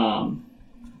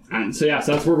 And so that's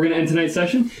where we're gonna end tonight's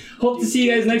session. Hope to see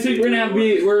you guys next week. We're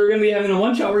gonna be having a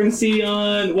one shot. We're gonna see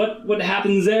on what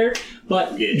happens there.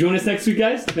 But join us next week,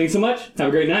 guys. Thanks so much. Have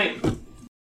a great night.